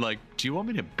up and you're like, "Do you want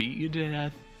me to beat you to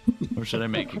death, or should I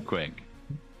make it quick?"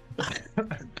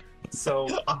 So,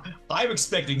 I'm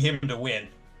expecting him to win.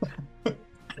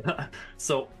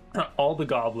 so all the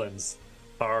goblins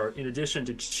are, in addition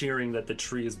to cheering that the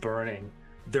tree is burning,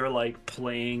 they're like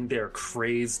playing their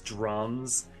crazed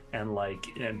drums and like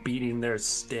beating their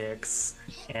sticks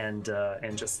and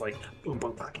just like boom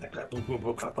boom clack clack clack boom boom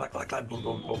boom clack clack clack clack boom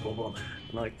boom boom boom boom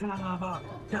and like kava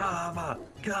kava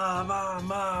kava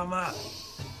mama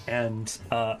and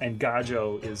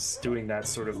Gajo is doing that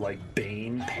sort of like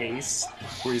Bane pace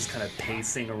where he's kind of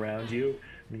pacing around you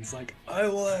and he's like, "I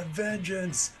will have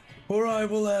vengeance or I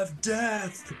will have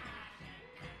death."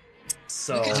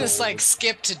 So We could just like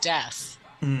skip to death.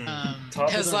 top of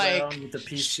Because the like round with the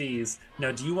PCs.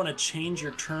 Now, do you want to change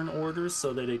your turn order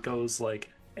so that it goes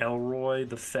like Elroy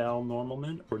the Fell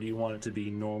Normalman, or do you want it to be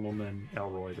Normalman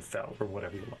Elroy the Fell, or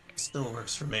whatever you like? Still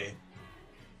works for me.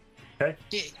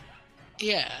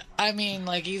 yeah, I mean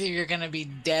like either you're gonna be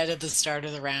dead at the start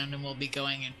of the round and we'll be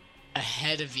going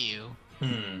ahead of you,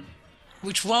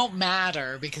 which won't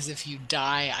matter because if you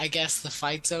die, I guess the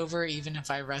fight's over even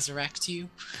if I resurrect you.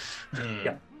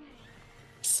 Yeah.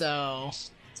 So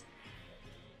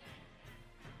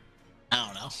I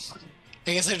don't know.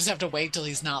 I guess I just have to wait till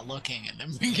he's not looking and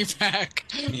then bring you back.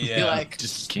 Be Yeah. like,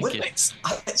 Just kick What it. makes...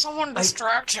 someone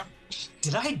distract him.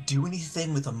 Did I do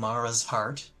anything with Amara's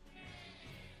heart?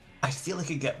 I feel like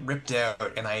it got ripped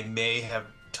out, and I may have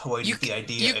toyed with the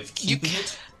idea of keeping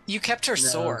it. You kept her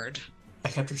sword. I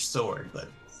kept her sword, but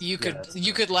You could that's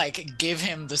you could like give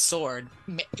him the sword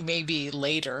maybe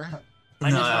later. I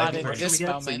No, just I not want to in think this again,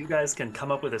 so moment. you guys can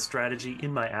come up with a strategy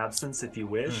in my absence if you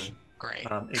wish. Great.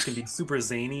 It can be super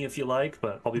zany if you like,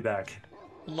 but I'll be back.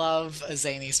 Love a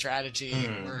zany strategy.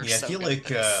 We're yeah, so I feel good like at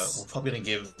this. we're probably gonna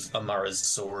give Amara's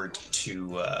sword to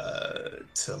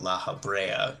La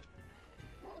Habrea.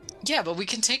 Yeah, but we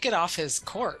can take it off his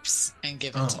corpse and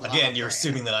give it to Again, Lava you're Bear.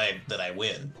 assuming that I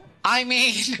win. I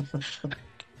mean,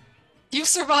 you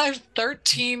survived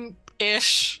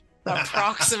 13-ish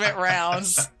approximate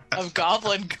rounds of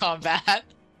goblin combat.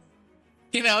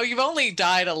 You know, you've only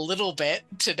died a little bit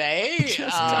today.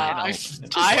 Just I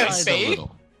died have a faith.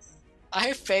 little. I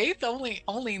have faith.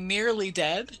 Only nearly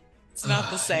dead. It's not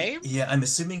the same. Yeah, I'm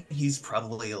assuming he's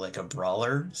probably like a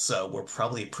brawler, so we're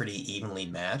probably pretty evenly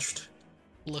matched.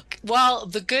 Look, well,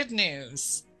 the good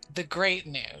news, the great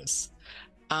news,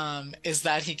 is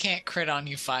that he can't crit on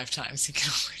you 5 times. He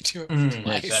can only do it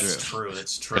twice. That's true.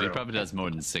 That's true. But he probably does more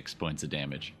than 6 points of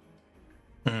damage.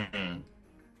 Mhm.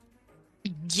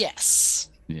 Yes.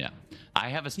 Yeah. I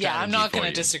have a strategy. Yeah, I'm not going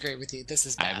to disagree with you. This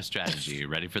is I bad. have a strategy. You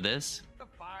ready for this? The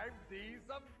 5 D's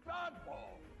of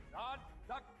dodgeball. Dodge,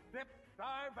 duck, dip,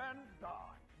 dive, and dodge.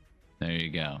 There you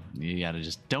go. You gotta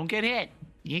just don't get hit.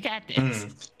 You got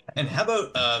this. And how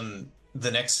about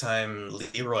the next time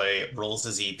Leroy rolls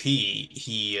his EP,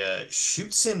 he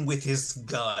shoots him with his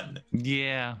gun.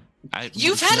 Yeah.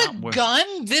 You've had a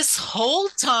gun this whole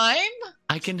time?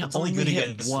 I can It's only only good hit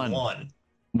against one, one.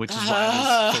 which is why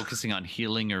I was focusing on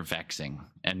healing or vexing,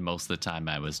 and most of the time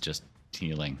I was just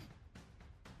healing.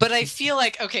 But I feel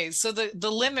like, okay, so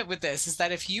the limit with this is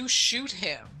that if you shoot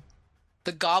him,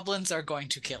 the goblins are going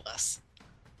to kill us.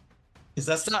 Is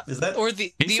that Or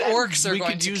the He said orcs are we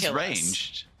going could to use kill us.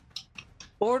 ranged.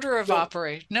 Order of So,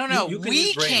 operation. No, you can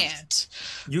we use ranged.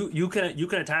 can't. You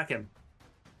can attack him.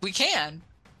 We can.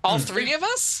 All 3 of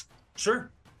us? Sure.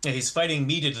 Yeah, he's fighting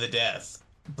me to the death,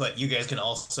 but you guys can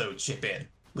also chip in,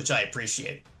 which I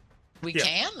appreciate. We Yeah.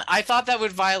 can? I thought that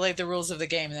would violate the rules of the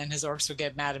game, and then his orcs would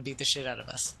get mad and beat the shit out of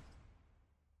us.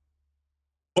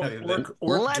 Orc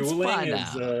Let's dueling find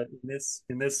is out.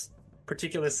 in this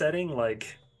particular setting,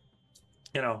 like,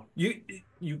 you know, you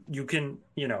can,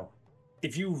 you know,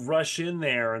 if you rush in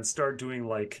there and start doing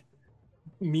like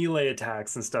melee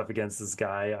attacks and stuff against this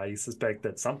guy, I suspect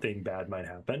that something bad might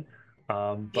happen.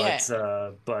 But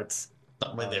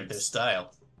Not with their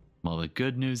style. Well, the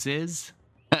good news is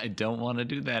I don't want to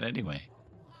do that anyway.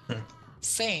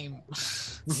 Same.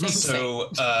 So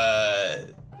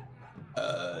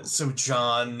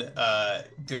John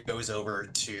goes over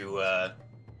to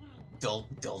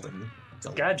Golden.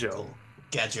 Gadjo.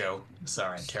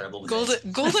 Sorry, I'm terrible with names.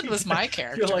 Golden was my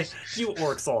character. you're like, you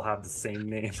orcs all have the same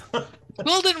name.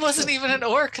 Golden wasn't even an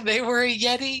orc. They were a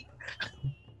yeti.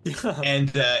 And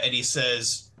he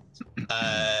says,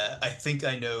 I think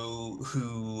I know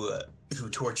who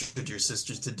tortured your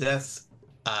sisters to death.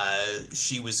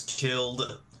 She was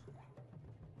killed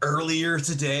earlier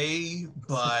today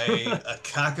by a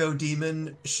Kako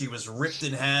demon. She was ripped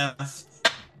in half.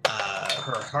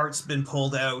 Her heart's been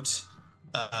pulled out.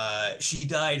 She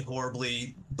died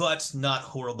horribly, but not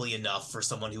horribly enough for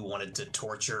someone who wanted to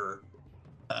torture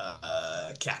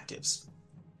captives.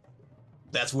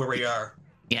 That's where we are.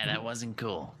 Yeah, that wasn't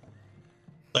cool.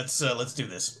 Let's do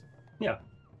this. Yeah.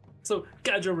 So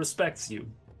Gadjo respects you.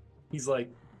 He's like,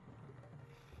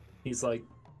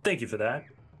 thank you for that.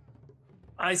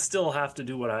 I still have to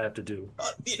do what I have to do.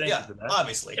 Thank you for that.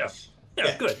 Obviously. Yeah.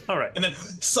 Yeah, good. All right. And then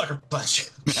sucker punch.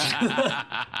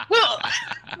 Well,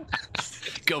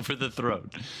 Go for the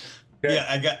throat. Okay.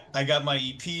 Yeah, I got my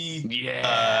EP.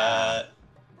 Yeah.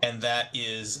 And that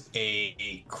is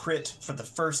a crit for the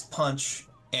first punch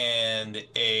and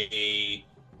a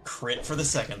crit for the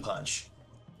second punch.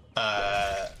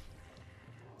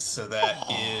 So that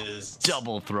is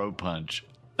Double throat punch.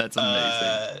 That's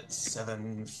amazing.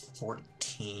 7,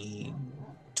 14,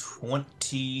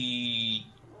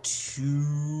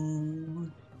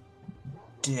 22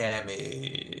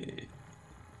 damage.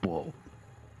 Whoa.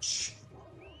 Sweet.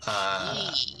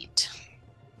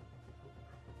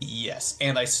 Yes,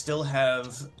 and I still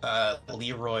have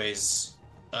Leroy's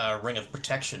Ring of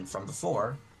Protection from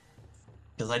before,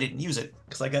 because I didn't use it,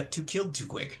 because I got killed too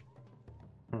quick.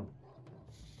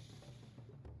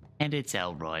 And it's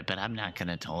Elroy, but I'm not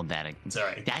gonna hold that. It's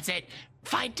alright. That's it.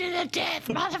 Fight to the death,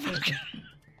 motherfucker.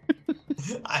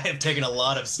 I have taken a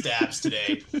lot of stabs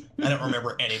today. I don't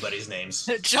remember anybody's names.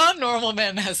 John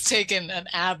Normalman has taken an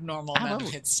abnormal I amount of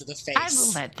will- hits to the I will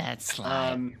face. let that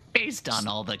slide. Based on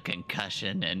all the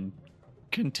concussion and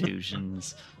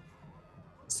contusions.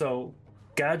 So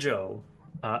Gadjo,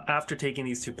 after taking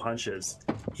these 2 punches,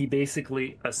 he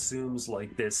basically assumes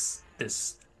like this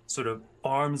sort of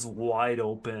arms wide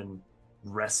open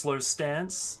wrestler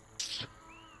stance,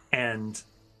 and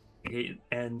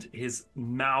his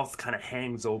mouth kind of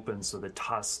hangs open so the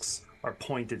tusks are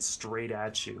pointed straight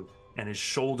at you, and his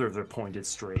shoulders are pointed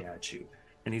straight at you,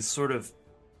 and he's sort of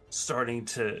starting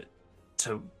to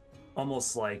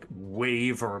almost like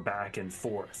waver back and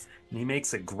forth. And he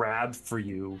makes a grab for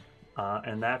you,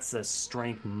 and that's a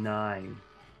strength 9.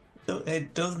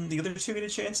 Doesn't the other two get a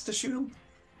chance to shoot him?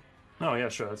 Oh yeah,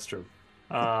 sure, that's true.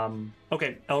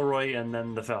 Okay, Elroy and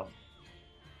then the Fel.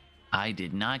 I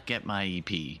did not get my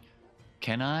EP.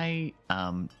 Can I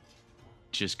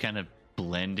just kind of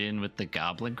blend in with the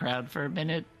goblin crowd for a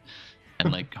minute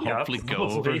and like Yeah, hopefully go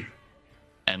probably. over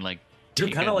and like You're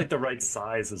take kind of a- like the right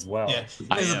size as well. Yeah,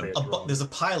 I there's, am. there's a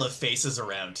pile of faces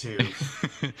around too.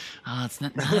 Oh, it's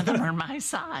not, none of them are my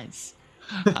size.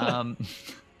 I'm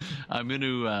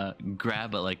gonna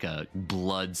grab a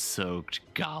blood-soaked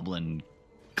goblin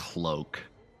cloak,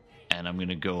 and I'm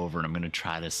gonna go over and I'm gonna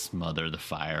try to smother the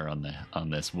fire on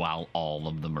this while all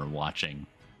of them are watching.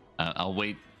 I'll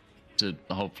wait to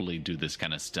hopefully do this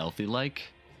kind of stealthy like.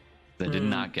 I did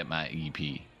not get my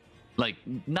EP. Like,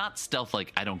 not stealth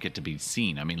like I don't get to be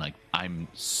seen. I mean, like, I'm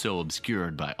so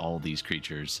obscured by all these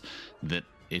creatures that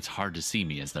it's hard to see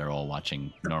me as they're all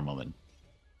watching Normalman.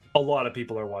 A lot of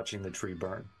people are watching the tree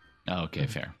burn. Okay,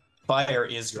 fair. Fire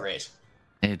is great.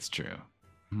 It's true.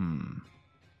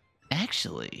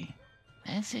 Actually,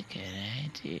 that's a good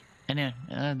idea. I know,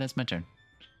 that's my turn.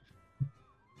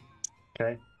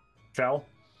 Okay, Fel.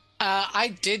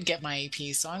 I did get my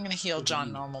EP, so I'm going to heal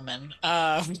John Normalman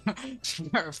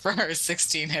for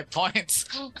 16 hit points.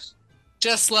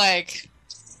 Just like,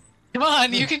 come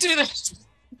on, you can do this.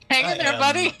 Hang in there,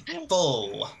 buddy.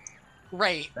 Full.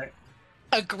 Right. Okay.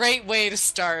 A great way to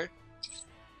start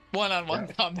one-on-one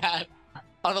combat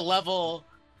on a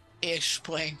level-ish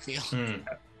playing field.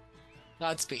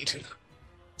 Godspeed.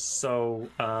 So,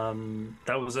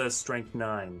 that was a strength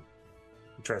 9.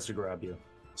 He tries to grab you.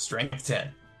 Strength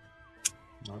 10.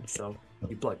 So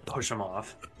you like push him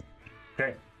off.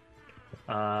 Okay.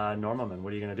 Normalman,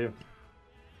 what are you gonna do?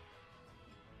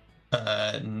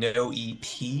 No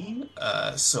EP,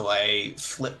 so I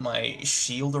flip my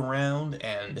shield around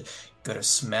and go to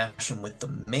smash him with the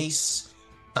mace,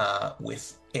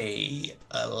 with a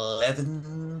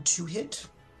 11 to hit,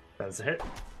 That's a hit.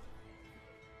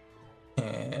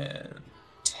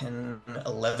 and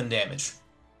 11 damage.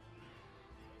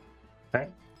 Okay.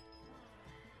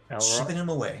 Shipping Elroy. him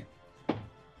away.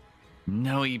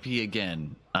 No EP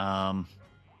again.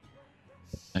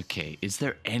 Okay, is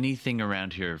there anything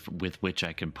around here with which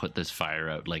I can put this fire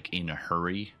out, like, in a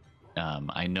hurry?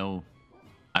 I know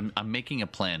I'm making a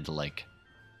plan to, like,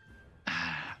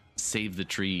 save the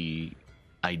tree.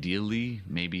 Ideally,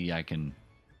 maybe I can...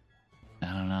 I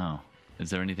don't know. Is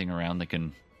there anything around that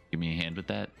can give me a hand with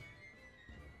that?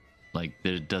 Like,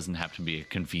 there doesn't have to be a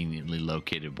conveniently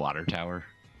located water tower.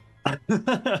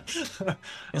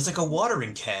 It's like a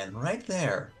watering can right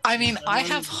there. I mean, I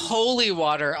have holy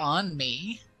water on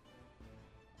me.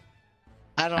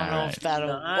 I don't know if that'll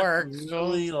Not work.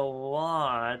 really a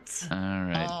lot. All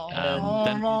right. Oh,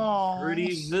 Then, no.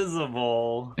 Pretty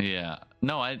visible. yeah.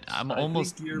 No, I'm I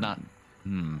almost think you're- not.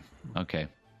 Okay.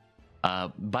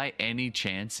 By any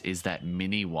chance, is that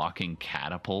mini walking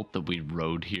catapult that we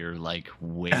rode here like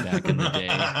way back in the day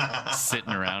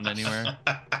sitting around anywhere?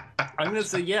 I'm gonna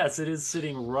say yes. It is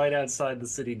sitting right outside the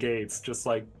city gates, just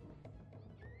like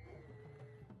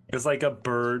there's like a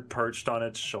bird perched on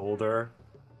its shoulder,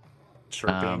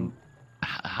 chirping.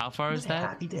 How far is that?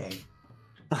 Happy day.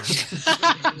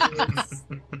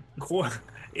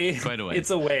 Quite a ways. It's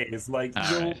a ways. Like All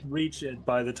you'll right. reach it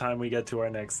by the time we get to our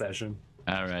next session.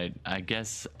 All right. I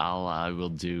guess all I will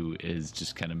do is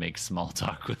just kind of make small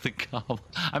talk with the goblin.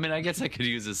 I mean, I guess I could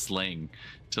use a sling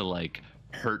to like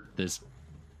hurt this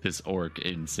orc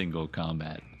in single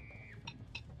combat.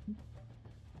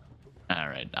 All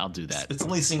right, I'll do that. It's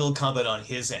only single combat on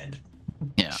his end.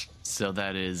 Yeah. So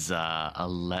that is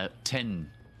 10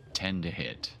 to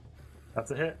hit.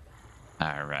 That's a hit.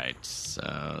 All right.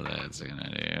 So that's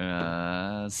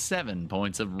gonna do 7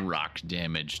 points of rock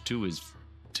damage to his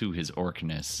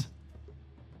orcness.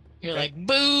 You're like,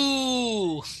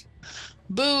 boo!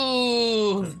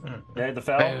 Boo! Okay, the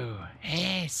Fel. Boo.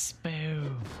 Yes, boo.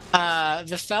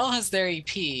 The Fel has their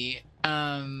EP,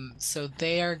 so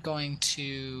they are going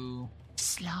to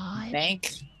Slide.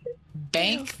 bank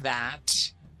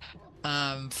that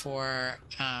for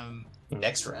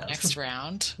Next round. next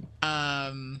round.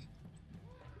 I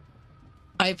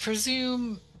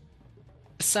presume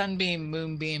Sunbeam,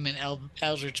 Moonbeam, and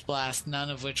Eldritch Blast, none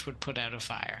of which would put out a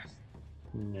fire.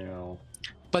 No.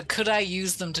 But could I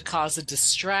use them to cause a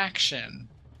distraction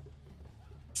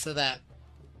so that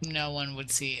no one would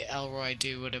see Elroy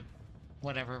do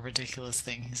whatever ridiculous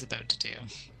thing he's about to do?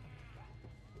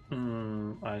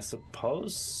 I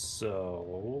suppose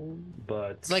so,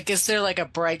 but Like, is there like a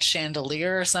bright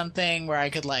chandelier or something where I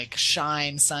could like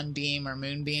shine sunbeam or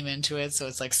moonbeam into it so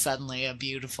it's like suddenly a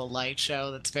beautiful light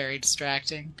show that's very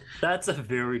distracting? that's a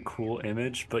very cool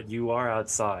image. But you are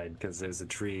outside because there's a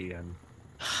tree and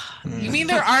You mean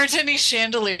there aren't any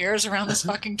chandeliers around this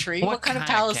fucking tree? What kind of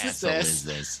palace is castle this? is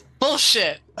this?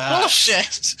 Bullshit.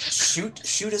 Bullshit.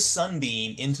 Shoot a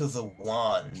sunbeam into the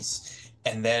wands,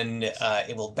 and then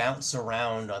it will bounce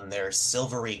around on their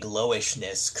silvery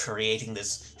glowishness, creating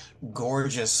this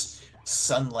gorgeous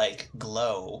sun-like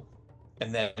glow,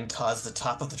 and then cause the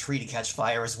top of the tree to catch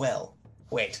fire as well.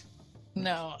 Wait.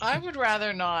 No, I would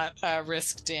rather not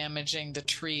risk damaging the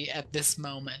tree at this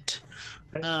moment.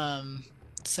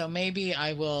 So maybe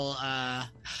I will,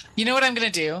 you know what I'm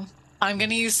going to do? I'm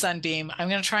going to use Sunbeam. I'm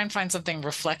going to try and find something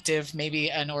reflective, maybe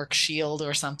an orc shield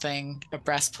or something, a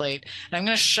breastplate. And I'm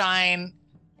going to shine.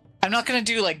 I'm not going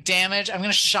to do like damage. I'm going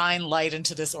to shine light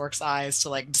into this orc's eyes to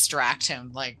like distract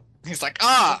him. Like, he's like,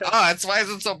 it's why is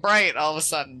it so bright all of a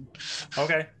sudden?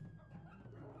 okay.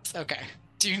 Okay.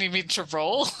 Do you need me to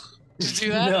roll to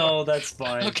do that? No, that's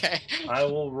fine. Okay. I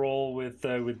will roll with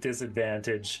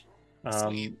disadvantage.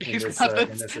 Sweet. In He's this, got in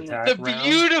this attack the round,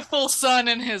 beautiful sun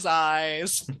in his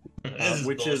eyes.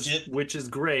 which is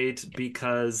great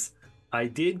because I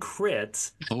did crit,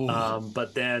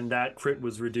 but then that crit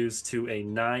was reduced to a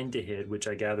 9 to hit, which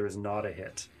I gather is not a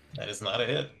hit. That is not a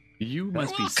hit. You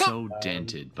must be so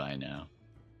dented by now.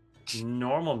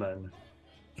 Normalman.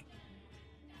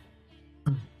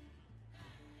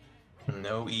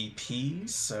 No EP,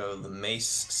 so the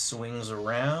mace swings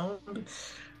around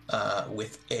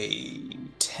with a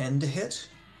 10 to hit.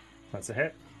 That's a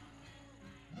hit.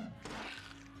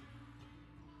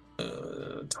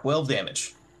 12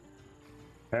 damage.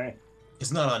 Okay.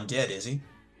 He's not undead, is he?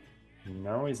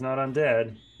 No, he's not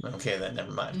undead. Okay, then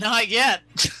never mind. Not yet.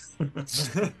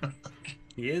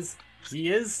 He is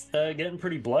getting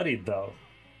pretty bloodied though.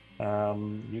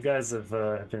 You guys have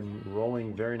been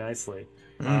rolling very nicely.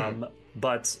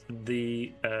 But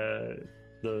the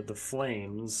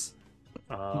flames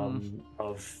on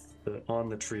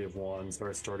the Tree of Wands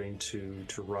are starting to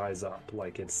rise up.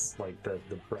 Like it's like the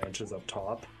branches up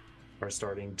top are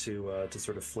starting to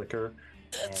sort of flicker.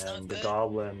 And the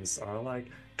goblins are like,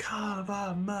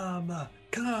 Kava mama,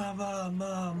 Kava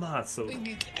mama. So you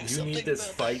need this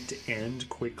fight to end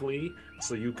quickly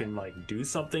so you can like do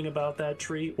something about that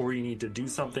tree, or you need to do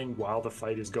something while the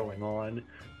fight is going on.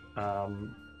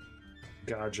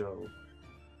 Gajo,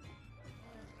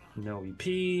 no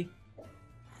EP.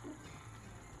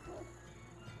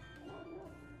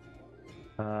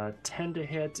 10 to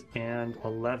hit and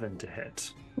 11 to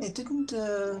hit. Yeah, didn't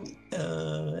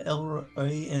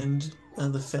Elroy and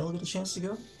the Fel get a chance to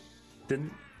go?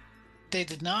 Didn't? They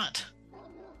did not.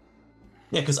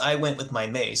 Yeah, because I went with my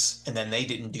mace, and then they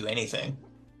didn't do anything.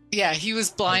 Yeah, he was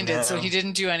blinded, so now- he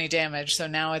didn't do any damage. So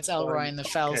now it's Elroy and the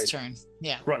Fel's okay. turn.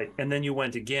 Yeah. Right, and then you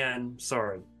went again.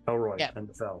 Sorry, Elroy and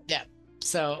the Fel. Yeah.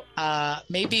 So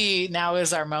maybe now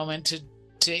is our moment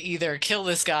to either kill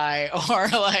this guy or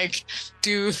like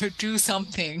do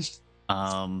something.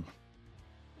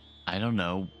 I don't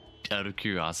know. Out of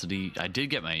curiosity, I did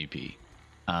get my EP.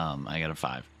 I got a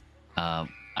 5.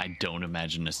 I don't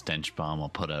imagine a stench bomb will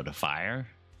put out a fire.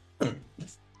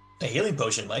 A healing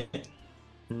potion might.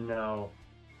 No.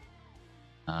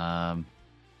 A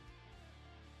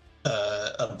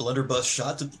blunderbuss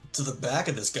shot to the back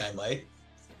of this guy might.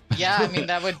 Yeah, I mean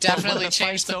that would definitely the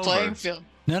change the fight's playing over. field.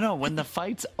 No. When the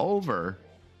fight's over,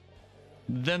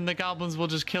 then the goblins will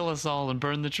just kill us all and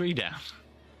burn the tree down.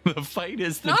 The fight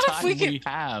is the Not if time we we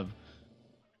can- have.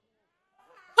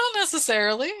 Not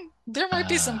necessarily. There might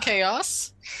be some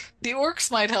chaos. The orcs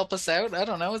might help us out. I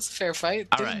don't know. It's a fair fight.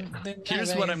 All right.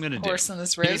 Here's what I'm going to do. Horse in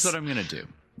this race. Here's what I'm going to do.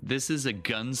 This is a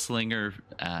gunslinger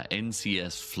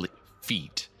NCS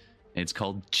feat. It's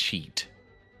called cheat.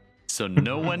 So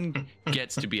no one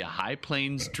gets to be a High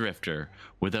Plains drifter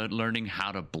without learning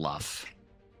how to bluff.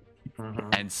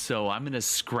 And so I'm going to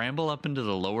scramble up into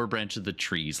the lower branch of the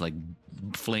trees, like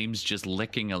flames just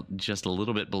licking just a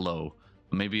little bit below.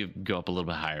 Maybe go up a little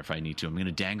bit higher if I need to. I'm going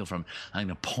to dangle from, I'm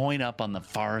going to point up on the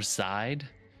far side,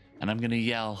 and I'm going to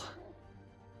yell,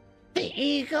 The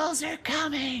eagles are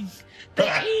coming!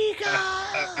 The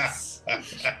eagles!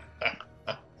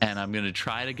 and I'm going to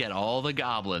try to get all the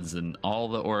goblins and all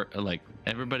the, or like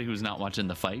everybody who's not watching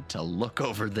the fight to look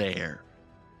over there.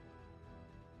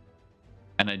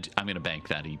 And I'm going to bank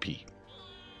that EP.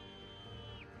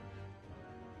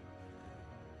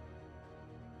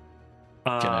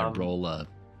 Can I roll a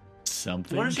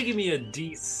something? Why don't you give me a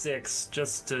D6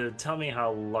 just to tell me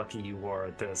how lucky you are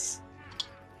at this?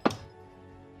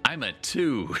 I'm a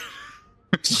 2.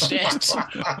 Shit.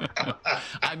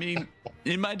 I mean,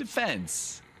 in my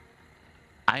defense,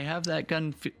 I have that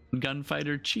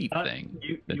gunfighter cheat thing.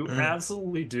 You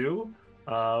absolutely do.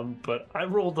 But I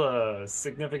rolled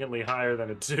significantly higher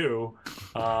than a 2.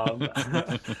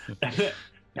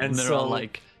 And they're all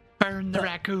like, burn the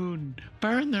raccoon,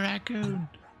 burn the raccoon.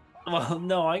 Well,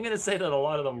 no, I'm gonna say that a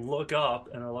lot of them look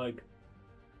up and are like,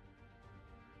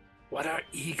 what are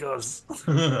eagles?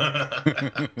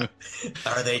 Are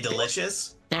they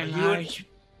delicious? They're large.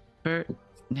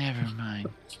 Never mind.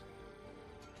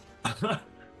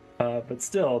 But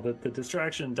still, the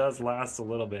distraction does last a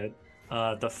little bit.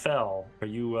 The fell. Are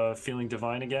you feeling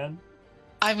divine again?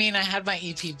 I mean, I had my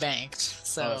EP banked,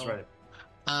 so Oh, that's right.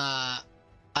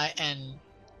 And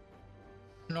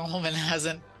Normalman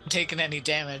hasn't taken any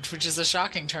damage, which is a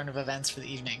shocking turn of events for the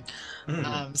evening.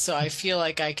 So I feel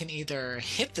like I can either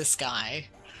hit this guy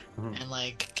and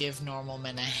like give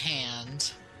Normalman a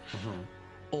hand,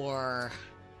 or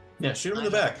Yeah, shoot him in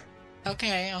the back.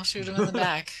 okay, I'll shoot him in the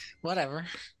back. Whatever.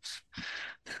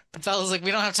 The fellow's like,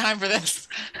 we don't have time for this.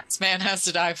 This man has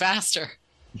to die faster.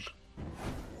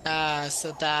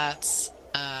 So that's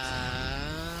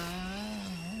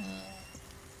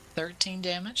 13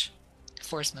 damage.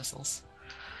 Force missiles.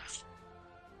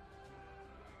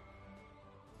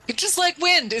 It's just like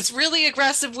wind. It's really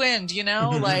aggressive wind, you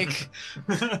know? Like,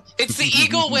 it's the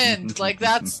eagle wind. Like,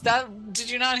 that. Did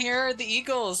you not hear the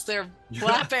eagles? They're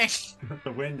flapping.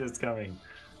 The wind is coming.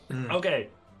 Okay,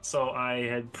 so I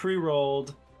had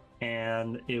pre-rolled,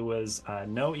 and it was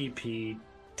no EP,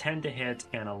 10 to hit,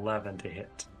 and 11 to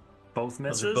hit. Both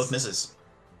misses? Those are both misses.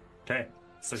 Okay,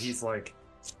 so he's like,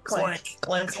 Clank,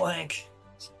 clank, clank.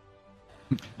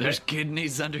 There's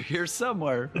kidneys under here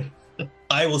somewhere.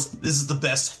 This is the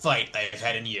best fight I've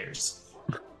had in years.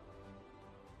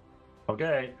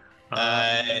 Okay.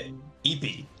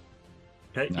 EP.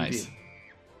 Okay, Nice. EP.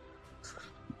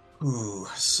 Ooh,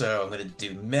 so I'm gonna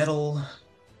do metal.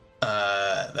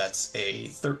 That's a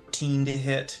 13 to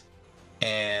hit,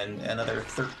 and another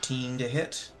 13 to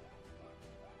hit.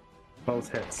 Both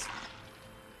hits.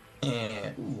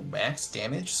 And max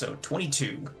damage, so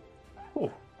 22.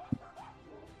 Ooh.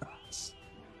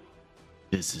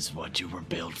 This is what you were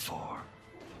built for.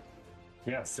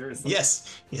 Yeah, seriously.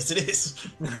 Yes, it is.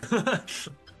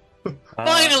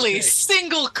 Finally, Okay.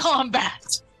 single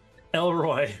combat.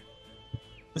 Elroy.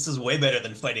 This is way better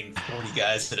than fighting 40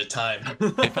 guys at a time.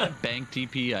 If I bank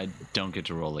DP, I don't get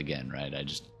to roll again, right? I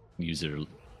just use it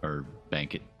or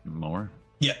bank it more.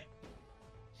 Yeah.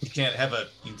 You can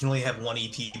only have one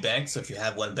EP banked, so if you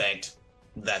have one banked,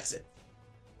 that's it.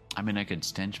 I mean, I could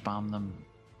stench bomb them.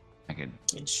 I could.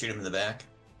 You can shoot him in the back.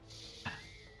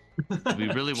 Do we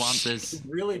really want this?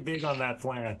 Really big on that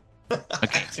plan.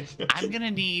 Okay. I'm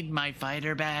gonna need my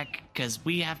fighter back because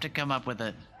we have to come up with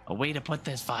a way to put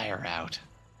this fire out.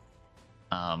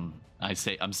 I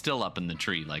say I'm still up in the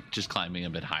tree, like just climbing a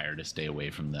bit higher to stay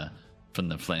away from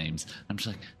the flames. I'm just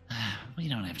like, We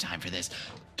don't have time for this.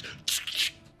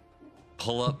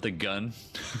 pull up the gun.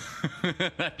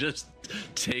 Just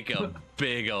take a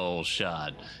big old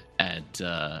shot at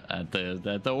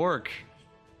the orc,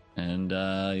 and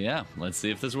yeah, let's see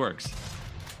if this works.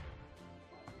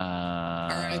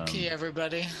 R.I.P.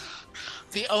 everybody.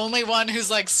 The only one who's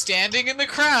like standing in the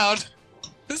crowd.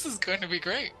 This is going to be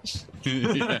great.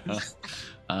 Yeah.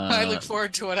 I look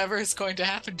forward to whatever is going to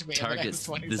happen to me in the next Targets.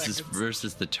 20 This seconds. is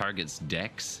versus the target's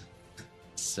dex.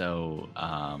 So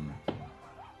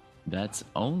that's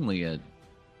only a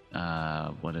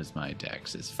what is my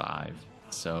dex? Is 5.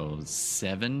 So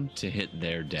 7 to hit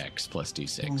their dex plus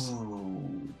d6.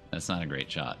 Ooh. That's not a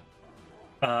great shot.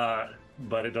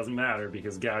 But it doesn't matter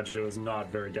because Gadjo is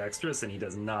not very dexterous and he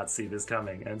does not see this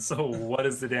coming. And so, what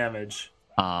is the damage?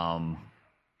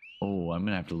 Oh, I'm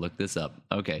gonna have to look this up.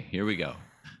 Okay, here we go.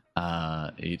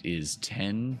 It is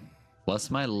 10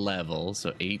 plus my level,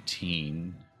 so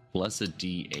 18 plus a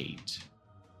d8.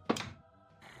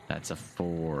 That's a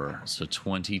 4, so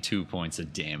 22 points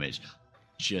of damage.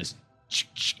 Just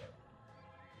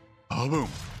oh, boom.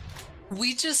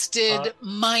 We just did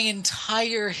my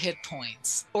entire hit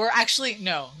points. Or actually,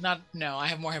 no, I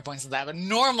have more hit points than that, but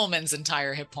Normalman's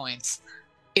entire hit points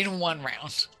in one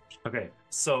round. Okay,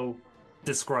 so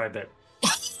describe it.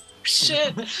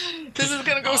 Shit. This is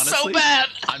gonna go so Honestly, bad.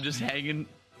 I'm just hanging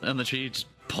on the tree, just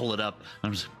pull it up.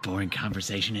 I'm just boring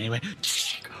conversation anyway.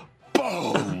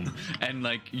 Boom! And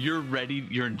like you're ready,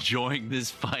 you're enjoying this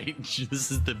fight.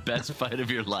 This is the best fight of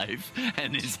your life,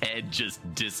 and his head just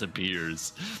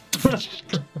disappears.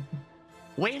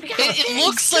 We've got It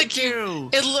looks things like to do.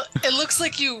 It looks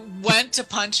like you went to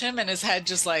punch him and his head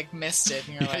just like missed it,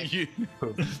 and you're like, You-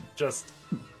 Just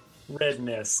red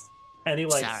mist. And he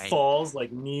like Sorry. falls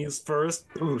like knees first,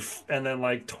 poof, and then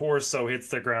like torso hits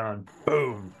the ground,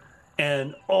 boom.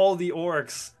 And all the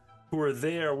orcs who are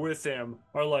there with him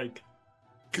are like,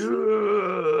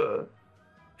 "Gah!"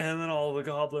 And then all the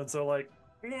goblins are like,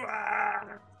 "Wah!"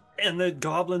 And the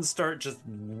goblins start just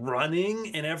running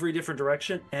in every different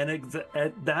direction. And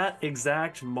at that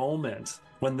exact moment,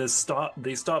 when they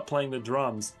stop playing the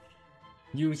drums,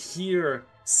 you hear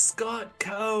Scott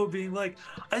Cow being like,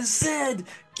 "I said,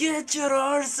 get your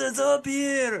arses up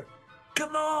here!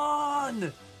 Come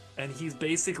on!" And he's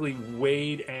basically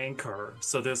weighed anchor.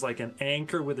 So there's like an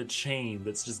anchor with a chain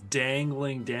that's just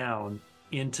dangling down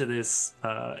into this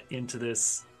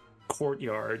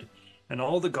courtyard. And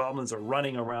all the goblins are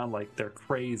running around like they're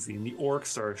crazy, and the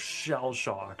orcs are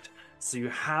shell-shocked. So you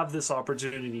have this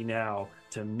opportunity now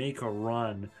to make a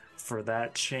run for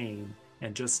that chain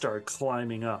and just start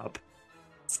climbing up.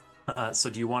 So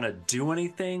do you want to do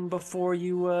anything before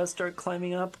you start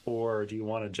climbing up, or do you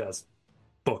want to just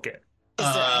book it?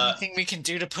 Is there anything we can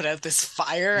do to put out this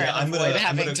fire yeah, and avoid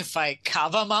having to fight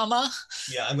Kava Mama?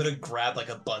 Yeah, I'm gonna grab like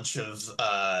a bunch of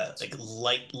like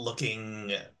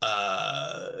light-looking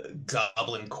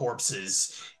goblin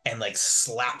corpses and like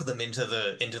slap them into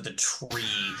the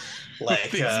tree like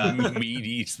These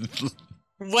meaty,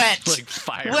 Wet. like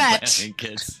fire Wet.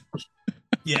 blankets.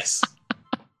 yes.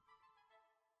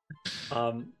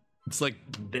 It's like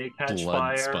They catch blood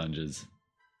fire, sponges.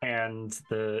 and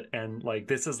like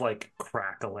this is like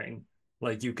crackling.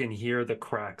 Like you can hear the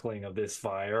crackling of this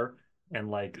fire, and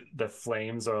like the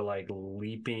flames are like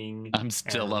leaping. I'm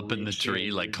still and up in the tree,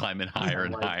 reaching. like climbing higher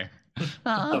and like, higher.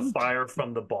 The fire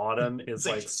from the bottom is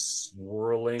Like, like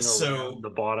swirling so, around the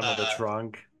bottom of the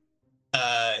trunk.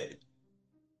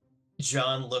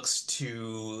 John looks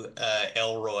to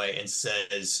Elroy and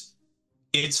says,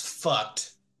 "It's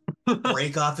fucked.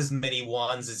 Break off as many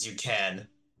wands as you can,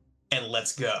 and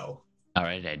let's go." All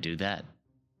right, I do that.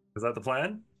 Is that the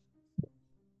plan?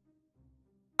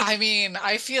 I mean,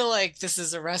 I feel like this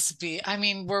is a recipe. I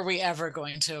mean, were we ever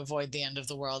going to avoid the end of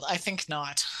the world? I think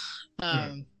not.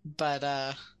 But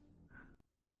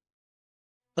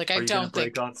like Are I you gonna don't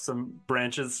break think off some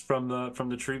branches from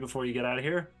the tree before you get out of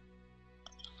here?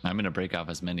 I'm gonna break off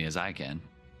as many as I can.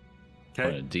 What,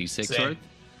 Okay. a D6 Same. worth?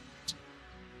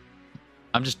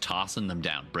 I'm just tossing them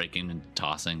down, breaking and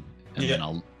tossing, and Yeah. then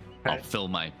I'll Okay. fill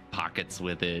my pockets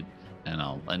with it,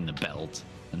 and the belt,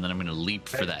 and then I'm gonna leap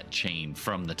for Okay. that chain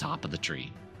from the top of the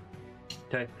tree.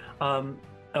 Okay.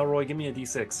 Elroy, give me a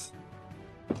D6.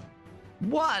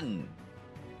 1.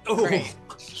 Oh, Great.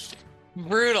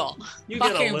 Brutal. you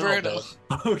get a Fucking little brutal.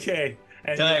 bit. Okay.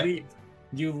 And Can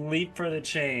you leap for the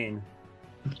chain.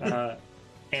 And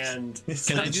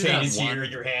Can I the do chain that is here, one?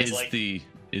 your hands Is like the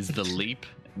leap,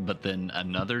 but then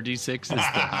another D6 is the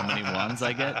how many wands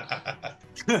I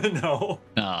get? no.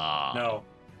 Ah, No.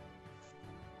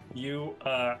 You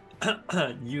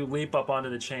you leap up onto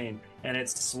the chain, and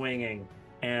it's swinging,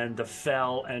 and the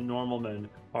Fell and Normalman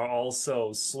are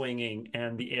also swinging,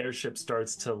 and the airship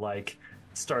starts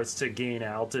to gain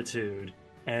altitude,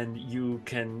 and you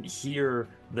can hear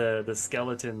the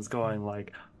skeletons going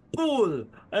like, pull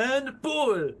and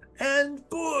pull and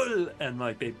pull, and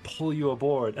like they pull you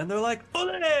aboard, and they're like,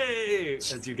 "Olé!"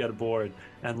 as you get aboard,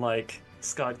 and like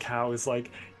Scott Cow is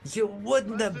like, "You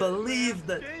wouldn't have believed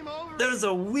that there's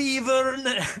a weaver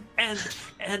and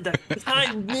a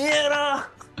chimera.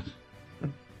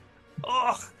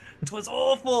 Oh, it was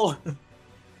awful.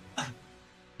 I'm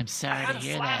I sorry had to a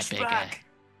hear that, big guy.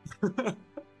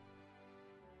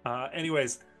 flashback."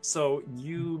 Anyways, so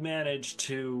you manage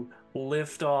to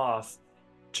lift off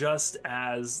just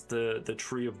as the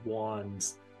Tree of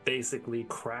Wands basically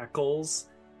crackles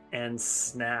and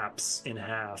snaps in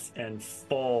half and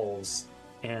falls,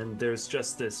 and there's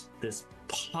just this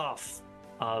puff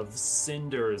of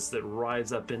cinders that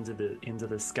rise up into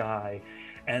the sky,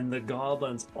 and the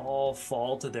goblins all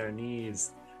fall to their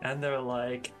knees, and they're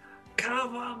like,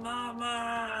 "Come on,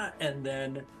 mama!" And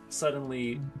then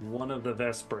suddenly one of the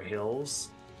Vesper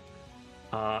Hills,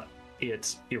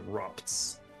 it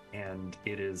erupts, and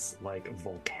it is like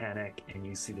volcanic, and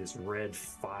you see this red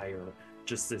fire,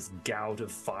 just this gout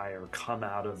of fire come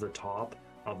out of the top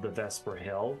of the Vesper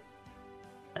Hill.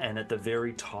 And at the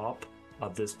very top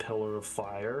of this pillar of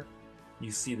fire,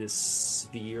 you see this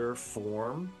sphere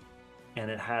form, and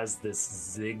it has this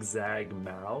zigzag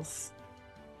mouth,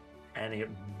 and it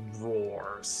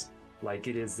roars like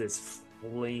it is this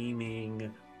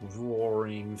flaming,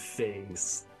 roaring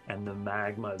face, and the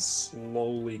magma is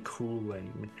slowly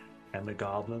cooling, and the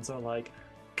goblins are like,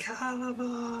 "Come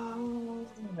on!"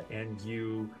 And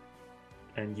you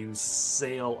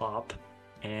sail up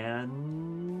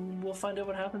and we'll find out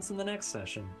what happens in the next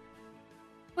session.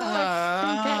 Well,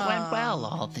 I think that went well,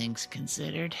 all things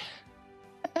considered.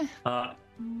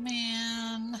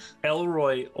 Man.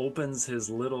 Elroy opens his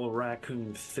little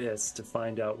raccoon fist to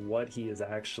find out what he has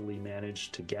actually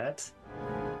managed to get.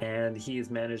 And he has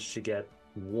managed to get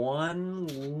one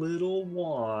little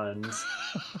wand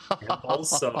and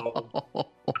also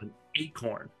an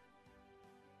acorn.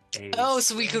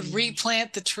 So we could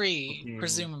replant the tree,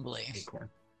 presumably. Acorn.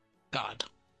 God.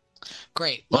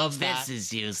 Great. Well, Love this that.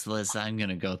 is useless. I'm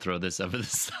gonna go throw this over the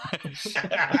side.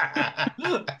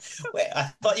 Wait,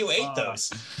 I thought you ate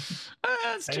those.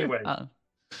 That's true. Anyway.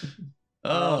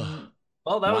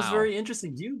 Well, that was Wow. very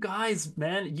interesting. You guys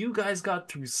got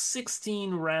through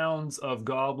 16 rounds of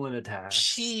goblin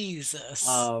attacks. Jesus.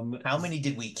 How many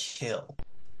did we kill?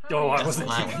 Oh, I Just wasn't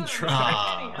one. keeping track.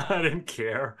 Ah. I didn't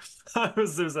care.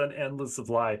 There's an endless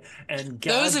supply. And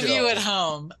Those of you Gajo- at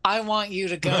home, I want you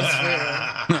to go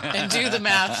through and do the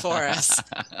math for us.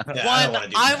 Yeah, I don't One, wanna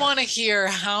do I that. want to hear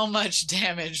how much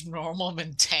damage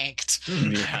Normalman tanked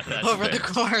Yeah, that's over fair. the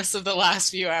course of the last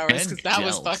few hours, because that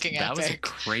was dealt. fucking That was a epic.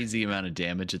 crazy amount of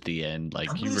damage at the end. Like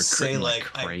I'm you gonna were say, critting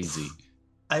like like, crazy.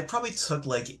 I probably took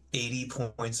like 80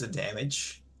 points of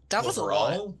damage. That was a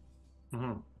lot. overall.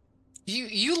 Mhm.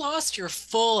 You lost your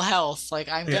full health, like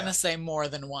I'm Yeah. gonna say more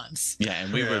than once. Yeah,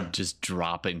 and we were Yeah. just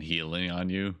dropping healing on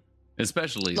you,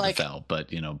 especially Like- the fell.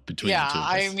 But you know, between Yeah, the two of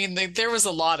us, I mean, there was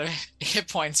a lot of hit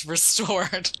points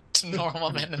restored to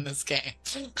Normalman in this game.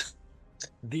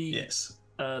 The Yes.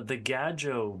 the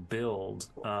Gajo build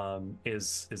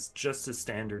is just a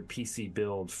standard PC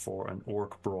build for an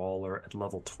orc brawler at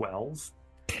level 12.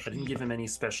 I didn't give him any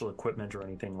special equipment or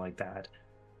anything like that.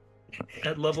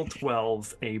 At level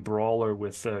 12, a brawler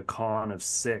with a con of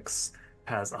 6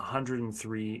 has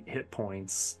 103 hit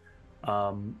points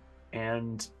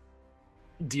and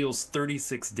deals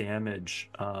 36 damage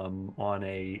on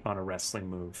a wrestling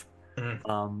move.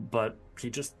 But he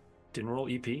just didn't roll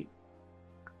EP.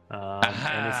 And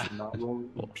if you're not rolling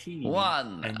EP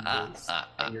one.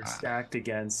 and you're stacked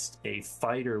against a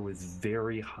fighter with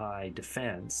very high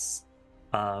defense,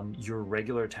 your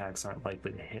regular attacks aren't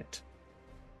likely to hit.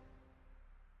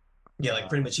 Yeah, like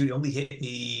pretty much he would only hit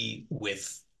me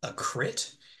with a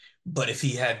crit. But if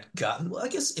he had gotten, well, I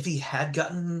guess if he had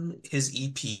gotten his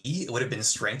EP, it would have been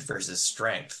strength versus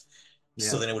strength.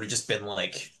 So Yeah. then it would have just been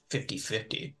like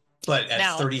 50-50. But at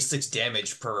Now- 36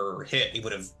 damage per hit, he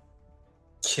would have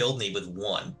killed me with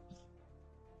 1.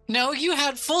 No, you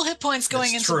had full hit points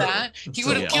going That's into true. that. He So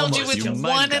would have killed you almost with you might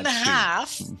have 1 got and a two.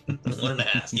 half.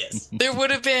 1.5, yes. There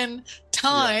would have been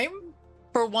time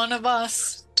for one of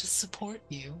us to support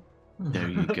you. There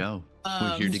you go.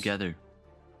 We're here Um, together.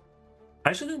 I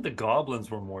actually think the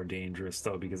goblins were more dangerous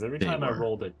though, because every They time I were.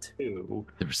 rolled a 2,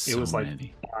 There were so it was like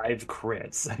many. 5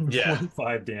 crits and Yeah.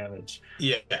 25 damage.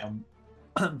 Yeah.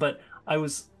 But I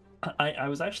was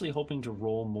actually hoping to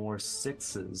roll more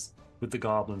 6s with the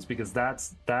goblins, because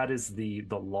that is the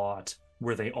lot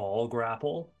where they all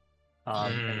grapple,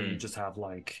 and then you just have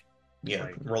like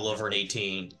Roll over an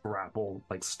 18. grapple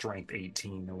like strength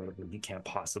 18 or whatever. You can't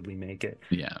possibly make it.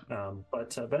 Yeah.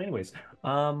 But anyways,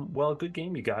 well, good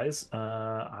game, you guys.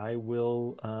 I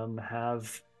will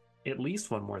have at least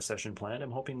one more session planned.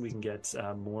 I'm hoping we can get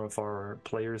more of our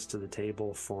players to the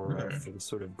table for the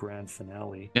sort of grand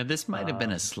finale. Yeah, this might have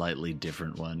been a slightly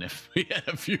different one if we had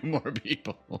a few more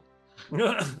people.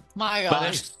 My But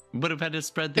gosh. I would have had to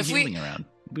spread the If we- healing around.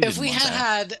 If we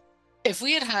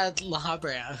didn't want had La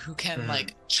Habrea, who can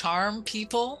like charm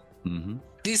people, Mm-hmm.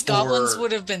 these goblins Or-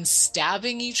 would have been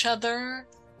stabbing each other.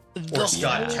 Or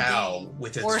Scott whole Cow game.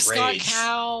 with his Or Scott rage.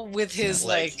 Cow with his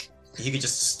like He could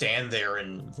just stand there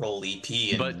and roll EP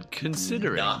and But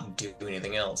considering, not do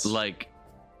anything else. like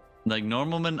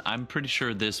Normalman, I'm pretty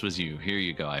sure this was you. Here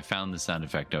you go. I found the sound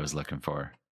effect I was looking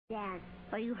for. Dad,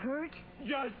 are you hurt?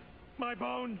 Just my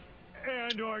bones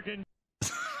and organs.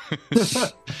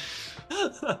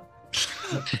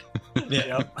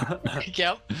 Yeah.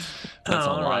 Yep. That's a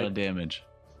All lot right. of damage.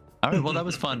 All right, well, that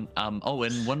was fun. Oh,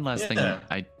 and one last thing. Yeah.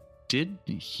 I did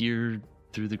hear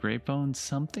through the grapevine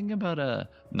something about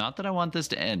not that I want this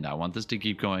to end. I want this to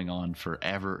keep going on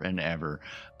forever and ever.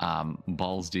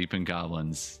 Balls deep in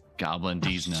goblins. Goblin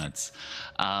D's nuts.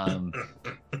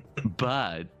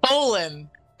 But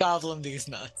Goblin these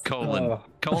nuts.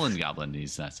 colon goblin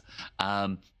D's nuts.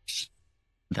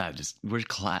 That just we're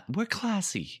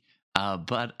classy.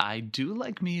 But I do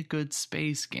like me a good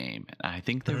space game. I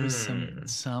think there was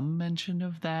some mention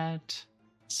of that.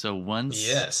 So once,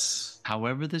 Yes.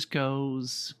 however this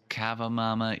goes, Kava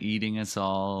Mama eating us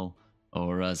all,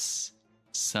 or us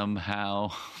somehow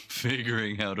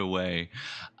figuring out a way,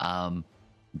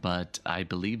 but I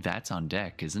believe that's on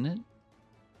deck, isn't it?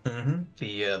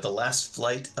 The last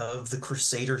flight of the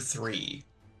Crusader 3.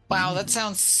 Wow, that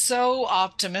sounds so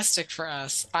optimistic for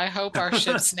us. I hope our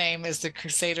ship's name is the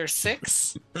Crusader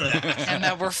 6 and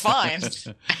that we're fine.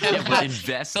 And Yeah, we're that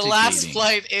investigating. the last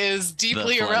flight is the deeply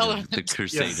flight of irrelevant The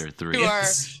Crusader 3. to our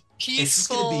It's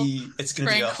peaceful. gonna be a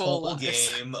tranquil whole lives.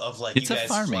 game of like It's you a guys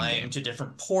farming flying game. to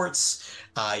different ports.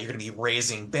 You're gonna be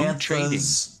raising Ooh, trading.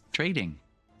 banthas. Trading.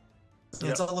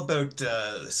 It's all about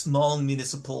small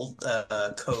municipal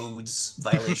codes,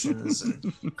 violations,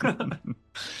 and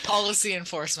Policy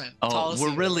enforcement. Oh, Policy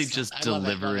we're really enforcement. just I love it,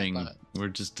 love it, delivering. love it. We're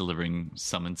just delivering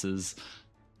summonses,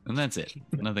 and that's it.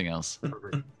 Nothing else.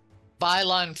 By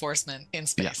law enforcement in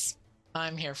space.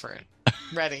 I'm here for it.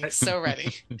 Ready. So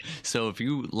ready. So if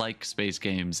you like space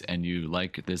games and you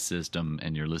like this system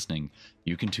and you're listening,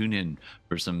 you can tune in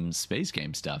for some space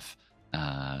game stuff.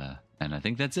 And I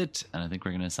think that's it. And I think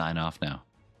we're going to sign off now.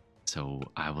 So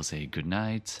I will say good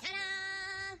night.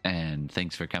 And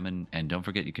thanks for coming. And don't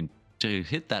forget, you can to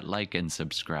hit that like and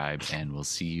subscribe. And we'll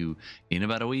see you in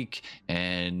about a week.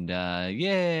 And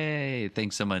yay!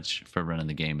 Thanks so much for running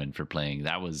the game and for playing.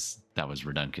 That was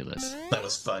redunculous. that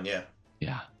was fun. Yeah.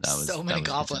 Yeah, that was So many that was a good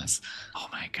time. goblins. Oh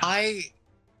my god! I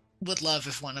would love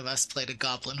if one of us played a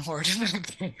goblin horde in a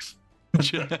game.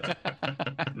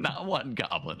 Not one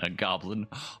goblin, a goblin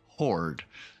horde.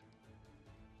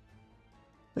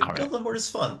 The All right. Goblin Horde is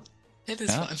fun. It is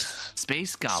Yeah. fun.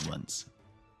 Space goblins.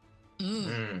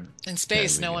 In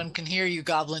space, we no go. one can hear you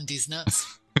goblin these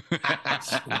nuts.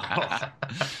 That's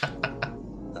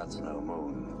no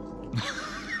moon.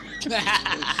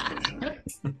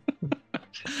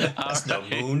 That's no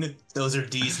moon. Those are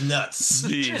D's nuts.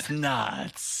 These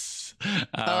nuts. All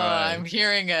Oh, right. I'm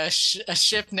hearing a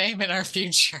ship name in our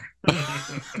future. All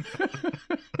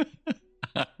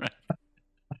right.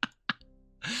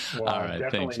 Wow, All right,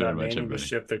 definitely thanks very not much, naming the everybody.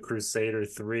 ship the Crusader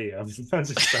 3. That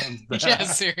just sounds bad. Yeah,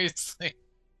 seriously.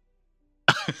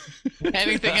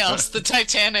 Anything else? The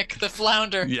Titanic, the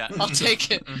Flounder. Yeah. I'll take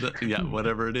it. Yeah,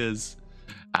 whatever it is.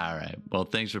 All right. Well,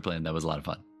 thanks for playing. That was a lot of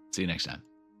fun. See you next time.